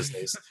little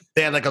Disneys.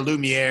 They had like a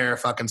Lumiere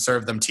fucking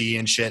serve them tea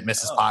and shit.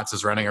 Mrs. Potts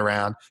is running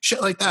around.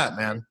 Shit like that,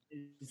 man.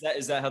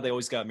 Is that how they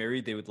always got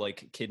married? They would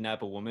like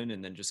kidnap a woman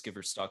and then just give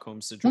her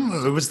Stockholm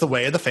syndrome. It was the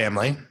way of the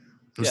family.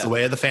 It was Yeah. the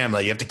way of the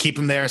family. You have to keep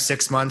them there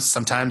 6 months,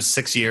 sometimes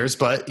 6 years,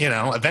 but you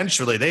know,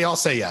 eventually they all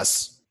say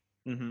yes.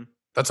 Mm-hmm.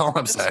 That's all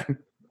I'm saying.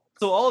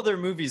 So all of their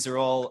movies are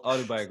all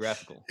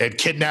autobiographical. And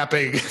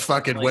kidnapping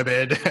fucking Like-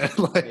 women,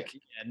 like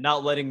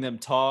Not letting them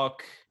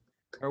talk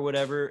or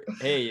whatever.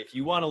 Hey, if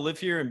you want to live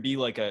here and be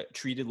like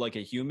treated like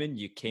a human,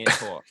 you can't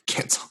talk.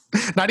 can't,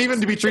 not even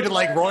to be treated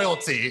like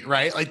royalty,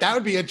 right? Like that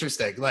would be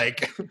interesting.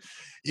 Like if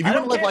you I want to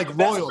don't live care like if your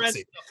best friend's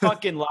royalty. a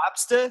fucking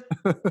lobster.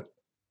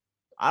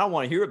 I don't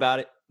want to hear about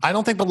it. I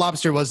don't think the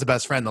lobster was the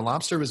best friend. The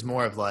lobster was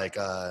more of like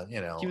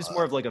He was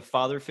more of like a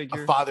father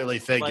figure. a fatherly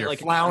figure. like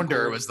an Flounder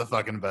uncle. was the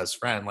fucking best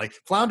friend. Like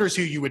Flounder's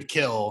who you would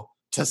kill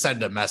to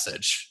send a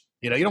message.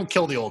 You know, you don't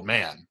kill the old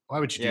man. Why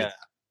would you do Yeah. that?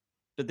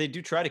 But they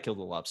do try to kill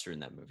the lobster in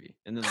that movie,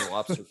 and then the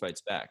lobster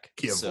fights back.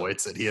 He So,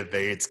 avoids it. He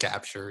evades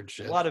capture and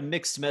shit. a lot of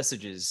mixed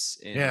messages.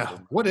 In Yeah. the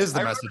movie. What is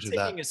the I message of remember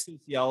that? taking a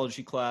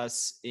sociology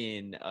class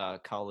in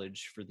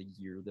college for the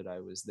year that I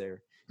was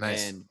there.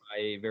 Nice. And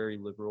a very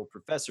liberal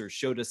professor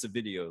showed us a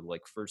video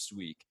like first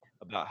week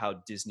about how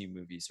Disney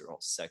movies are all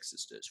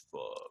sexist as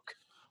fuck.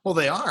 Well,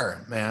 they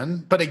are,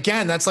 man. But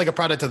again, that's like a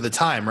product of the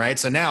time, right?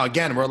 So now,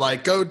 again, we're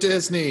like, go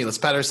Disney. Let's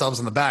pat ourselves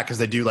on the back because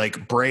they do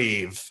like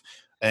Brave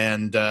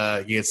and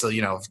it's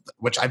you know,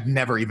 which I've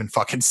never even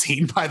fucking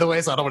seen, by the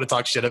way. So I don't want to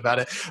talk shit about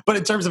it. But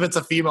in terms of it's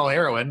a female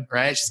heroine,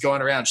 right? She's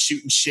going around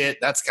shooting shit.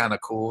 That's kind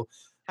of cool.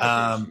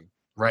 How dare she?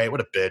 Right?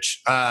 What a bitch.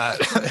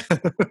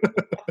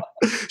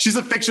 She's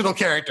a fictional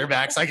character,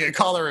 Max. I can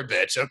call her a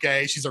bitch,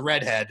 okay? She's a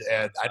redhead,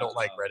 and I don't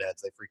like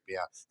redheads. They freak me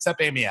out.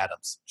 Except Amy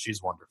Adams.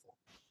 She's wonderful.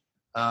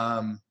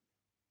 I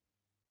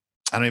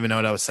don't even know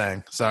what I was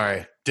saying.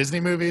 Sorry.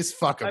 Disney movies?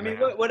 Fuck 'em, I mean,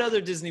 man. what other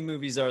Disney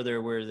movies are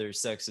there where they're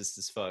sexist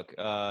as fuck?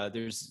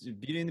 There's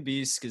Beauty and the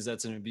Beast because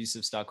that's an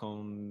abusive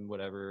Stockholm,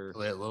 whatever.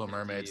 Little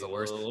Mermaid's the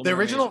worst. Little The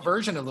original Mermaid.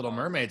 version of Little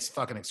Mermaid's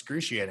fucking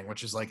excruciating,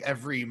 which is like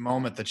every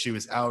moment that she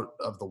was out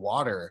of the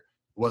water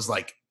was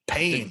like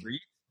pain. Didn't breathe.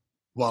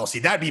 Well, see,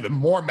 that'd be even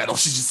more metal.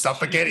 She's just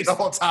suffocating the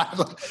whole time.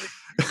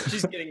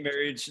 She's getting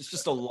married. She's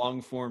just a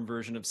long form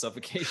version of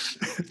suffocation.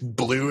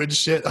 Blue and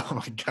shit. Oh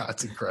my God,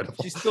 it's incredible.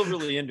 She's still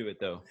really into it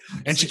though.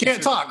 And she So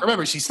can't talk.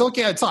 Remember, she still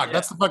can't talk. Yeah.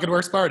 That's the fucking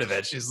worst part of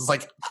it. She's just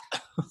like,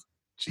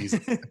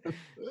 Jesus. Do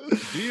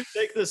you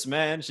take this,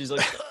 man? She's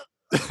like,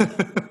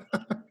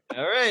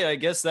 all right, I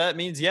guess that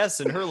means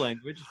yes in her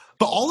language.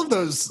 But all of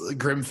those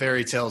grim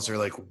fairy tales are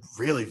like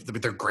really,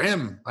 they're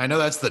grim. I know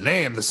that's the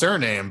name, the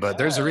surname, but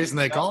there's a reason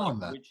they call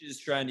them that. Witches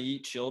trying to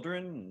eat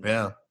children.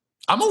 Yeah.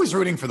 I'm always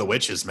rooting for the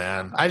witches,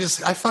 man. I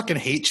fucking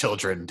hate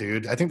children,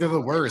 dude. I think they're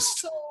the worst.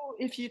 So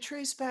if you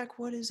trace back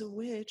what is a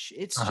witch,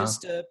 it's Uh-huh.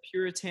 just a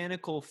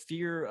puritanical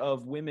fear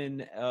of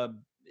women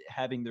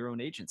having their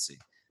own agency.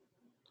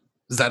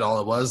 Is that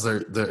all it was?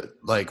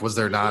 Like, was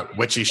there not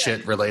witchy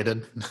shit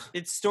related?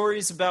 It's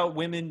stories about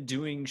women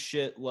doing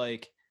shit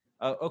like,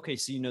 okay,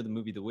 so you know the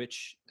movie The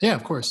Witch, Yeah,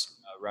 of course.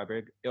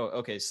 Robert. Oh,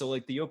 okay, so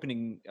like the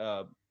opening,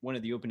 one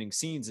of the opening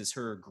scenes is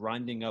her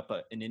grinding up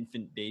an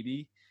infant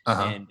baby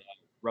Uh-huh. and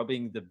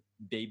rubbing the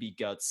baby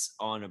guts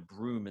on a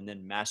broom and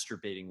then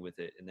masturbating with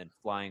it and then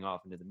flying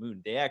off into the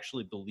moon. They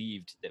actually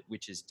believed that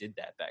witches did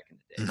that back in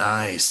the day.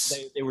 Nice.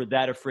 They were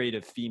that afraid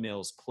of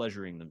females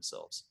pleasuring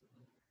themselves.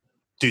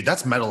 Dude,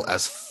 that's metal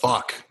as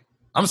fuck.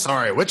 I'm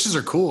sorry. Witches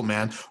are cool,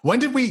 man. When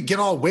did we get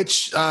all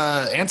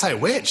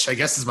anti-witch? I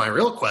guess is my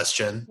real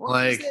question. Well,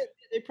 Like,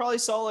 they probably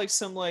saw like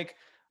some like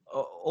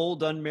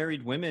old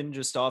unmarried women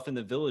just off in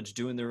the village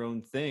doing their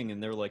own thing,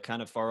 and they're like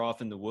kind of far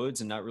off in the woods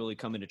and not really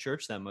coming to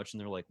church that much,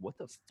 and they're like, what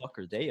the fuck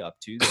are they up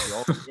to? They're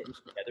all getting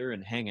together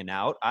and hanging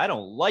out. I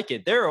don't like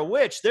it. They're a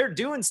witch. They're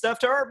doing stuff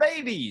to our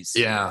babies.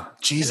 yeah, And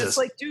Jesus. it's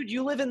like, dude,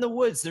 you live in the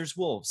woods. There's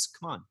wolves.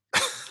 Come on.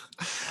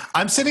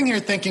 I'm sitting here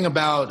thinking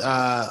about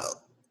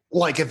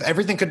like if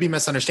everything could be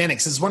misunderstanding.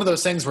 Because it's one of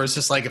those things where it's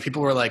just like if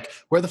people were like,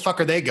 where the fuck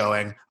are they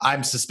going?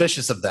 I'm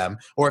suspicious of them.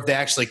 Or if they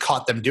actually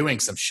caught them doing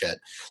some shit.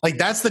 Like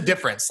that's the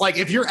difference. Like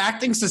if you're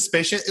acting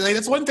suspicious, like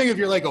that's one thing if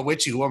you're like a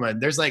witchy woman.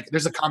 There's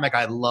a comic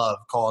I love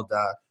called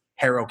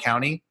Harrow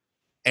County.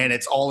 And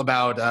it's all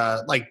about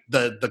like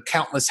the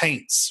countless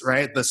haunts,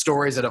 right? The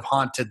stories that have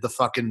haunted the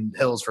fucking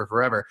hills for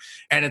forever.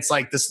 And it's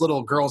like this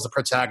little girl's the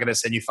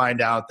protagonist, and you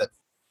find out that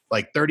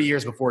like 30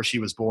 years before she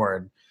was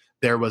born,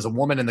 there was a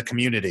woman in the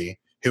community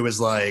who was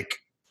like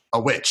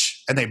a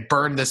witch, and they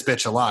burned this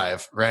bitch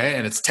alive, right?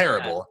 And it's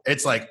terrible.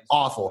 It's like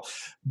awful.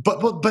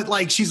 But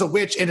like she's a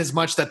witch in as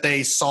much that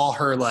they saw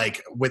her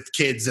like with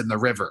kids in the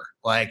river.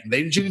 Like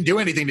she didn't do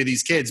anything to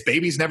these kids.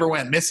 Babies never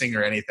went missing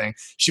or anything.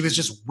 She was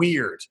just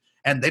weird.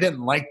 and they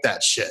didn't like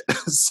that shit.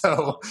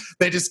 So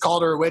they just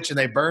called her a witch and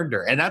they burned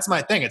her. And that's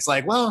my thing. It's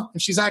like, well,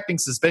 if she's acting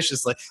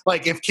suspiciously,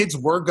 like if kids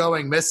were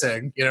going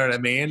missing, you know what I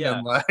mean? Yeah.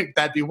 And like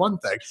that'd be one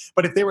thing.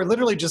 But if they were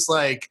literally just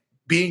like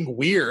being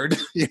weird,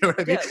 you know what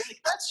I mean? Yeah, like,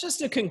 that's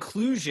just a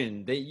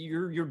conclusion that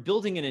you're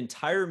building an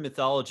entire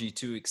mythology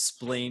to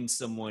explain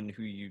someone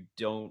who you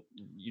don't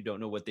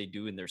know what they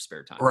do in their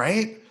spare time.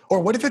 Right? Or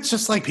what if it's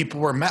just like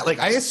people were mad? Like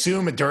I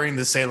assume during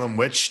the Salem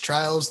witch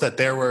trials that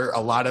there were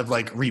a lot of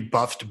like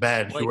rebuffed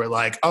men who were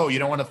like, "Oh, you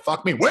don't want to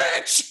fuck me,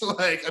 witch!"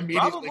 Like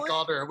immediately Probably.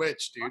 called her a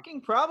witch, dude.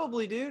 Fucking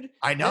probably, dude.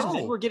 I know. And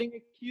then we're getting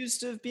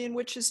accused of being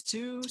witches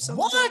too.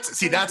 What?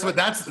 See, that's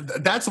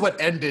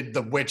what ended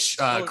the witch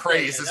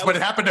craze. yeah, is that when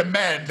was- it happened to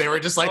men. They were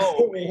just like,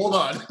 Oh, hold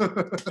on.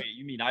 Wait,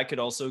 you mean I could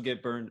also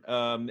get burned?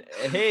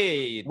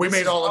 Hey, We this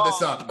made is all of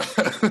this wrong.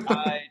 up.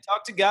 I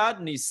talked to God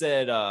and he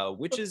said,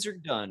 witches are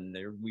done.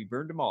 We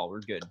burned them all.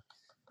 We're good.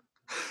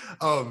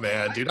 Oh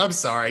man, dude, I'm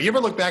sorry. You ever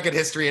look back at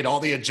history and all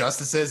the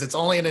injustices? It's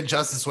only an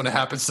injustice when it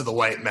happens to the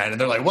white men,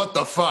 and they're like, "What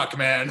the fuck,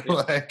 man?"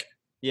 Like,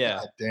 Yeah.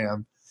 God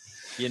damn.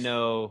 You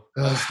know,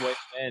 us white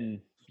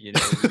men, you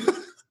know.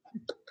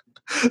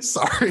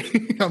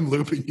 Sorry, I'm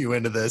looping you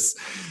into this.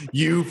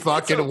 You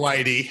fucking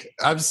whitey.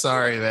 I'm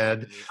sorry,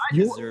 man.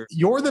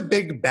 You're the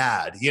big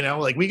bad, you know?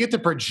 Like we get to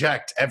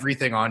project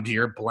everything onto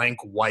your blank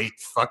white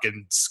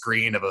fucking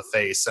screen of a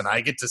face, and I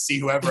get to see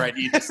whoever I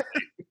need to see.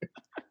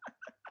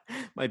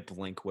 My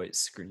blank white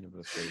screen of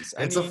a face.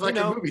 It's a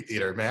fucking movie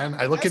theater, man.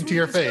 I look as into we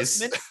your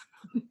discussed face.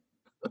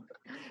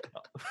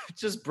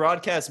 Just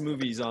broadcast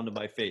movies onto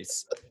my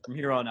face from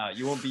here on out.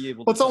 You won't be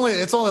able to. Well,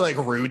 it's only like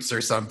Roots or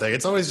something.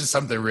 It's always just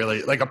something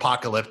really like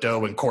Apocalypto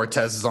when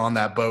Cortez is on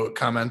that boat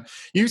coming.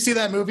 You see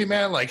that movie,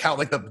 man? Like how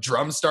like the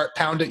drums start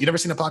pounding. You never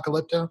seen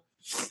Apocalypto?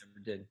 Never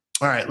did.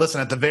 All right, listen,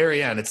 at the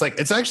very end,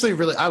 it's actually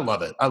really, I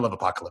love it. I love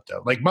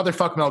Apocalypto. Like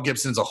motherfuck Mel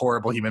Gibson's a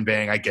horrible human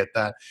being. I get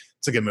that.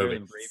 It's a good Better movie.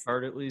 than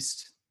Braveheart, at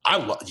least.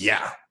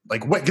 Yeah.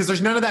 Like what? Because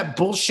there's none of that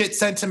bullshit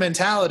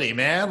sentimentality,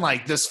 man.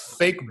 Like this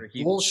fake Where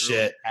he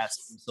bullshit.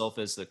 Cast himself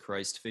as the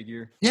Christ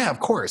figure. Yeah, of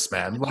course,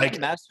 man. It's Like a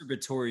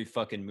masturbatory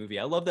fucking movie.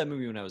 I love that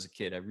movie when I was a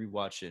kid. I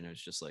rewatched it and it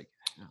was just like,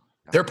 oh,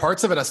 there are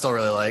parts of it I still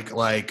really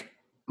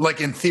like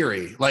in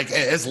theory, like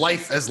as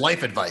life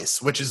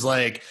advice, which is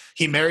like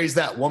he marries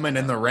that woman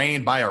in the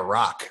rain by a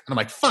rock. And I'm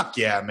like, fuck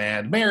yeah,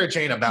 man. Marriage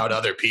ain't about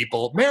other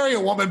people. Marry a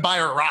woman by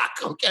a rock,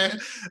 okay?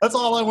 That's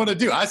all I want to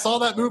do. I saw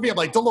that movie. I'm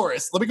like,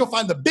 Dolores, let me go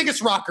find the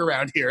biggest rock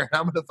around here and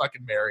I'm going to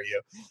fucking marry you.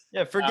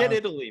 Yeah, forget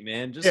Italy,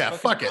 man. Just Yeah, fucking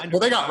fuck it. find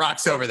Well, a they got rock.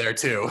 rocks over there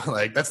too.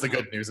 Like that's the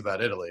good news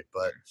about Italy.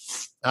 But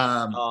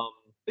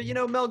But you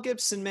know, Mel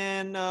Gibson,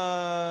 man,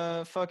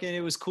 fucking, it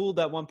was cool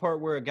that one part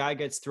where a guy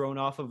gets thrown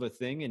off of a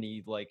thing and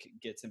he like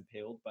gets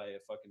impaled by a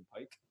fucking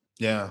pike.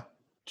 yeah.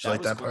 Did you like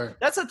was that cool. part?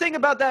 That's the thing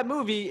about that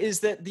movie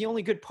is that the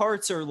only good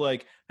parts are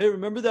like, hey,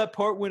 remember that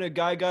part when a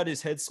guy got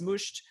his head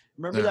smushed?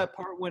 Remember Yeah. that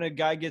part when a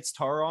guy gets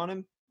tar on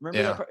him? Remember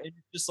Yeah. that part? And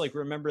just like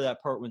remember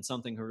that part when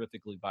something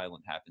horrifically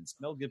violent happens.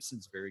 Mel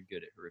Gibson's very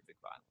good at horrific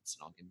violence,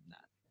 and I'll give him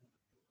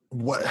that.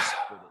 What? Less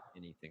good at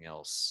anything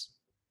else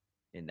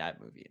in that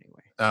movie,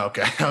 anyway. Oh,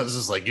 okay. I was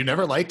just like, you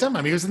never liked him? I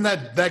mean, he was in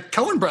that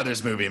Coen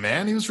Brothers movie,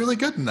 man. He was really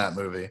good in that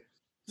movie.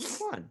 Which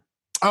one?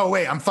 Oh,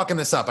 wait, I'm fucking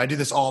this up. I do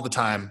this all the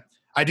time.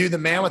 I do the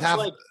man with half.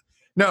 Like-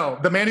 No,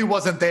 the man who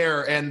wasn't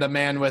there and the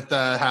man with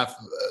half.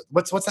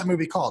 What's that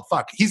movie called?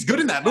 Fuck. He's good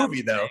in that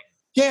movie, though.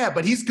 Yeah,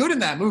 but he's good in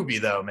that movie,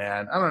 though,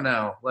 man. I don't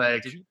know.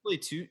 Like, Did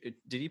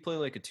he play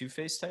like a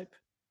Two-Face type?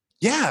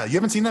 yeah, you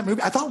haven't seen that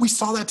movie? I thought we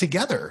saw that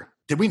together.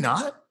 Did we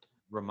not?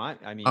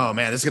 I mean, Oh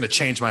man, this is gonna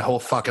change my whole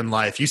fucking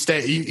life.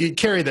 You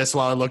carry this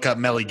while I look up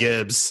Melly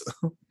Gibbs.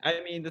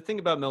 I mean, the thing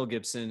about Mel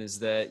Gibson is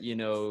that, you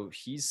know,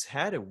 he's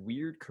had a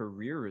weird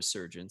career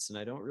resurgence, and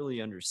I don't really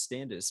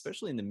understand it,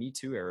 especially in the Me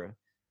Too era.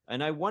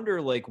 And I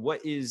wonder, like,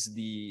 what is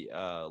the,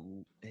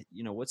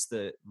 what's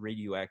the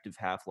radioactive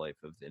half-life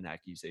of an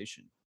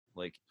accusation,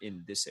 like,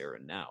 in this era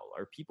now?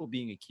 Are people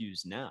being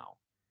accused now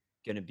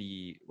going to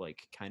be,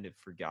 like, kind of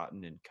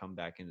forgotten and come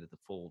back into the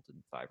fold in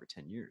 5 or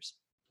 10 years?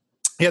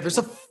 Yeah, there's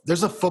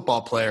a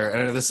football player, and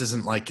I know this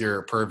isn't like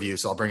your purview,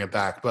 so I'll bring it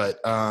back. But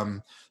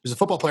there's a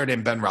football player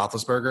named Ben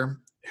Roethlisberger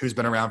who's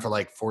been around for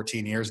like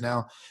 14 years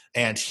now,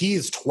 and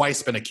he's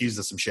twice been accused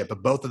of some shit.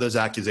 But both of those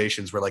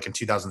accusations were like in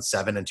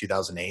 2007 and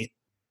 2008.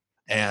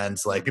 And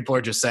like people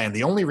are just saying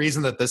the only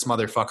reason that this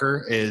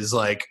motherfucker is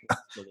like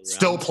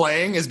still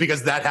playing is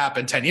because that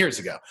happened 10 years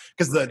ago.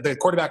 Because the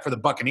quarterback for the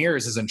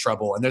Buccaneers is in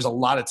trouble, and there's a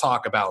lot of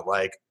talk about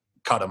like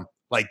cut him.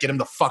 Like get him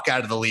the fuck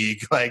out of the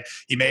league. Like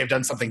he may have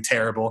done something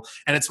terrible.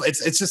 And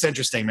it's just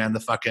interesting, man. The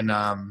fucking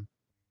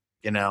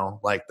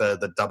like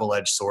the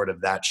double-edged sword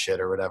of that shit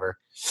or whatever.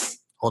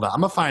 Hold on.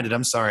 I'm gonna find it.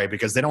 I'm sorry,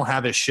 because they don't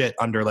have his shit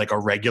under like a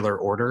regular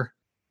order.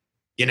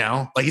 You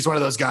know? Like he's one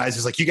of those guys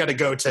who's like, you gotta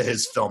go to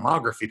his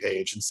filmography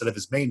page instead of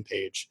his main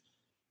page.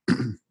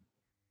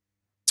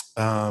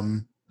 I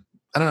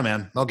don't know,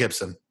 man. Mel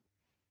Gibson.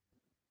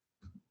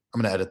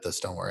 I'm gonna edit this,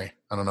 don't worry.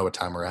 I don't know what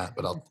time we're at,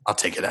 but I'll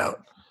take it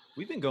out.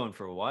 We've been going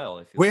for a while.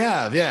 I feel We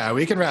have, yeah.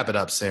 We can wrap it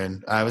up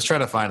soon. I was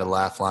trying to find a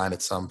laugh line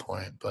at some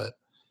point, but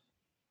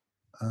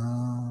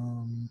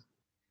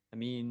I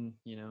mean,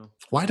 you know,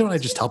 Why don't I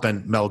just type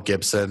in Mel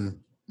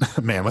Gibson,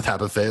 Man with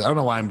Half a Face? I don't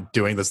know why I'm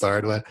doing this the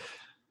hard way.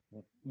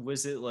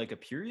 was it like a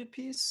period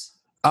piece?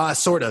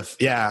 Sort of.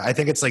 Yeah, I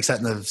think it's like set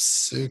in the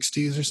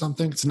 60s or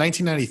something. It's a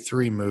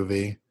 1993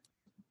 movie.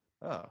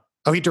 Oh,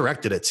 Oh, he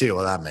directed it too.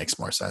 Well, that makes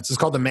more sense. It's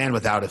called The Man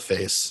Without a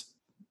Face.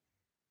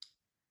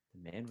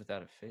 The Man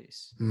Without a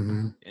Face.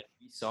 Mm-hmm. And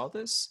we saw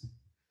this?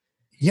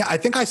 Yeah, I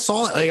think I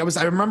saw it. Like,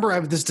 I remember I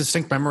have this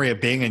distinct memory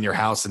of being in your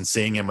house and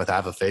seeing him with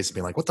Half a Face and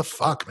being like, what the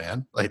fuck,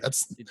 man? Like,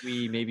 that's. Did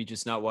we maybe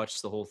just not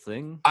watch the whole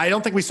thing? I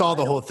don't think we saw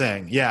the whole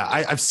thing. Yeah,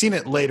 I've seen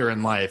it later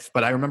in life,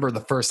 but I remember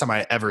the first time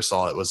I ever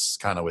saw it was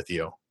kind of with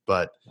you.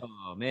 But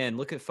Oh man,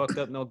 look at fucked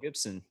up Mel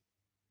Gibson.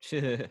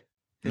 okay.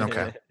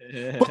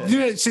 Well, you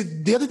know, see,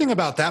 the other thing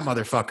about that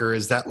motherfucker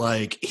is that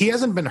like he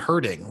hasn't been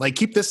hurting. Like,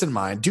 keep this in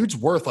mind, dude's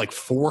worth like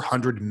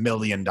 $400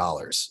 million.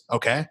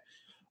 Okay.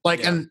 Like,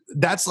 Yeah. and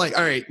that's like,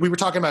 all right, we were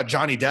talking about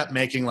Johnny Depp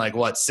making like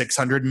what,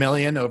 600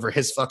 million over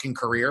his fucking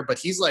career, but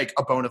he's like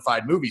a bona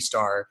fide movie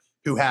star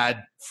who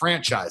had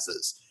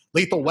franchises.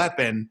 Lethal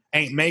Weapon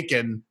ain't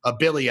making a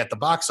billy at the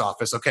box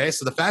office. Okay.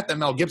 So the fact that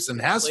Mel Gibson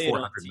has Play it on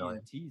 400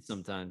 million. TNT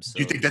sometimes.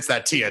 You so- think that's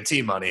that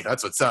TNT money?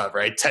 That's what's up,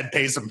 right? Ted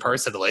pays him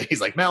personally. He's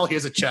like, Mel,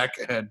 here's a check,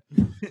 and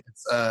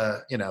it's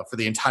you know, for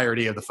the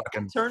entirety of the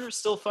fucking. Turner's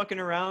still fucking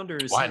around, or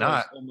is Why he, not?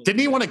 like, almost-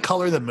 Didn't he want to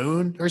color the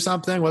moon or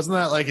something? Wasn't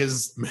that like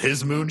his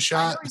moon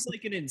shot? Turner's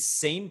like an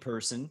insane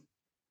person.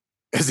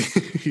 Is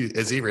he?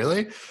 Is he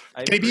really?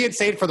 I Can he be agree.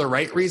 insane for the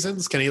right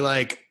reasons? Can he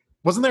like?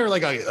 Wasn't there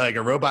like a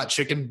robot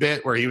chicken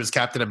bit where he was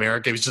Captain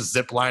America? He was just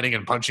zip lining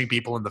and punching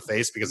people in the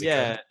face because he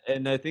Yeah, could,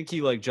 and I think he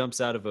like jumps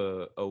out of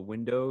a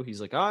window. He's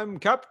like, "I'm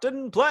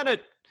Captain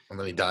Planet." and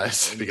then he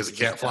dies And because he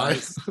just can't fly.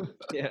 dies.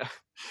 Yeah.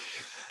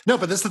 No,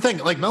 but that's the thing.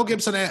 Like Mel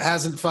Gibson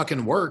hasn't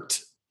fucking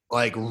worked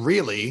like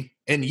really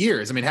in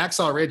years. I mean,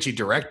 Hacksaw Ridge, he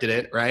directed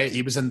it, right?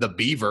 He was in The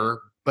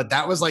Beaver, but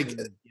that was like,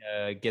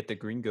 Get the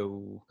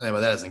Gringo. well, that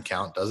doesn't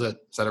count, does it?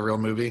 Is that a real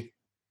movie?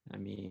 I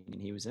mean,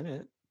 he was in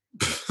it.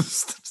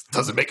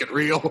 Doesn't make it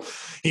real.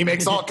 He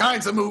makes all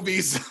kinds of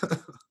movies.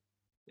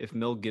 If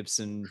Mel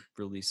Gibson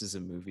releases a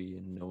movie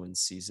and no one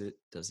sees it,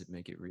 does it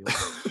make it real?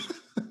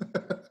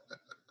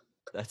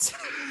 That's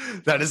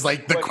That is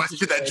like the What question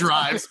did that you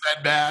drives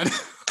men mad.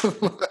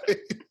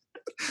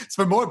 It's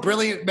for more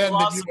brilliant men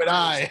than you and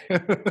I.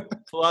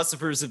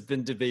 philosophers have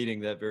been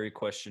debating that very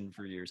question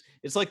for years.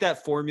 It's like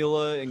that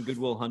formula in Good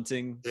Will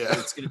Hunting. Yeah. Where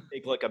it's going to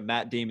take like a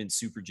Matt Damon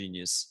super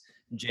genius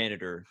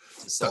janitor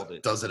to solve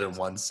it. Does it in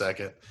 1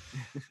 second.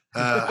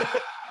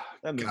 That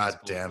movie's God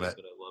damn bullshit,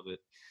 it. But I love it.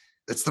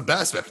 It's the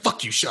best, man.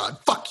 Fuck you, Sean.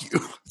 Fuck you.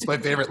 It's my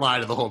favorite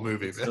line of the whole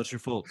movie, It's man. not your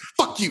fault.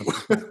 Fuck you.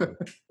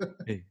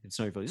 Hey, it's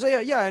not your fault. He's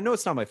like, yeah, I know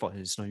it's not my fault.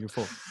 It's not your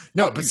fault.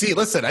 No, but see,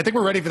 listen, I think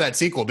we're ready for that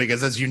sequel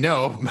because, as you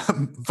know,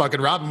 fucking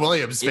Robin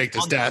Williams faked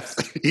his death.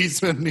 He's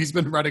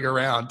been running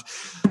around.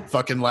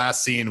 Fucking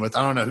last scene with,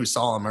 I don't know who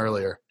saw him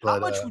earlier. How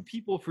But, much would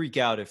people freak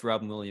out if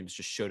Robin Williams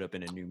just showed up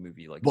in a new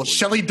movie? Like, well, Voyage?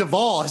 Shelley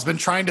Duvall has been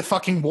trying to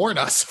fucking warn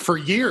us for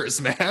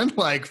years, man.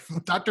 Like,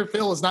 Dr.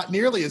 Phil is not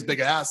nearly as big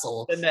an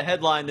asshole. Then the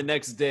headline the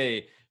next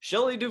day: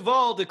 Shelley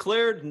Duvall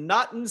declared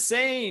not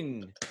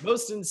insane,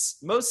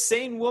 most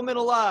sane woman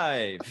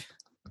alive.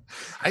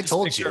 I Just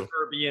told picture you,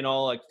 her being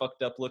all like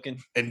fucked up looking.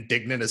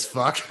 indignant as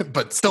fuck,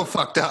 but still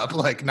fucked up,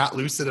 like not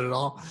lucid at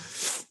all.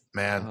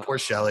 Man, poor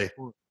Shelley.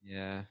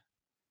 Yeah.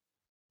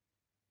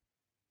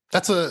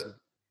 That's a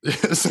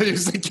so you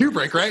say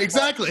Kubrick, right?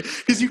 Exactly,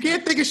 because you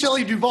can't think of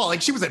Shelley Duvall.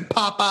 Like she was in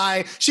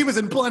Popeye, she was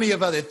in plenty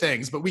of other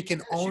things, but we can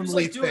She was,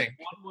 only like, doing think.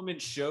 one woman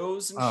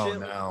shows and Oh shit.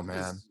 like, no, it man.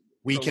 was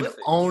We can prolific.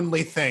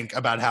 only think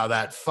about how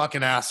that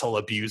fucking asshole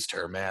abused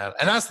her, man.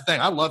 And that's the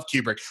thing. I love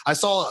Kubrick. I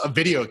saw a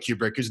video of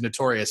Kubrick who's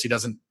notorious. He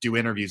doesn't do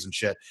interviews and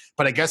shit.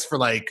 But I guess for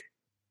like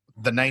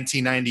the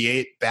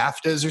 1998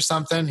 BAFTAs or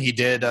something, he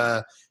did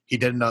an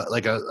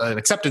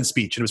acceptance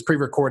speech. And it was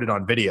pre-recorded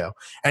on video.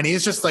 And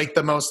he's just like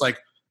the most like,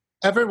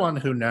 everyone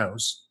who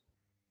knows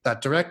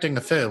that directing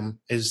a film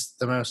is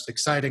the most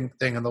exciting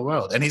thing in the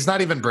world. And he's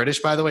not even British,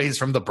 by the way. He's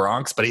from the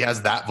Bronx, but he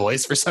has that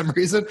voice for some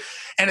reason.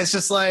 And it's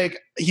just like,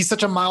 he's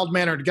such a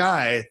mild-mannered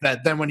guy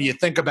that then when you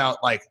think about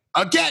like,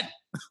 again,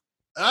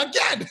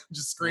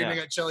 just screaming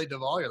Yeah. at Shelley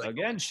Duvall, you're like,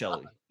 Again,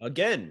 Shelley.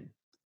 Again.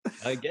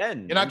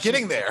 Again. you're not And she's-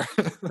 getting there.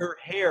 Her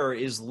hair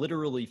is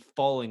literally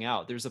falling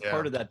out. There's a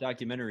part Yeah. of that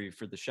documentary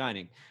for The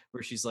Shining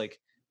where she's like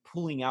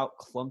pulling out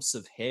clumps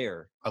of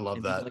hair. I love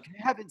and being that. like,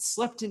 I haven't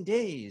slept in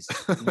days.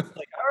 And it's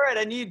like, all right,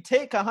 I need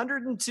take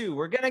 102.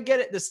 We're gonna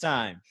get it this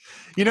time.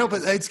 You know,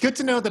 but it's good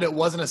to know that it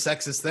wasn't a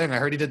sexist thing. I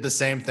heard he did the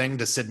same thing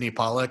to Sidney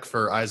Pollack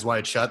for Eyes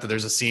Wide Shut. That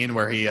there's a scene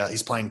where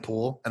he's playing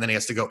pool and then he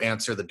has to go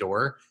answer the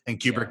door, and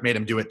Kubrick Yeah. made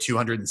him do it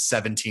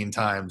 217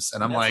 times.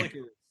 And I'm That's like,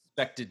 a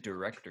respected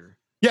director.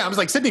 yeah, I was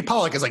like, Sidney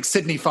Pollack is like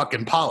Sidney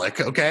fucking Pollack,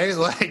 okay?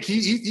 Like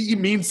he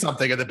means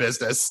something in the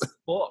business.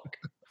 Fuck.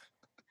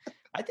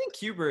 I think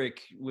Kubrick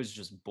was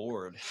just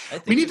bored. I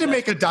think We need to that's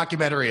make a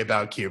documentary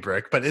about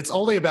Kubrick, but it's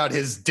only about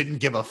his didn't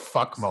give a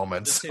fuck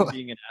moments. just him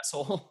being an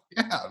asshole.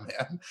 Yeah,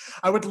 man.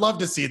 I would love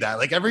to see that.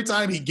 Like every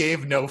time he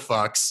gave no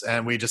fucks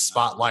and we just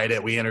spotlight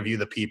it, we interview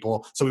the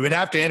people. So we would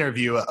have to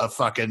interview a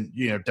fucking,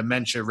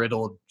 dementia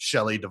riddled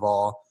Shelley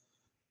Duvall.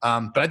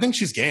 But I think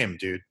she's game,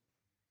 dude.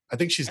 I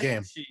think she's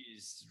game.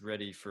 She's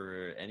ready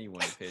for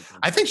anyone to pay attention.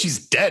 I think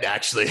she's dead,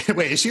 actually.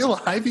 Wait, is she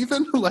alive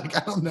even? Like,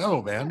 I don't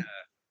know, man.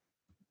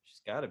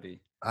 She's got to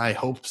be. I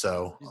hope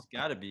so. She's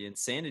got to be.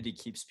 Insanity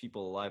keeps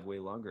people alive way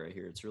longer. I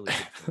hear it's really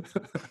good. For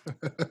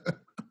them.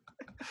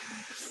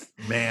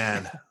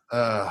 Man,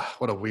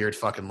 what a weird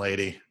fucking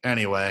lady.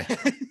 Anyway.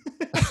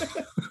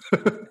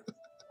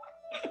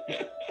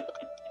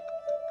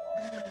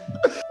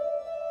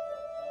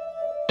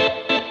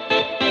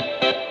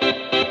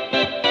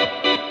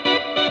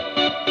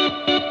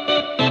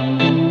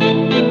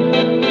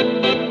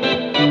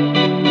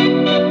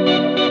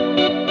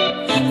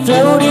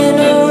 Floating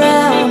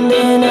around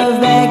in a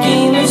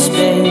vacuum of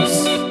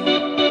space.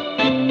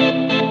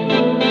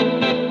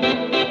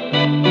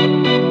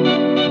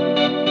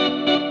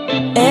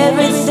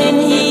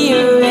 Everything he